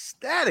 Callis is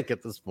ecstatic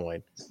at this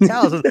point.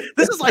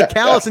 This is like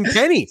Callis and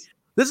Kenny.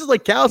 This is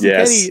like Callis and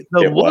Kenny.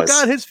 The look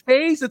on his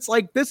face, it's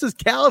like this is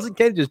Callis and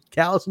Kenny, just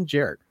Callis and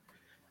Jared.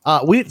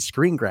 We didn't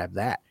screen grab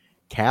that.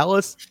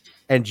 Callis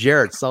and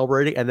Jared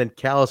celebrating, and then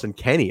Callis and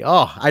Kenny.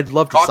 Oh, I'd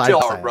love to cocktail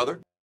hour,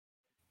 brother.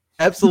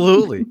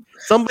 Absolutely.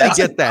 Somebody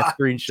get that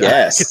screenshot.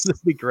 Yes.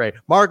 That'd be great.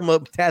 Mark, I'm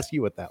going to task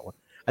you with that one.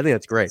 I think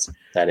that's great.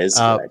 That is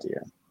a good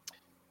idea.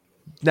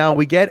 Now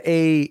we get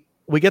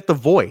the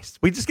voice.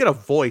 We just get a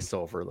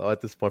voiceover though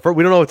at this point.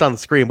 We don't know what's on the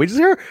screen. We just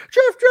hear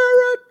Jeff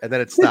Jarrett, and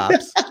then it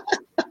stops.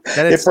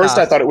 At first,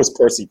 I thought it was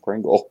Percy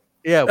Pringle.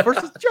 Yeah,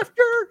 first it's Jeff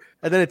Jarrett,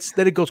 and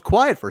then it goes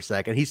quiet for a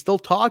second. He's still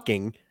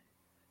talking,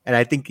 And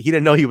I think he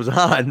didn't know he was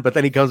on, but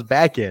then he comes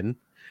back in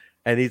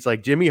and he's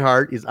like, Jimmy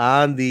Hart is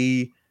on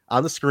the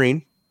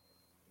screen.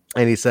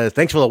 And he says,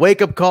 thanks for the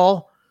wake-up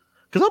call.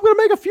 Because I'm going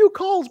to make a few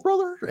calls,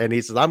 brother. And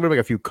he says, I'm going to make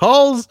a few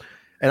calls.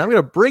 And I'm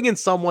going to bring in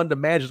someone to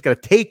manage. It's going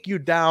to take you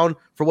down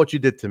for what you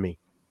did to me.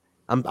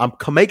 I'm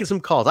making some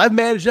calls. I've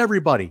managed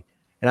everybody.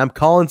 And I'm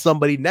calling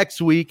somebody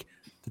next week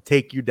to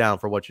take you down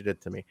for what you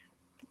did to me.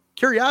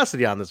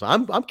 Curiosity on this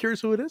one. I'm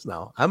curious who it is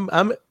now.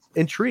 I'm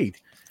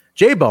intrigued.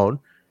 J-Bone,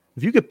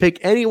 if you could pick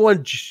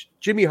anyone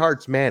Jimmy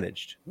Hart's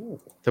managed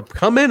to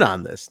come in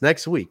on this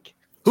next week,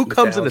 who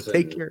comes in to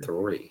take care of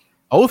 3?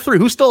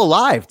 Who's still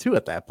alive too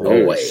at that point?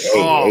 Oh wait,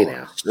 hey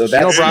now. So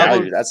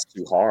that's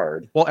too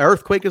hard. Well,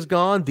 Earthquake is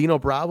gone. Dino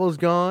Bravo's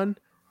gone.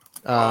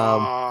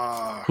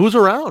 Who's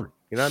around?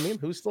 You know what I mean?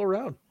 Who's still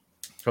around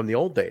from the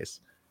old days?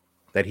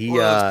 That he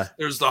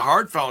there's the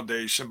Hart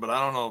Foundation, but I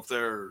don't know if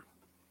they're.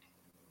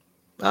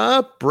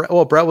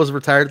 Brett was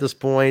retired at this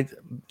point.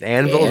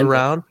 Anvil's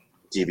around.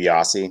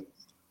 DiBiase.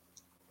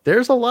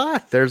 There's a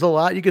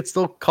lot you could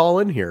still call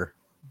in here.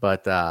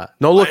 But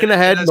no looking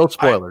ahead, no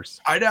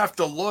spoilers. I'd have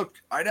to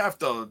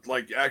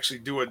actually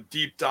do a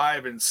deep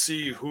dive and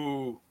see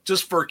who,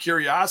 just for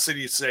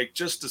curiosity's sake,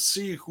 just to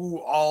see who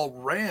all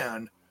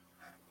ran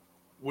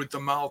with the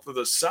Mouth of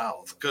the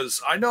South.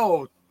 Because I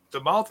know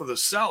the Mouth of the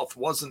South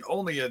wasn't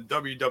only in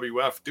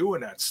WWF doing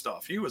that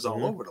stuff. He was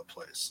all over the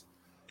place.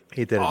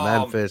 He did it in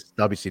Memphis,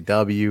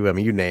 WCW. I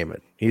mean, you name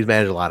it. He's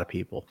managed a lot of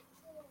people.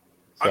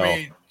 So. I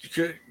mean, you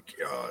could...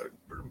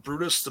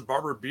 Brutus the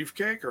Barber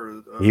Beefcake,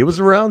 or he was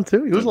around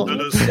too. He was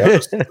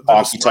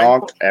Honky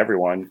Tonk,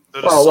 everyone.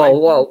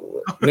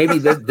 Well, maybe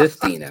this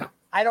Dino.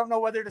 I don't know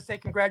whether to say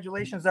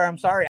congratulations or I'm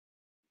sorry.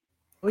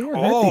 Oh yeah,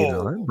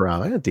 Dino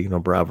Bravo. I got Dino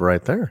Bravo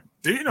right there.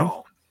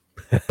 Dino,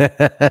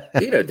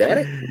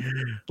 Daddy.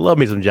 Love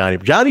me some Johnny.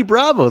 Johnny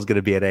Bravo is going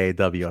to be at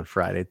AEW on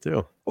Friday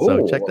too.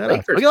 So check that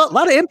out. We got a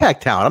lot of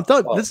Impact talent. I'm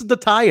telling you, this is the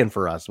tie-in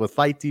for us with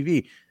Fight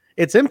TV.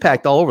 It's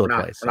Impact all over the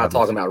place. We're not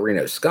talking about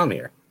Reno Scum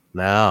here.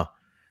 No.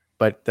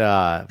 But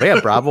yeah,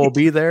 Bravo will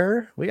be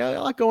there. We got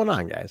a lot going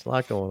on, guys. A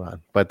lot going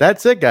on. But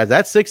that's it, guys.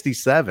 That's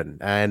 67.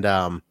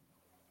 And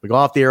we go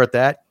off the air at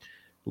that.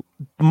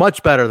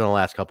 Much better than the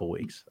last couple of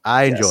weeks.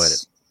 I enjoyed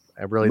it.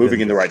 I really moving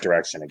in the right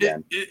direction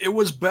again. It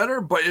was better,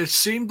 but it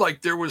seemed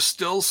like there was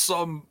still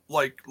some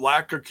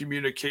lack of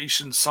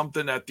communication,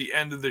 something at the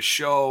end of the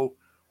show.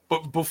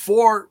 But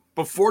before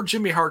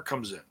Jimmy Hart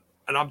comes in,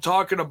 and I'm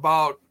talking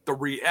about the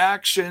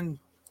reaction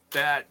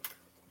that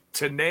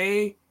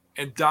Tenay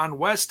and Don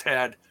West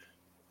had.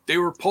 They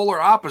were polar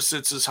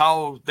opposites as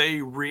how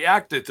they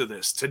reacted to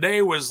this.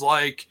 Today was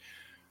like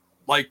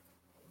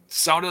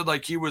sounded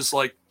like he was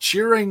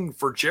cheering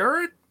for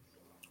Jarrett,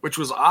 which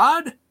was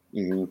odd.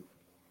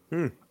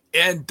 Mm-hmm.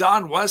 And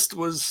Don West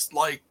was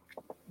like,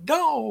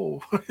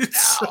 no,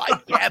 I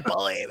can't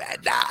believe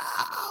it.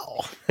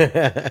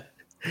 No.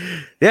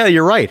 Yeah,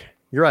 you're right.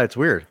 You're right. It's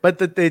weird,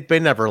 but they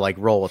never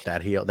roll with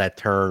that heel, that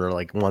turn,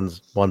 or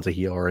one's a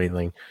heel or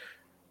anything.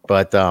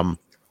 But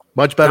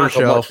much better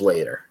show. Much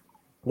later.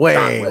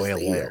 Way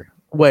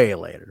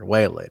later.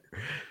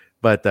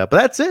 But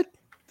that's it.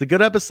 It's a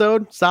good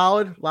episode.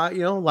 Solid.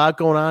 Lot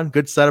going on.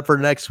 Good setup for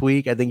next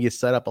week. I think you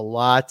set up a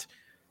lot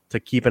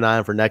to keep an eye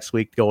on for next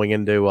week going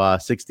into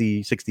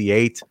 60,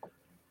 68.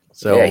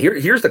 So yeah,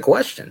 here's the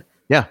question.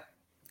 Yeah.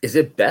 Is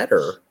it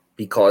better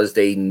because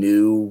they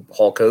knew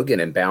Hulk Hogan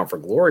and Bound for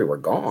Glory were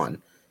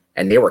gone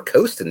and they were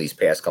coasting these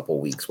past couple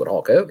of weeks with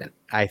Hulk Hogan?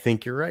 I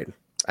think you're right.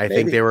 I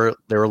think they were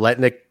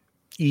letting it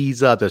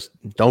ease up. Just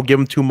don't give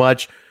them too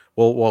much.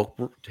 We'll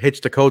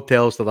hitch the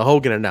coattails to the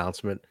Hogan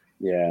announcement.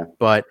 Yeah.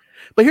 But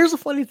here's the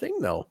funny thing,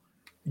 though.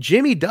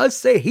 Jimmy does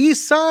say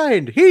he's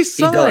signed. He's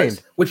signed. He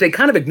does, which they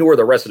kind of ignore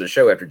the rest of the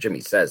show after Jimmy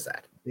says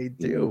that. They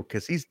do,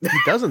 because he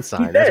doesn't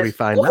sign, as we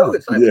find out.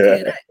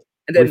 Yeah.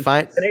 And then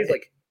Tenay's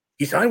like,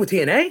 he signed with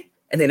TNA?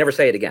 And they never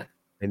say it again.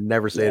 They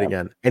never say it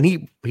again. And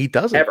he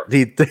doesn't. Ever.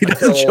 He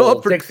doesn't show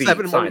up for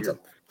 7 months.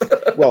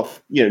 Well,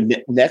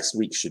 next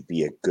week should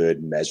be a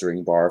good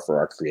measuring bar for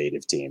our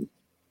creative team,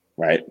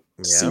 right?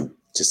 Yeah.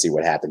 To see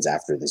what happens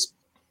after this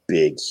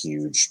big,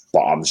 huge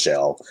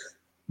bombshell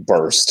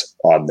burst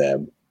on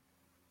them.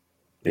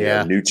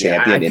 Yeah, new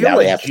champion, and now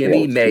they have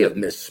Jimmy may have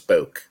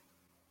misspoke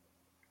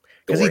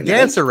because he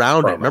danced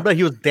around it. Remember,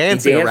 he was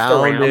dancing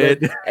around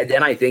it, and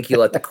then I think he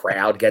let the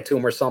crowd get to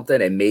him or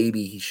something, and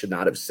maybe he should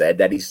not have said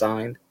that he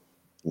signed.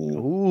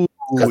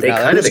 Because they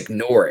kind of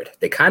ignored.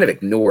 They kind of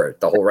ignored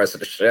the whole rest of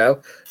the show,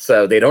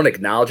 so they don't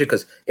acknowledge it.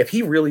 Because if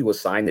he really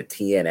was signed to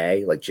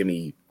TNA, like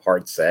Jimmy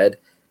Hart said,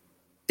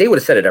 they would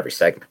have said it every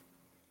segment.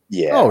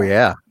 Yeah. Oh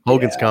yeah.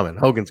 Hogan's coming.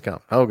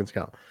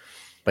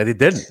 But they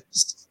didn't.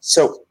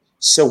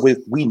 So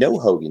we know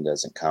Hogan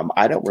doesn't come.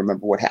 I don't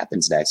remember what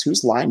happens next.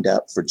 Who's lined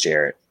up for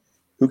Jarrett?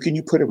 Who can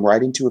you put him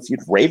right into a feud?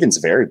 Raven's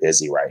very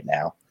busy right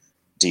now.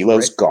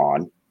 D'Lo's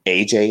gone.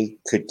 AJ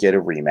could get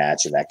a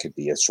rematch, and that could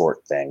be a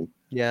short thing.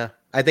 Yeah,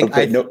 I think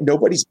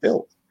nobody's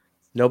built.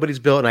 Nobody's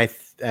built,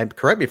 and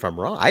correct me if I'm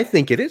wrong. I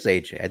think it is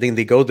AJ. I think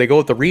they go with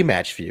the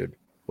rematch feud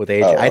with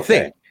AJ. I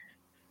think.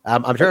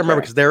 I'm trying to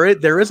remember because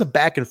there is a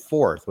back and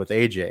forth with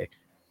AJ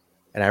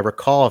And I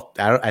recall,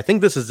 I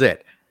think this is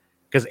it.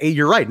 Because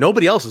you're right.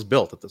 Nobody else is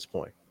built at this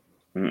point.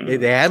 They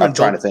haven't. I'm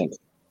trying to think.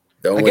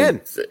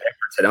 Again,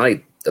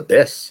 tonight,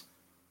 Abyss.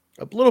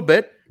 A little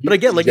bit. But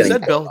again, like you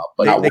said, Bill,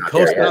 they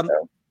coasted on.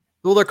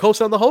 Well, they're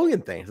coasting on the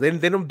Hogan thing. They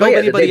don't build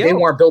anybody else. They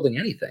weren't building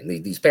anything.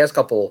 These past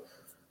couple,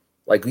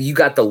 like you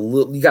got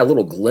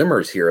little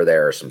glimmers here or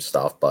there or some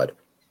stuff, but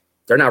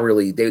they're not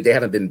really. They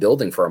haven't been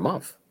building for a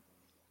month.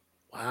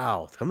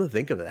 Wow, come to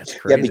think of it, that's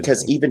crazy. Yeah,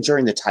 because even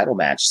during the title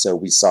match, so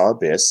we saw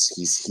Abyss.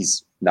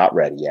 He's not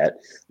ready yet.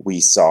 We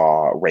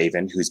saw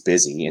Raven, who's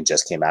busy and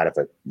just came out of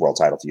a world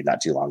title feud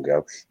not too long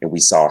ago, and we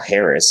saw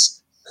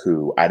Harris,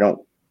 who I don't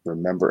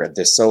remember at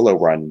this solo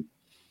run.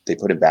 They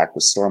put him back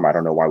with Storm. I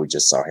don't know why we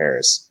just saw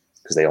Harris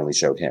because they only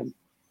showed him.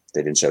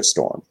 They didn't show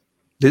Storm.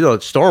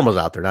 Storm was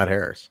out there, not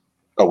Harris.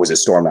 Oh, was it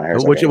Storm, not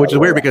Harris? Which is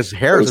weird because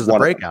Harris is the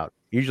breakout.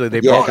 Usually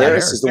they brought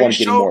Harris is the one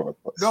getting more of a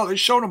push. No, they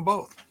showed them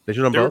both. They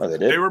showed them both? Oh, they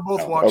did? They were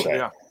both watching, okay.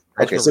 yeah.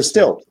 Okay, so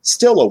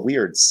still a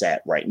weird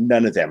set, right?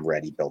 None of them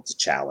ready built to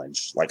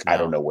challenge. Like, no. I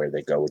don't know where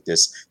they go with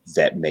this.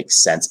 That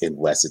makes sense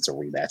unless it's a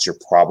rematch. You're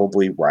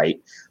probably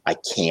right. I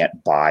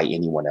can't buy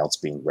anyone else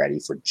being ready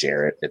for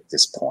Jarrett at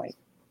this point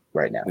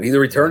right now. Either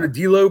return to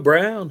D'Lo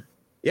Brown.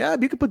 Yeah,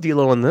 you could put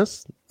D'Lo in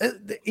this.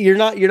 You're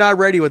not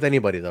ready with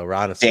anybody though,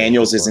 honestly.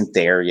 Daniels isn't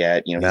there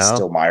yet. You know, he's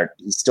still mired.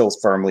 He's still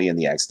firmly in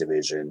the X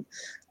division.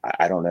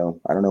 I don't know.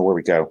 I don't know where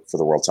we go for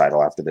the world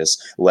title after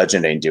this.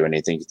 Legend ain't doing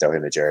anything. You throw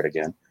him at Jarrett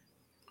again.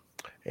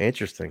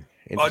 Interesting.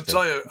 I'll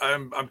tell you,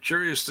 I'm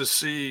curious to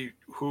see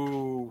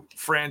who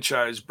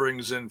franchise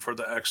brings in for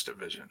the X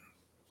division.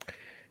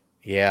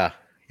 Yeah,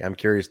 I'm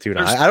curious too.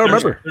 I don't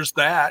remember. There's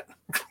that.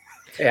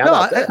 Yeah,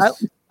 no,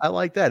 I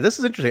like that. This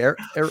is interesting.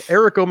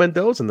 Erico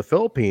Mendoza in the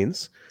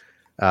Philippines.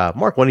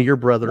 Mark, one of your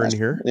brethren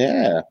here.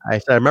 Yeah.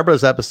 I remember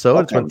this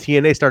episode. It's when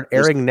TNA started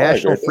airing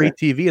national free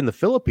TV in the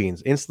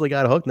Philippines. Instantly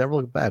got hooked, never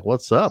looked back.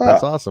 What's up?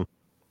 That's awesome.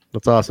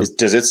 That's awesome.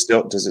 Does it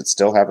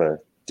still have a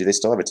do they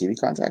still have a TV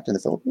contract in the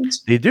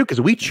Philippines? They do, because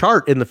we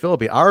chart in the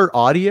Philippines. Our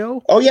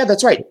audio. Oh yeah,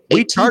 that's right.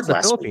 We chart in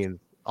the Philippines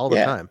all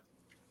the time.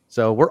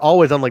 So we're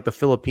always on like the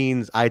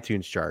Philippines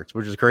iTunes charts,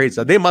 which is great.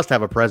 So they must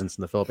have a presence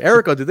in the Philippines.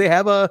 Erico, do they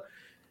have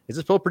is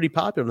this still pretty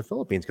popular in the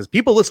Philippines? Because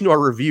people listen to our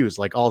reviews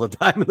like all the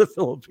time in the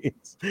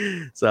Philippines.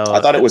 So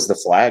I thought it was the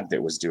flag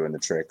that was doing the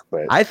trick,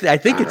 but I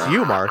think it's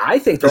you, Mark. I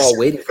think they're all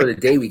waiting for the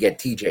day we get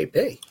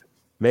TJP.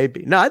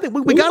 Maybe. No, I think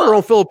we got our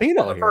own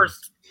Filipino here.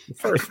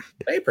 First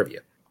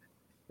pay-per-view.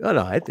 No,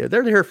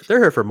 they're here. They're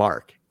here for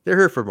Mark. They're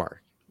here for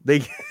Mark.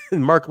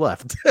 Mark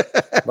left.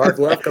 Mark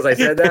left because I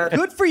said that.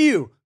 Good for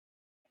you.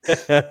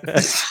 But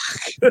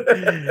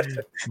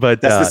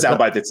that's the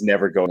soundbite that's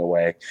never going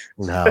away.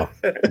 No,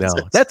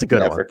 that's a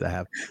good one to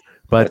have.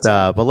 But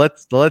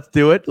let's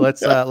do it.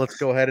 Let's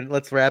go ahead and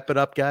let's wrap it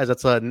up, guys.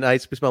 That's a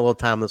nice. We spent a little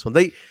time on this one.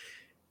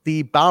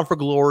 The Bound for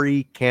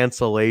Glory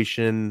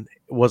cancellation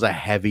was a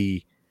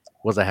heavy.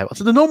 So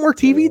there's no more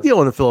TV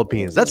deal in the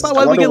Philippines. That's not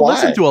why we get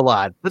listened to a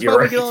lot. That's why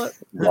we get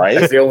right.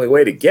 That's the only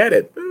way to get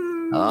it.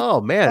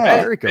 Oh man,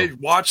 there you go. Hey,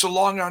 watch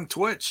along on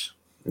Twitch.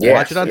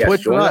 Watch it on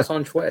Twitch. Join us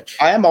on Twitch.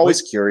 I am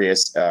always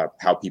curious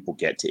how people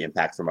get to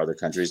Impact from other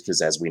countries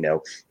because, as we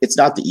know, it's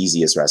not the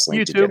easiest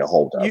wrestling to get a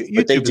hold of.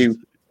 But they do.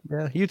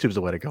 Yeah, YouTube's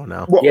the way to go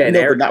now. Well,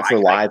 but not for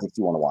live if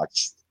you want to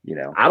watch. You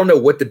know, I don't know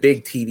what the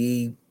big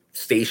TV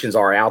stations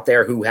are out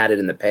there who had it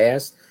in the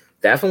past.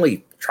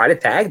 Definitely try to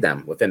tag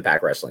them with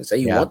Impact Wrestling. Say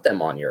you want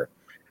them on your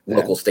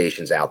local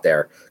stations out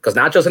there, because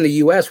not just in the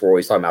U.S. we're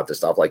always talking about this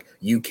stuff. Like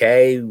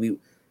UK,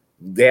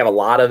 they have a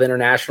lot of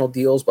international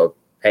deals, but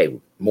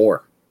hey,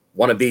 more.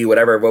 Want to be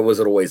whatever. What was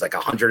it always like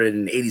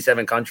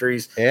 187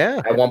 countries?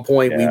 Yeah. At one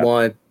point, we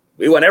won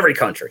every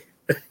country.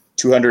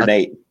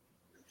 208.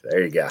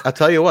 There you go. I'll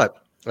tell you what.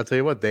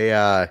 They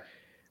I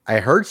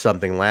heard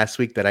something last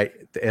week that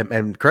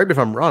and correct me if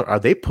I'm wrong. Are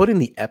they putting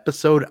the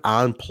episode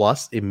on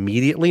Plus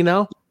immediately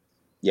now?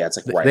 Yeah, it's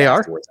like right they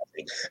afterwards, I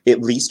think.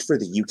 At least for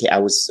the UK. I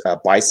was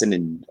Bison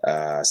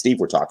and Steve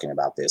were talking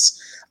about this.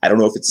 I don't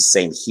know if it's the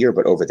same here,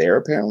 but over there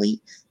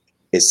apparently,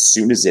 as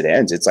soon as it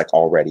ends, it's like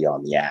already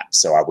on the app.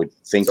 So I would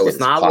think so. It's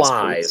not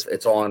live.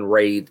 It's on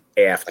right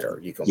after.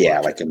 You can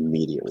like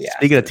immediately.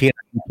 Speaking of TNA,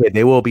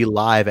 they will be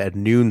live at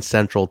noon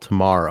Central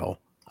tomorrow.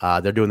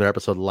 They're doing their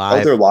episode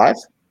live. Oh, they're live.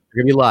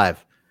 They're gonna be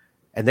live,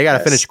 and they got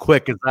to finish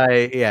quick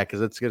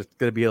because it's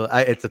gonna be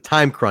it's a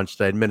time crunch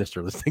to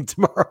administer this thing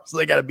tomorrow, so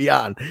they got to be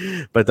on.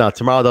 But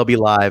tomorrow they'll be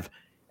live,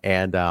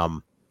 and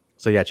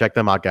so yeah, check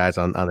them out, guys,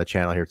 on the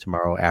channel here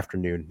tomorrow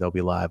afternoon. They'll be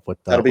live with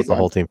the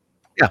whole team.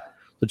 Yeah,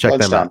 so check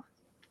them out.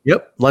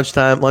 Yep,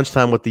 lunchtime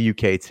with the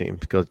UK team.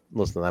 Go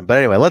listen to them. But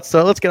anyway, let's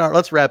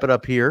wrap it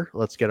up here.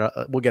 We'll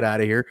get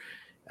out of here.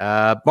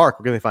 Mark,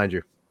 where can they find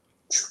you?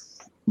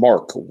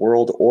 Mark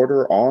World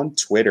Order on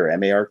Twitter.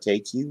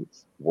 MARKQ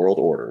World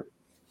Order.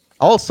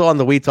 Also on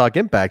the We Talk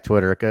Impact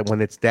Twitter, when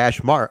it's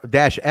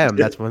 -M,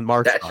 that's when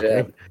Mark's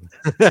talking.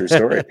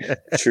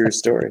 True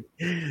story.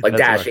 Like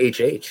that's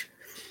 -HH.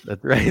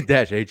 That's right,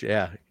 -H.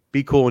 Yeah.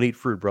 Be cool and eat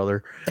fruit,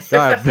 brother.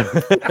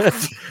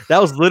 That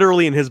was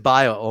literally in his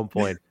bio at one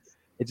point.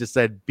 It just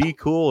said, "Be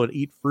cool and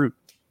eat fruit."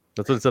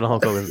 That's what it's in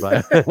Hulk Hogan's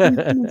bio.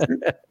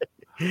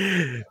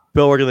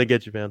 Bill, where can they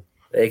get you, man?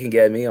 They can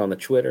get me on the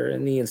Twitter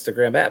and the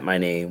Instagram at my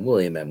name,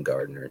 William M.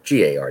 Gardner,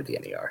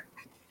 Gardner.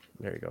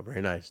 There you go.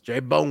 Very nice.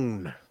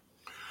 J-Bone.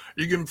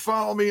 You can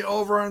follow me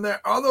over on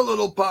that other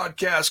little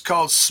podcast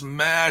called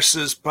Smash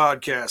This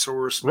Podcast, where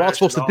we're all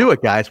supposed to do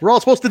it, guys. We're all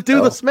supposed to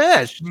do the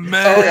Smash. I'm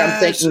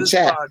thinking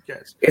chat.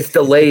 Podcast. It's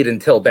delayed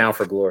until Bound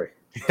for Glory.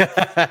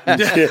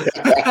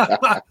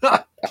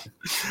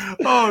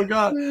 Oh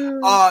God.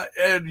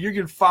 And you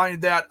can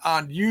find that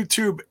on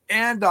YouTube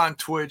and on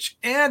Twitch,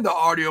 and the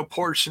audio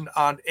portion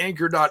on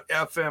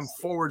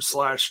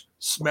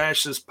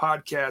anchor.fm/Smash This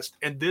Podcast.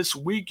 And this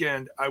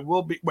weekend I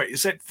will be,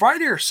 is it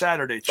Friday or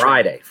Saturday?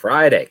 Friday.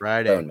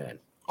 Oh, man.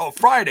 Oh,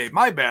 Friday.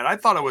 My bad. I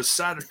thought it was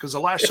Saturday because the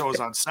last show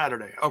was on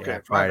Saturday. Okay, yeah,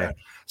 Friday.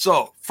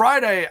 So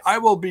Friday I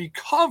will be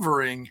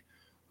covering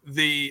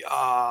the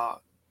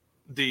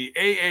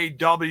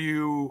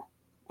AAW,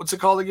 what's it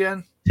called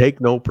again?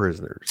 Take No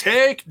Prisoners.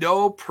 Take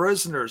No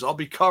Prisoners. I'll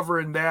be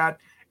covering that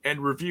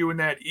and reviewing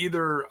that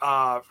either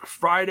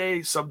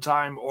Friday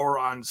sometime or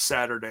on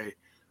Saturday.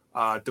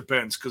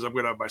 Depends, because I'm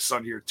going to have my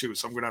son here too,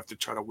 so I'm going to have to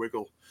try to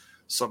wiggle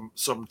some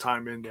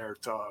time in there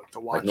to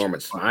watch. Like Norman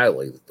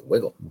Smiley with the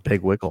wiggle.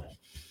 Big wiggle.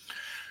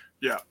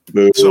 Yeah.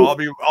 So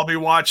I'll be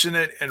watching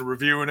it and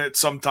reviewing it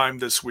sometime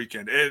this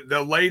weekend.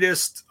 The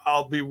latest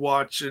I'll be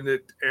watching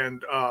it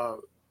and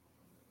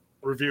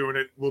reviewing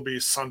it will be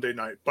Sunday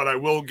night, but I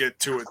will get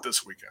to it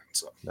this weekend.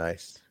 So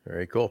nice.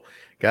 Very cool.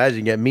 Guys, you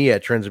can get me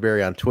at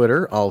Trensberry on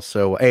Twitter.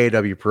 Also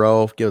AAW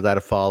Pro. Give that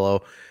a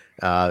follow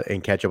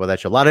and catch up with that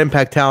show. A lot of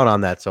Impact talent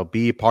on that, so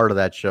be part of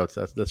that show.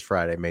 So that's this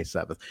Friday, May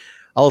 7th.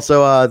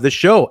 Also, the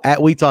show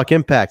at We Talk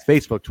Impact,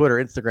 Facebook,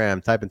 Twitter,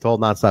 Instagram, type in Total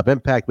Nonstop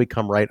Impact. We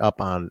come right up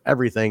on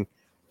everything.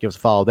 Give us a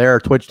follow there.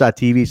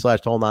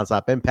 Twitch.tv/Total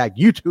Nonstop Impact.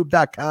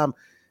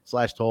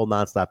 YouTube.com/Total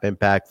Nonstop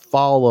Impact.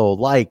 Follow,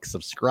 like,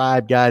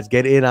 subscribe, guys.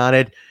 Get in on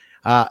it.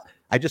 I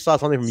just saw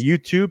something from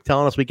YouTube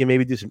telling us we can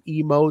maybe do some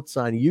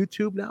emotes on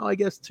YouTube now, I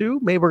guess, too.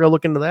 Maybe we're going to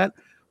look into that.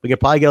 We can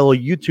probably get a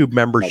little YouTube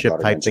membership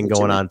type thing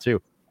going on,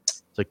 too.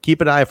 So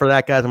keep an eye for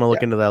that, guys. I'm going to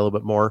look into that a little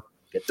bit more.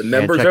 Get the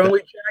members-only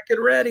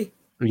jacket ready.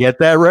 Get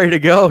that ready to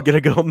go. Get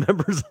a go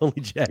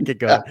members-only jacket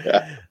going.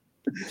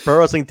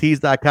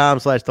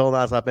 ProWrestlingTees.com/Total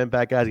Nonstop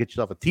Impact, guys. Get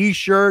yourself a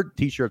T-shirt.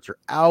 T-shirts are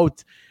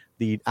out.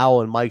 The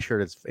Owl and Mike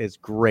shirt is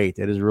great.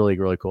 It is really,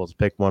 really cool. Let's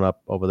pick one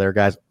up over there,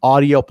 guys.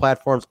 Audio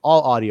platforms,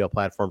 all audio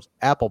platforms,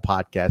 Apple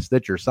Podcasts,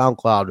 Stitcher,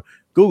 SoundCloud,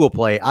 Google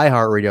Play,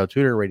 iHeartRadio,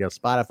 TuneIn Radio,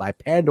 Spotify,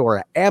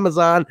 Pandora,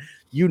 Amazon,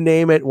 you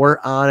name it, we're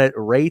on it.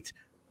 Rate,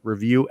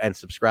 review, and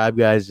subscribe,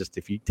 guys. Just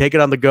if you take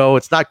it on the go,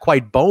 it's not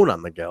quite Bone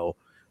on the go,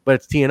 but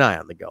it's TNI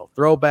on the go.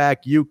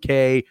 Throwback,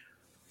 UK,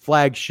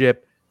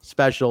 flagship,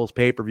 specials,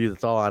 pay-per-views,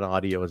 it's all on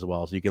audio as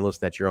well. So you can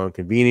listen at your own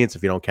convenience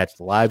if you don't catch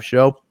the live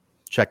show.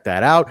 Check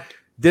that out.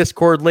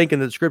 Discord link in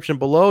the description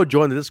below.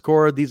 Join the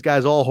Discord. These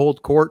guys all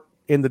hold court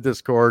in the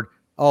Discord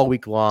all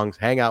week long.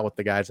 Hang out with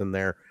the guys in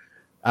there.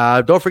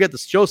 Don't forget the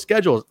show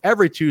schedules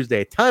every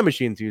Tuesday. Time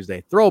Machine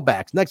Tuesday.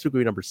 Throwbacks. Next week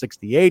will be number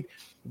 68.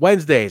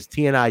 Wednesdays,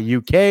 TNI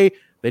UK.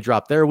 They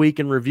drop their week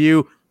in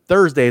review.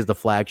 Thursdays, the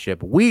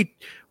flagship. We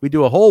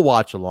do a whole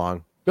watch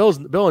along.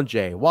 Bill and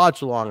Jay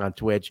watch along on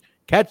Twitch.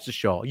 Catch the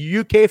show. You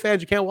UK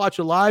fans, you can't watch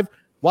it live.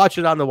 Watch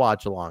it on the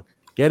watch along.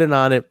 Get in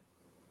on it.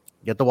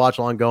 Get the watch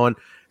along going.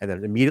 And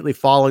then immediately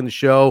following the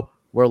show,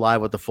 we're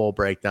live with the full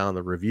breakdown,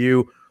 the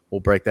review. We'll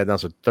break that down.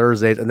 So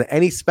Thursdays. And then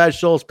any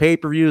specials,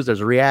 pay-per-views,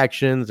 there's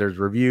reactions, there's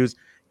reviews.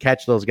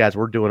 Catch those guys.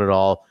 We're doing it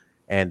all.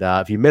 And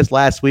if you missed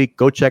last week,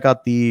 go check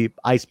out the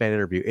Iceman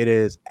interview. It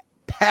is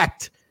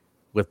packed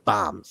with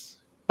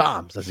bombs.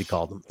 Bombs, as he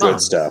called them. Bombs.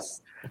 Good stuff.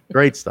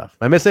 Great stuff.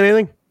 Am I missing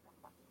anything?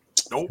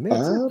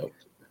 Nope.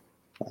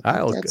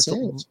 All right, it's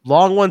a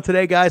long one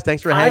today, guys.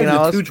 Thanks for hanging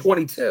out.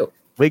 222.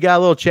 We got a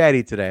little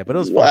chatty today, but it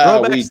was fun.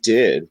 Wow, we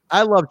did.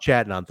 I love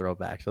chatting on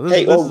Throwback. So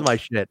this is my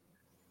shit.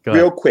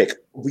 Real quick,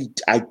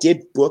 I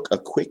did book a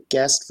quick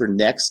guest for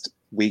next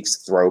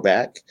week's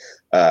Throwback.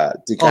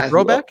 The guy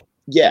Throwback?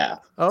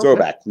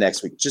 Throwback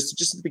next week.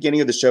 Just at the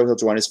beginning of the show, he'll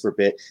join us for a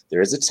bit.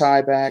 There is a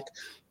tie back.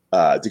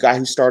 The guy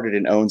who started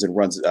and owns and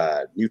runs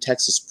New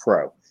Texas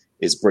Pro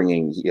is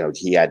bringing,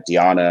 he had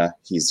Deanna.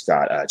 He's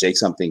got Jake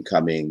something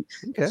coming.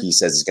 Okay. He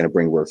says he's going to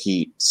bring Real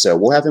Heat. So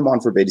we'll have him on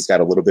for a bit. He's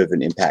got a little bit of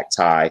an Impact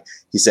tie.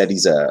 He said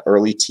he's an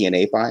early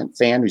TNA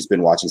fan who's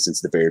been watching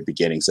since the very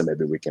beginning. So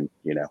maybe we can,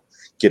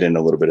 get in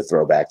a little bit of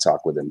Throwback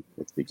talk with him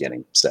at the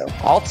beginning. So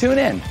I'll tune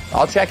in.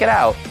 I'll check it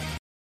out.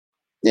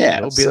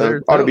 Yeah,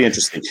 ought to be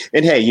interesting.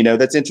 And hey,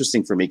 that's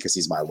interesting for me because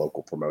he's my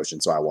local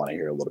promotion, so I want to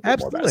hear a little bit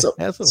more about it.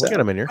 Absolutely. We'll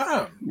get him in here.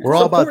 We're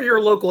all about your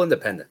local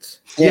independence.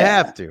 You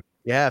have to.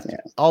 Yeah,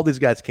 all these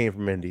guys came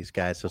from indies,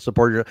 guys. So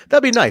support your.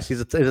 That'd be nice.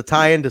 He's a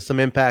tie-in to some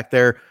Impact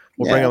there.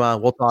 We'll bring him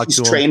on. We'll talk to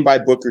him. He's trained by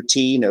Booker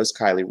T. Knows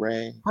Kylie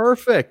Ray.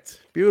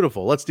 Perfect.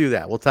 Beautiful. Let's do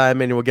that. We'll tie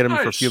him in and we'll get him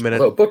for a few minutes.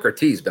 Well, Booker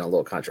T's been a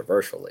little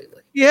controversial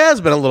lately. He has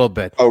been a little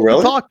bit. Oh,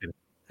 really?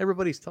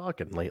 Everybody's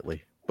talking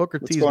lately.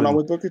 What's going on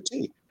with Booker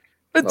T?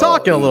 Been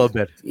talking a little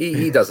bit.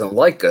 He doesn't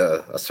like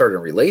a certain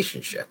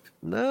relationship.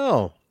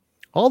 No.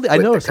 I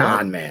know. The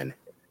con man.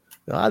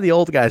 A lot of the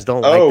old guys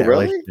don't like that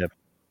relationship.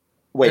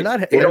 Wait,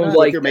 they don't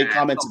like your make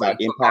comments about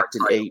Impact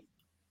and 8.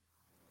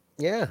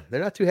 Yeah,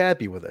 they're not too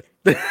happy with it.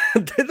 They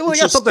only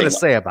got something to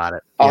say about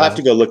it. I'll have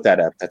to go look that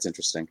up. That's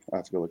interesting. I'll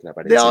have to go look that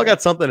up. They all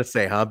got something to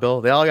say, huh,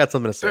 Bill? They all got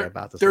something to say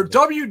about this. They're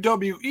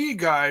WWE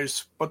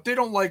guys, but they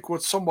don't like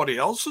what somebody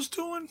else is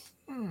doing.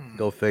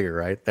 Go figure,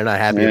 right? They're not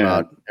happy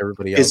about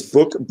everybody else. Is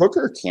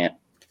Booker can't?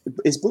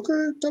 Is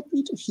Booker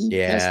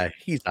WWE?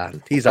 He's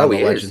on. He's on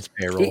the Legends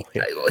payroll.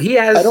 He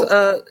has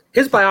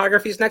his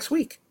biographies next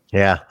week.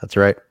 Yeah, that's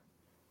right.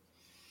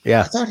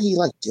 Yeah, I thought he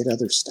did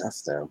other stuff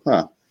though,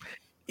 huh?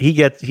 I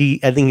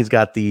think he's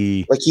got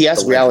he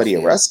has reality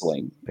of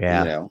wrestling.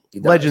 Yeah.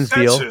 Legends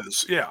deal.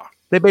 Yeah.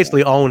 They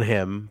basically own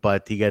him,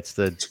 but he gets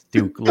to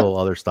do little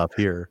other stuff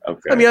here.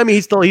 Okay. I mean,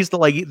 he's still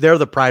they're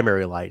the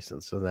primary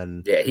license. So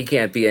then he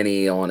can't be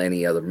on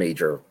any other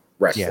major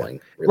wrestling.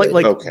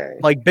 Yeah.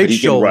 Like Big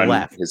Show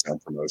left his own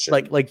promotion.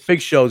 Like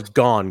Big Show's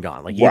gone.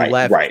 Like he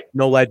left. Right.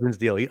 No Legends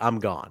deal. I'm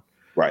gone.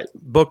 Right.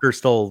 Booker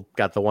still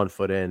got the 1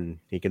 foot in.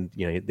 He can,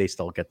 they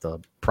still get the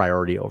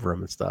priority over him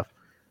and stuff.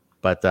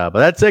 But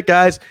that's it,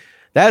 guys.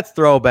 That's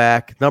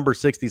Throwback number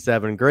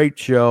 67. Great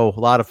show, a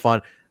lot of fun.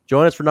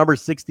 Join us for number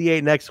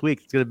 68 next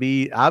week. It's going to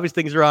be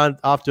obviously things are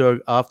off to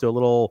a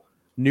little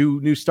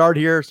new start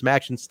here. Some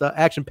action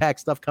packed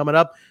stuff coming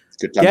up.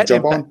 Good time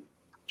to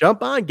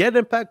jump on. Get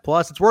Impact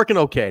Plus. It's working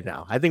okay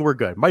now. I think we're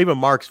good. Even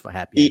Mark's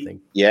happy. I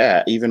think.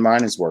 Yeah, even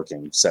mine is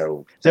working.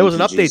 So there was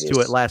an update to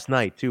it last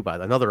night too. By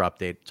another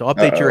update. So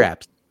update your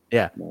apps.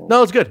 Yeah.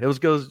 No, it's good. It was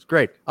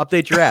great.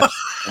 Update your apps.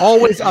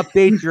 Always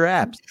update your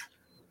apps.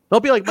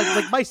 Don't be like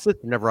my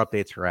sister never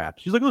updates her app.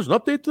 She's like, there's an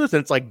update to this,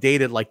 and it's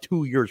dated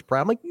 2 years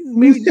prior. I'm like,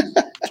 maybe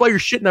that's why your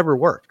shit never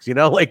works.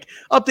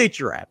 Update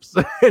your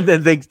apps, and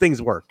then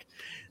things work.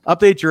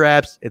 Update your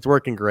apps. It's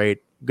working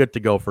great. Good to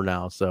go for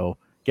now. So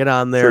get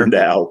on there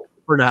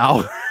for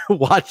now.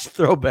 Watch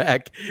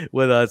Throwback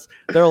with us.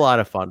 They're a lot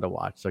of fun to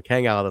watch. So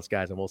hang out with us,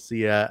 guys, and we'll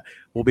see you.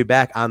 We'll be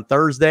back on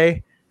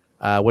Thursday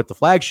with the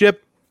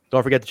flagship.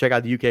 Don't forget to check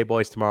out the UK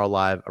Boys tomorrow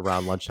live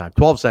around lunchtime,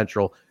 12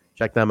 Central.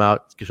 Check them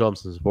out. Show them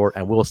some support.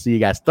 And we'll see you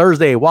guys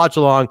Thursday. Watch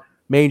along.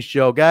 Main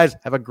show. Guys,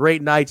 have a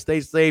great night.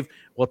 Stay safe.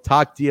 We'll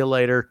talk to you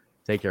later.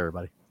 Take care,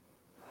 everybody.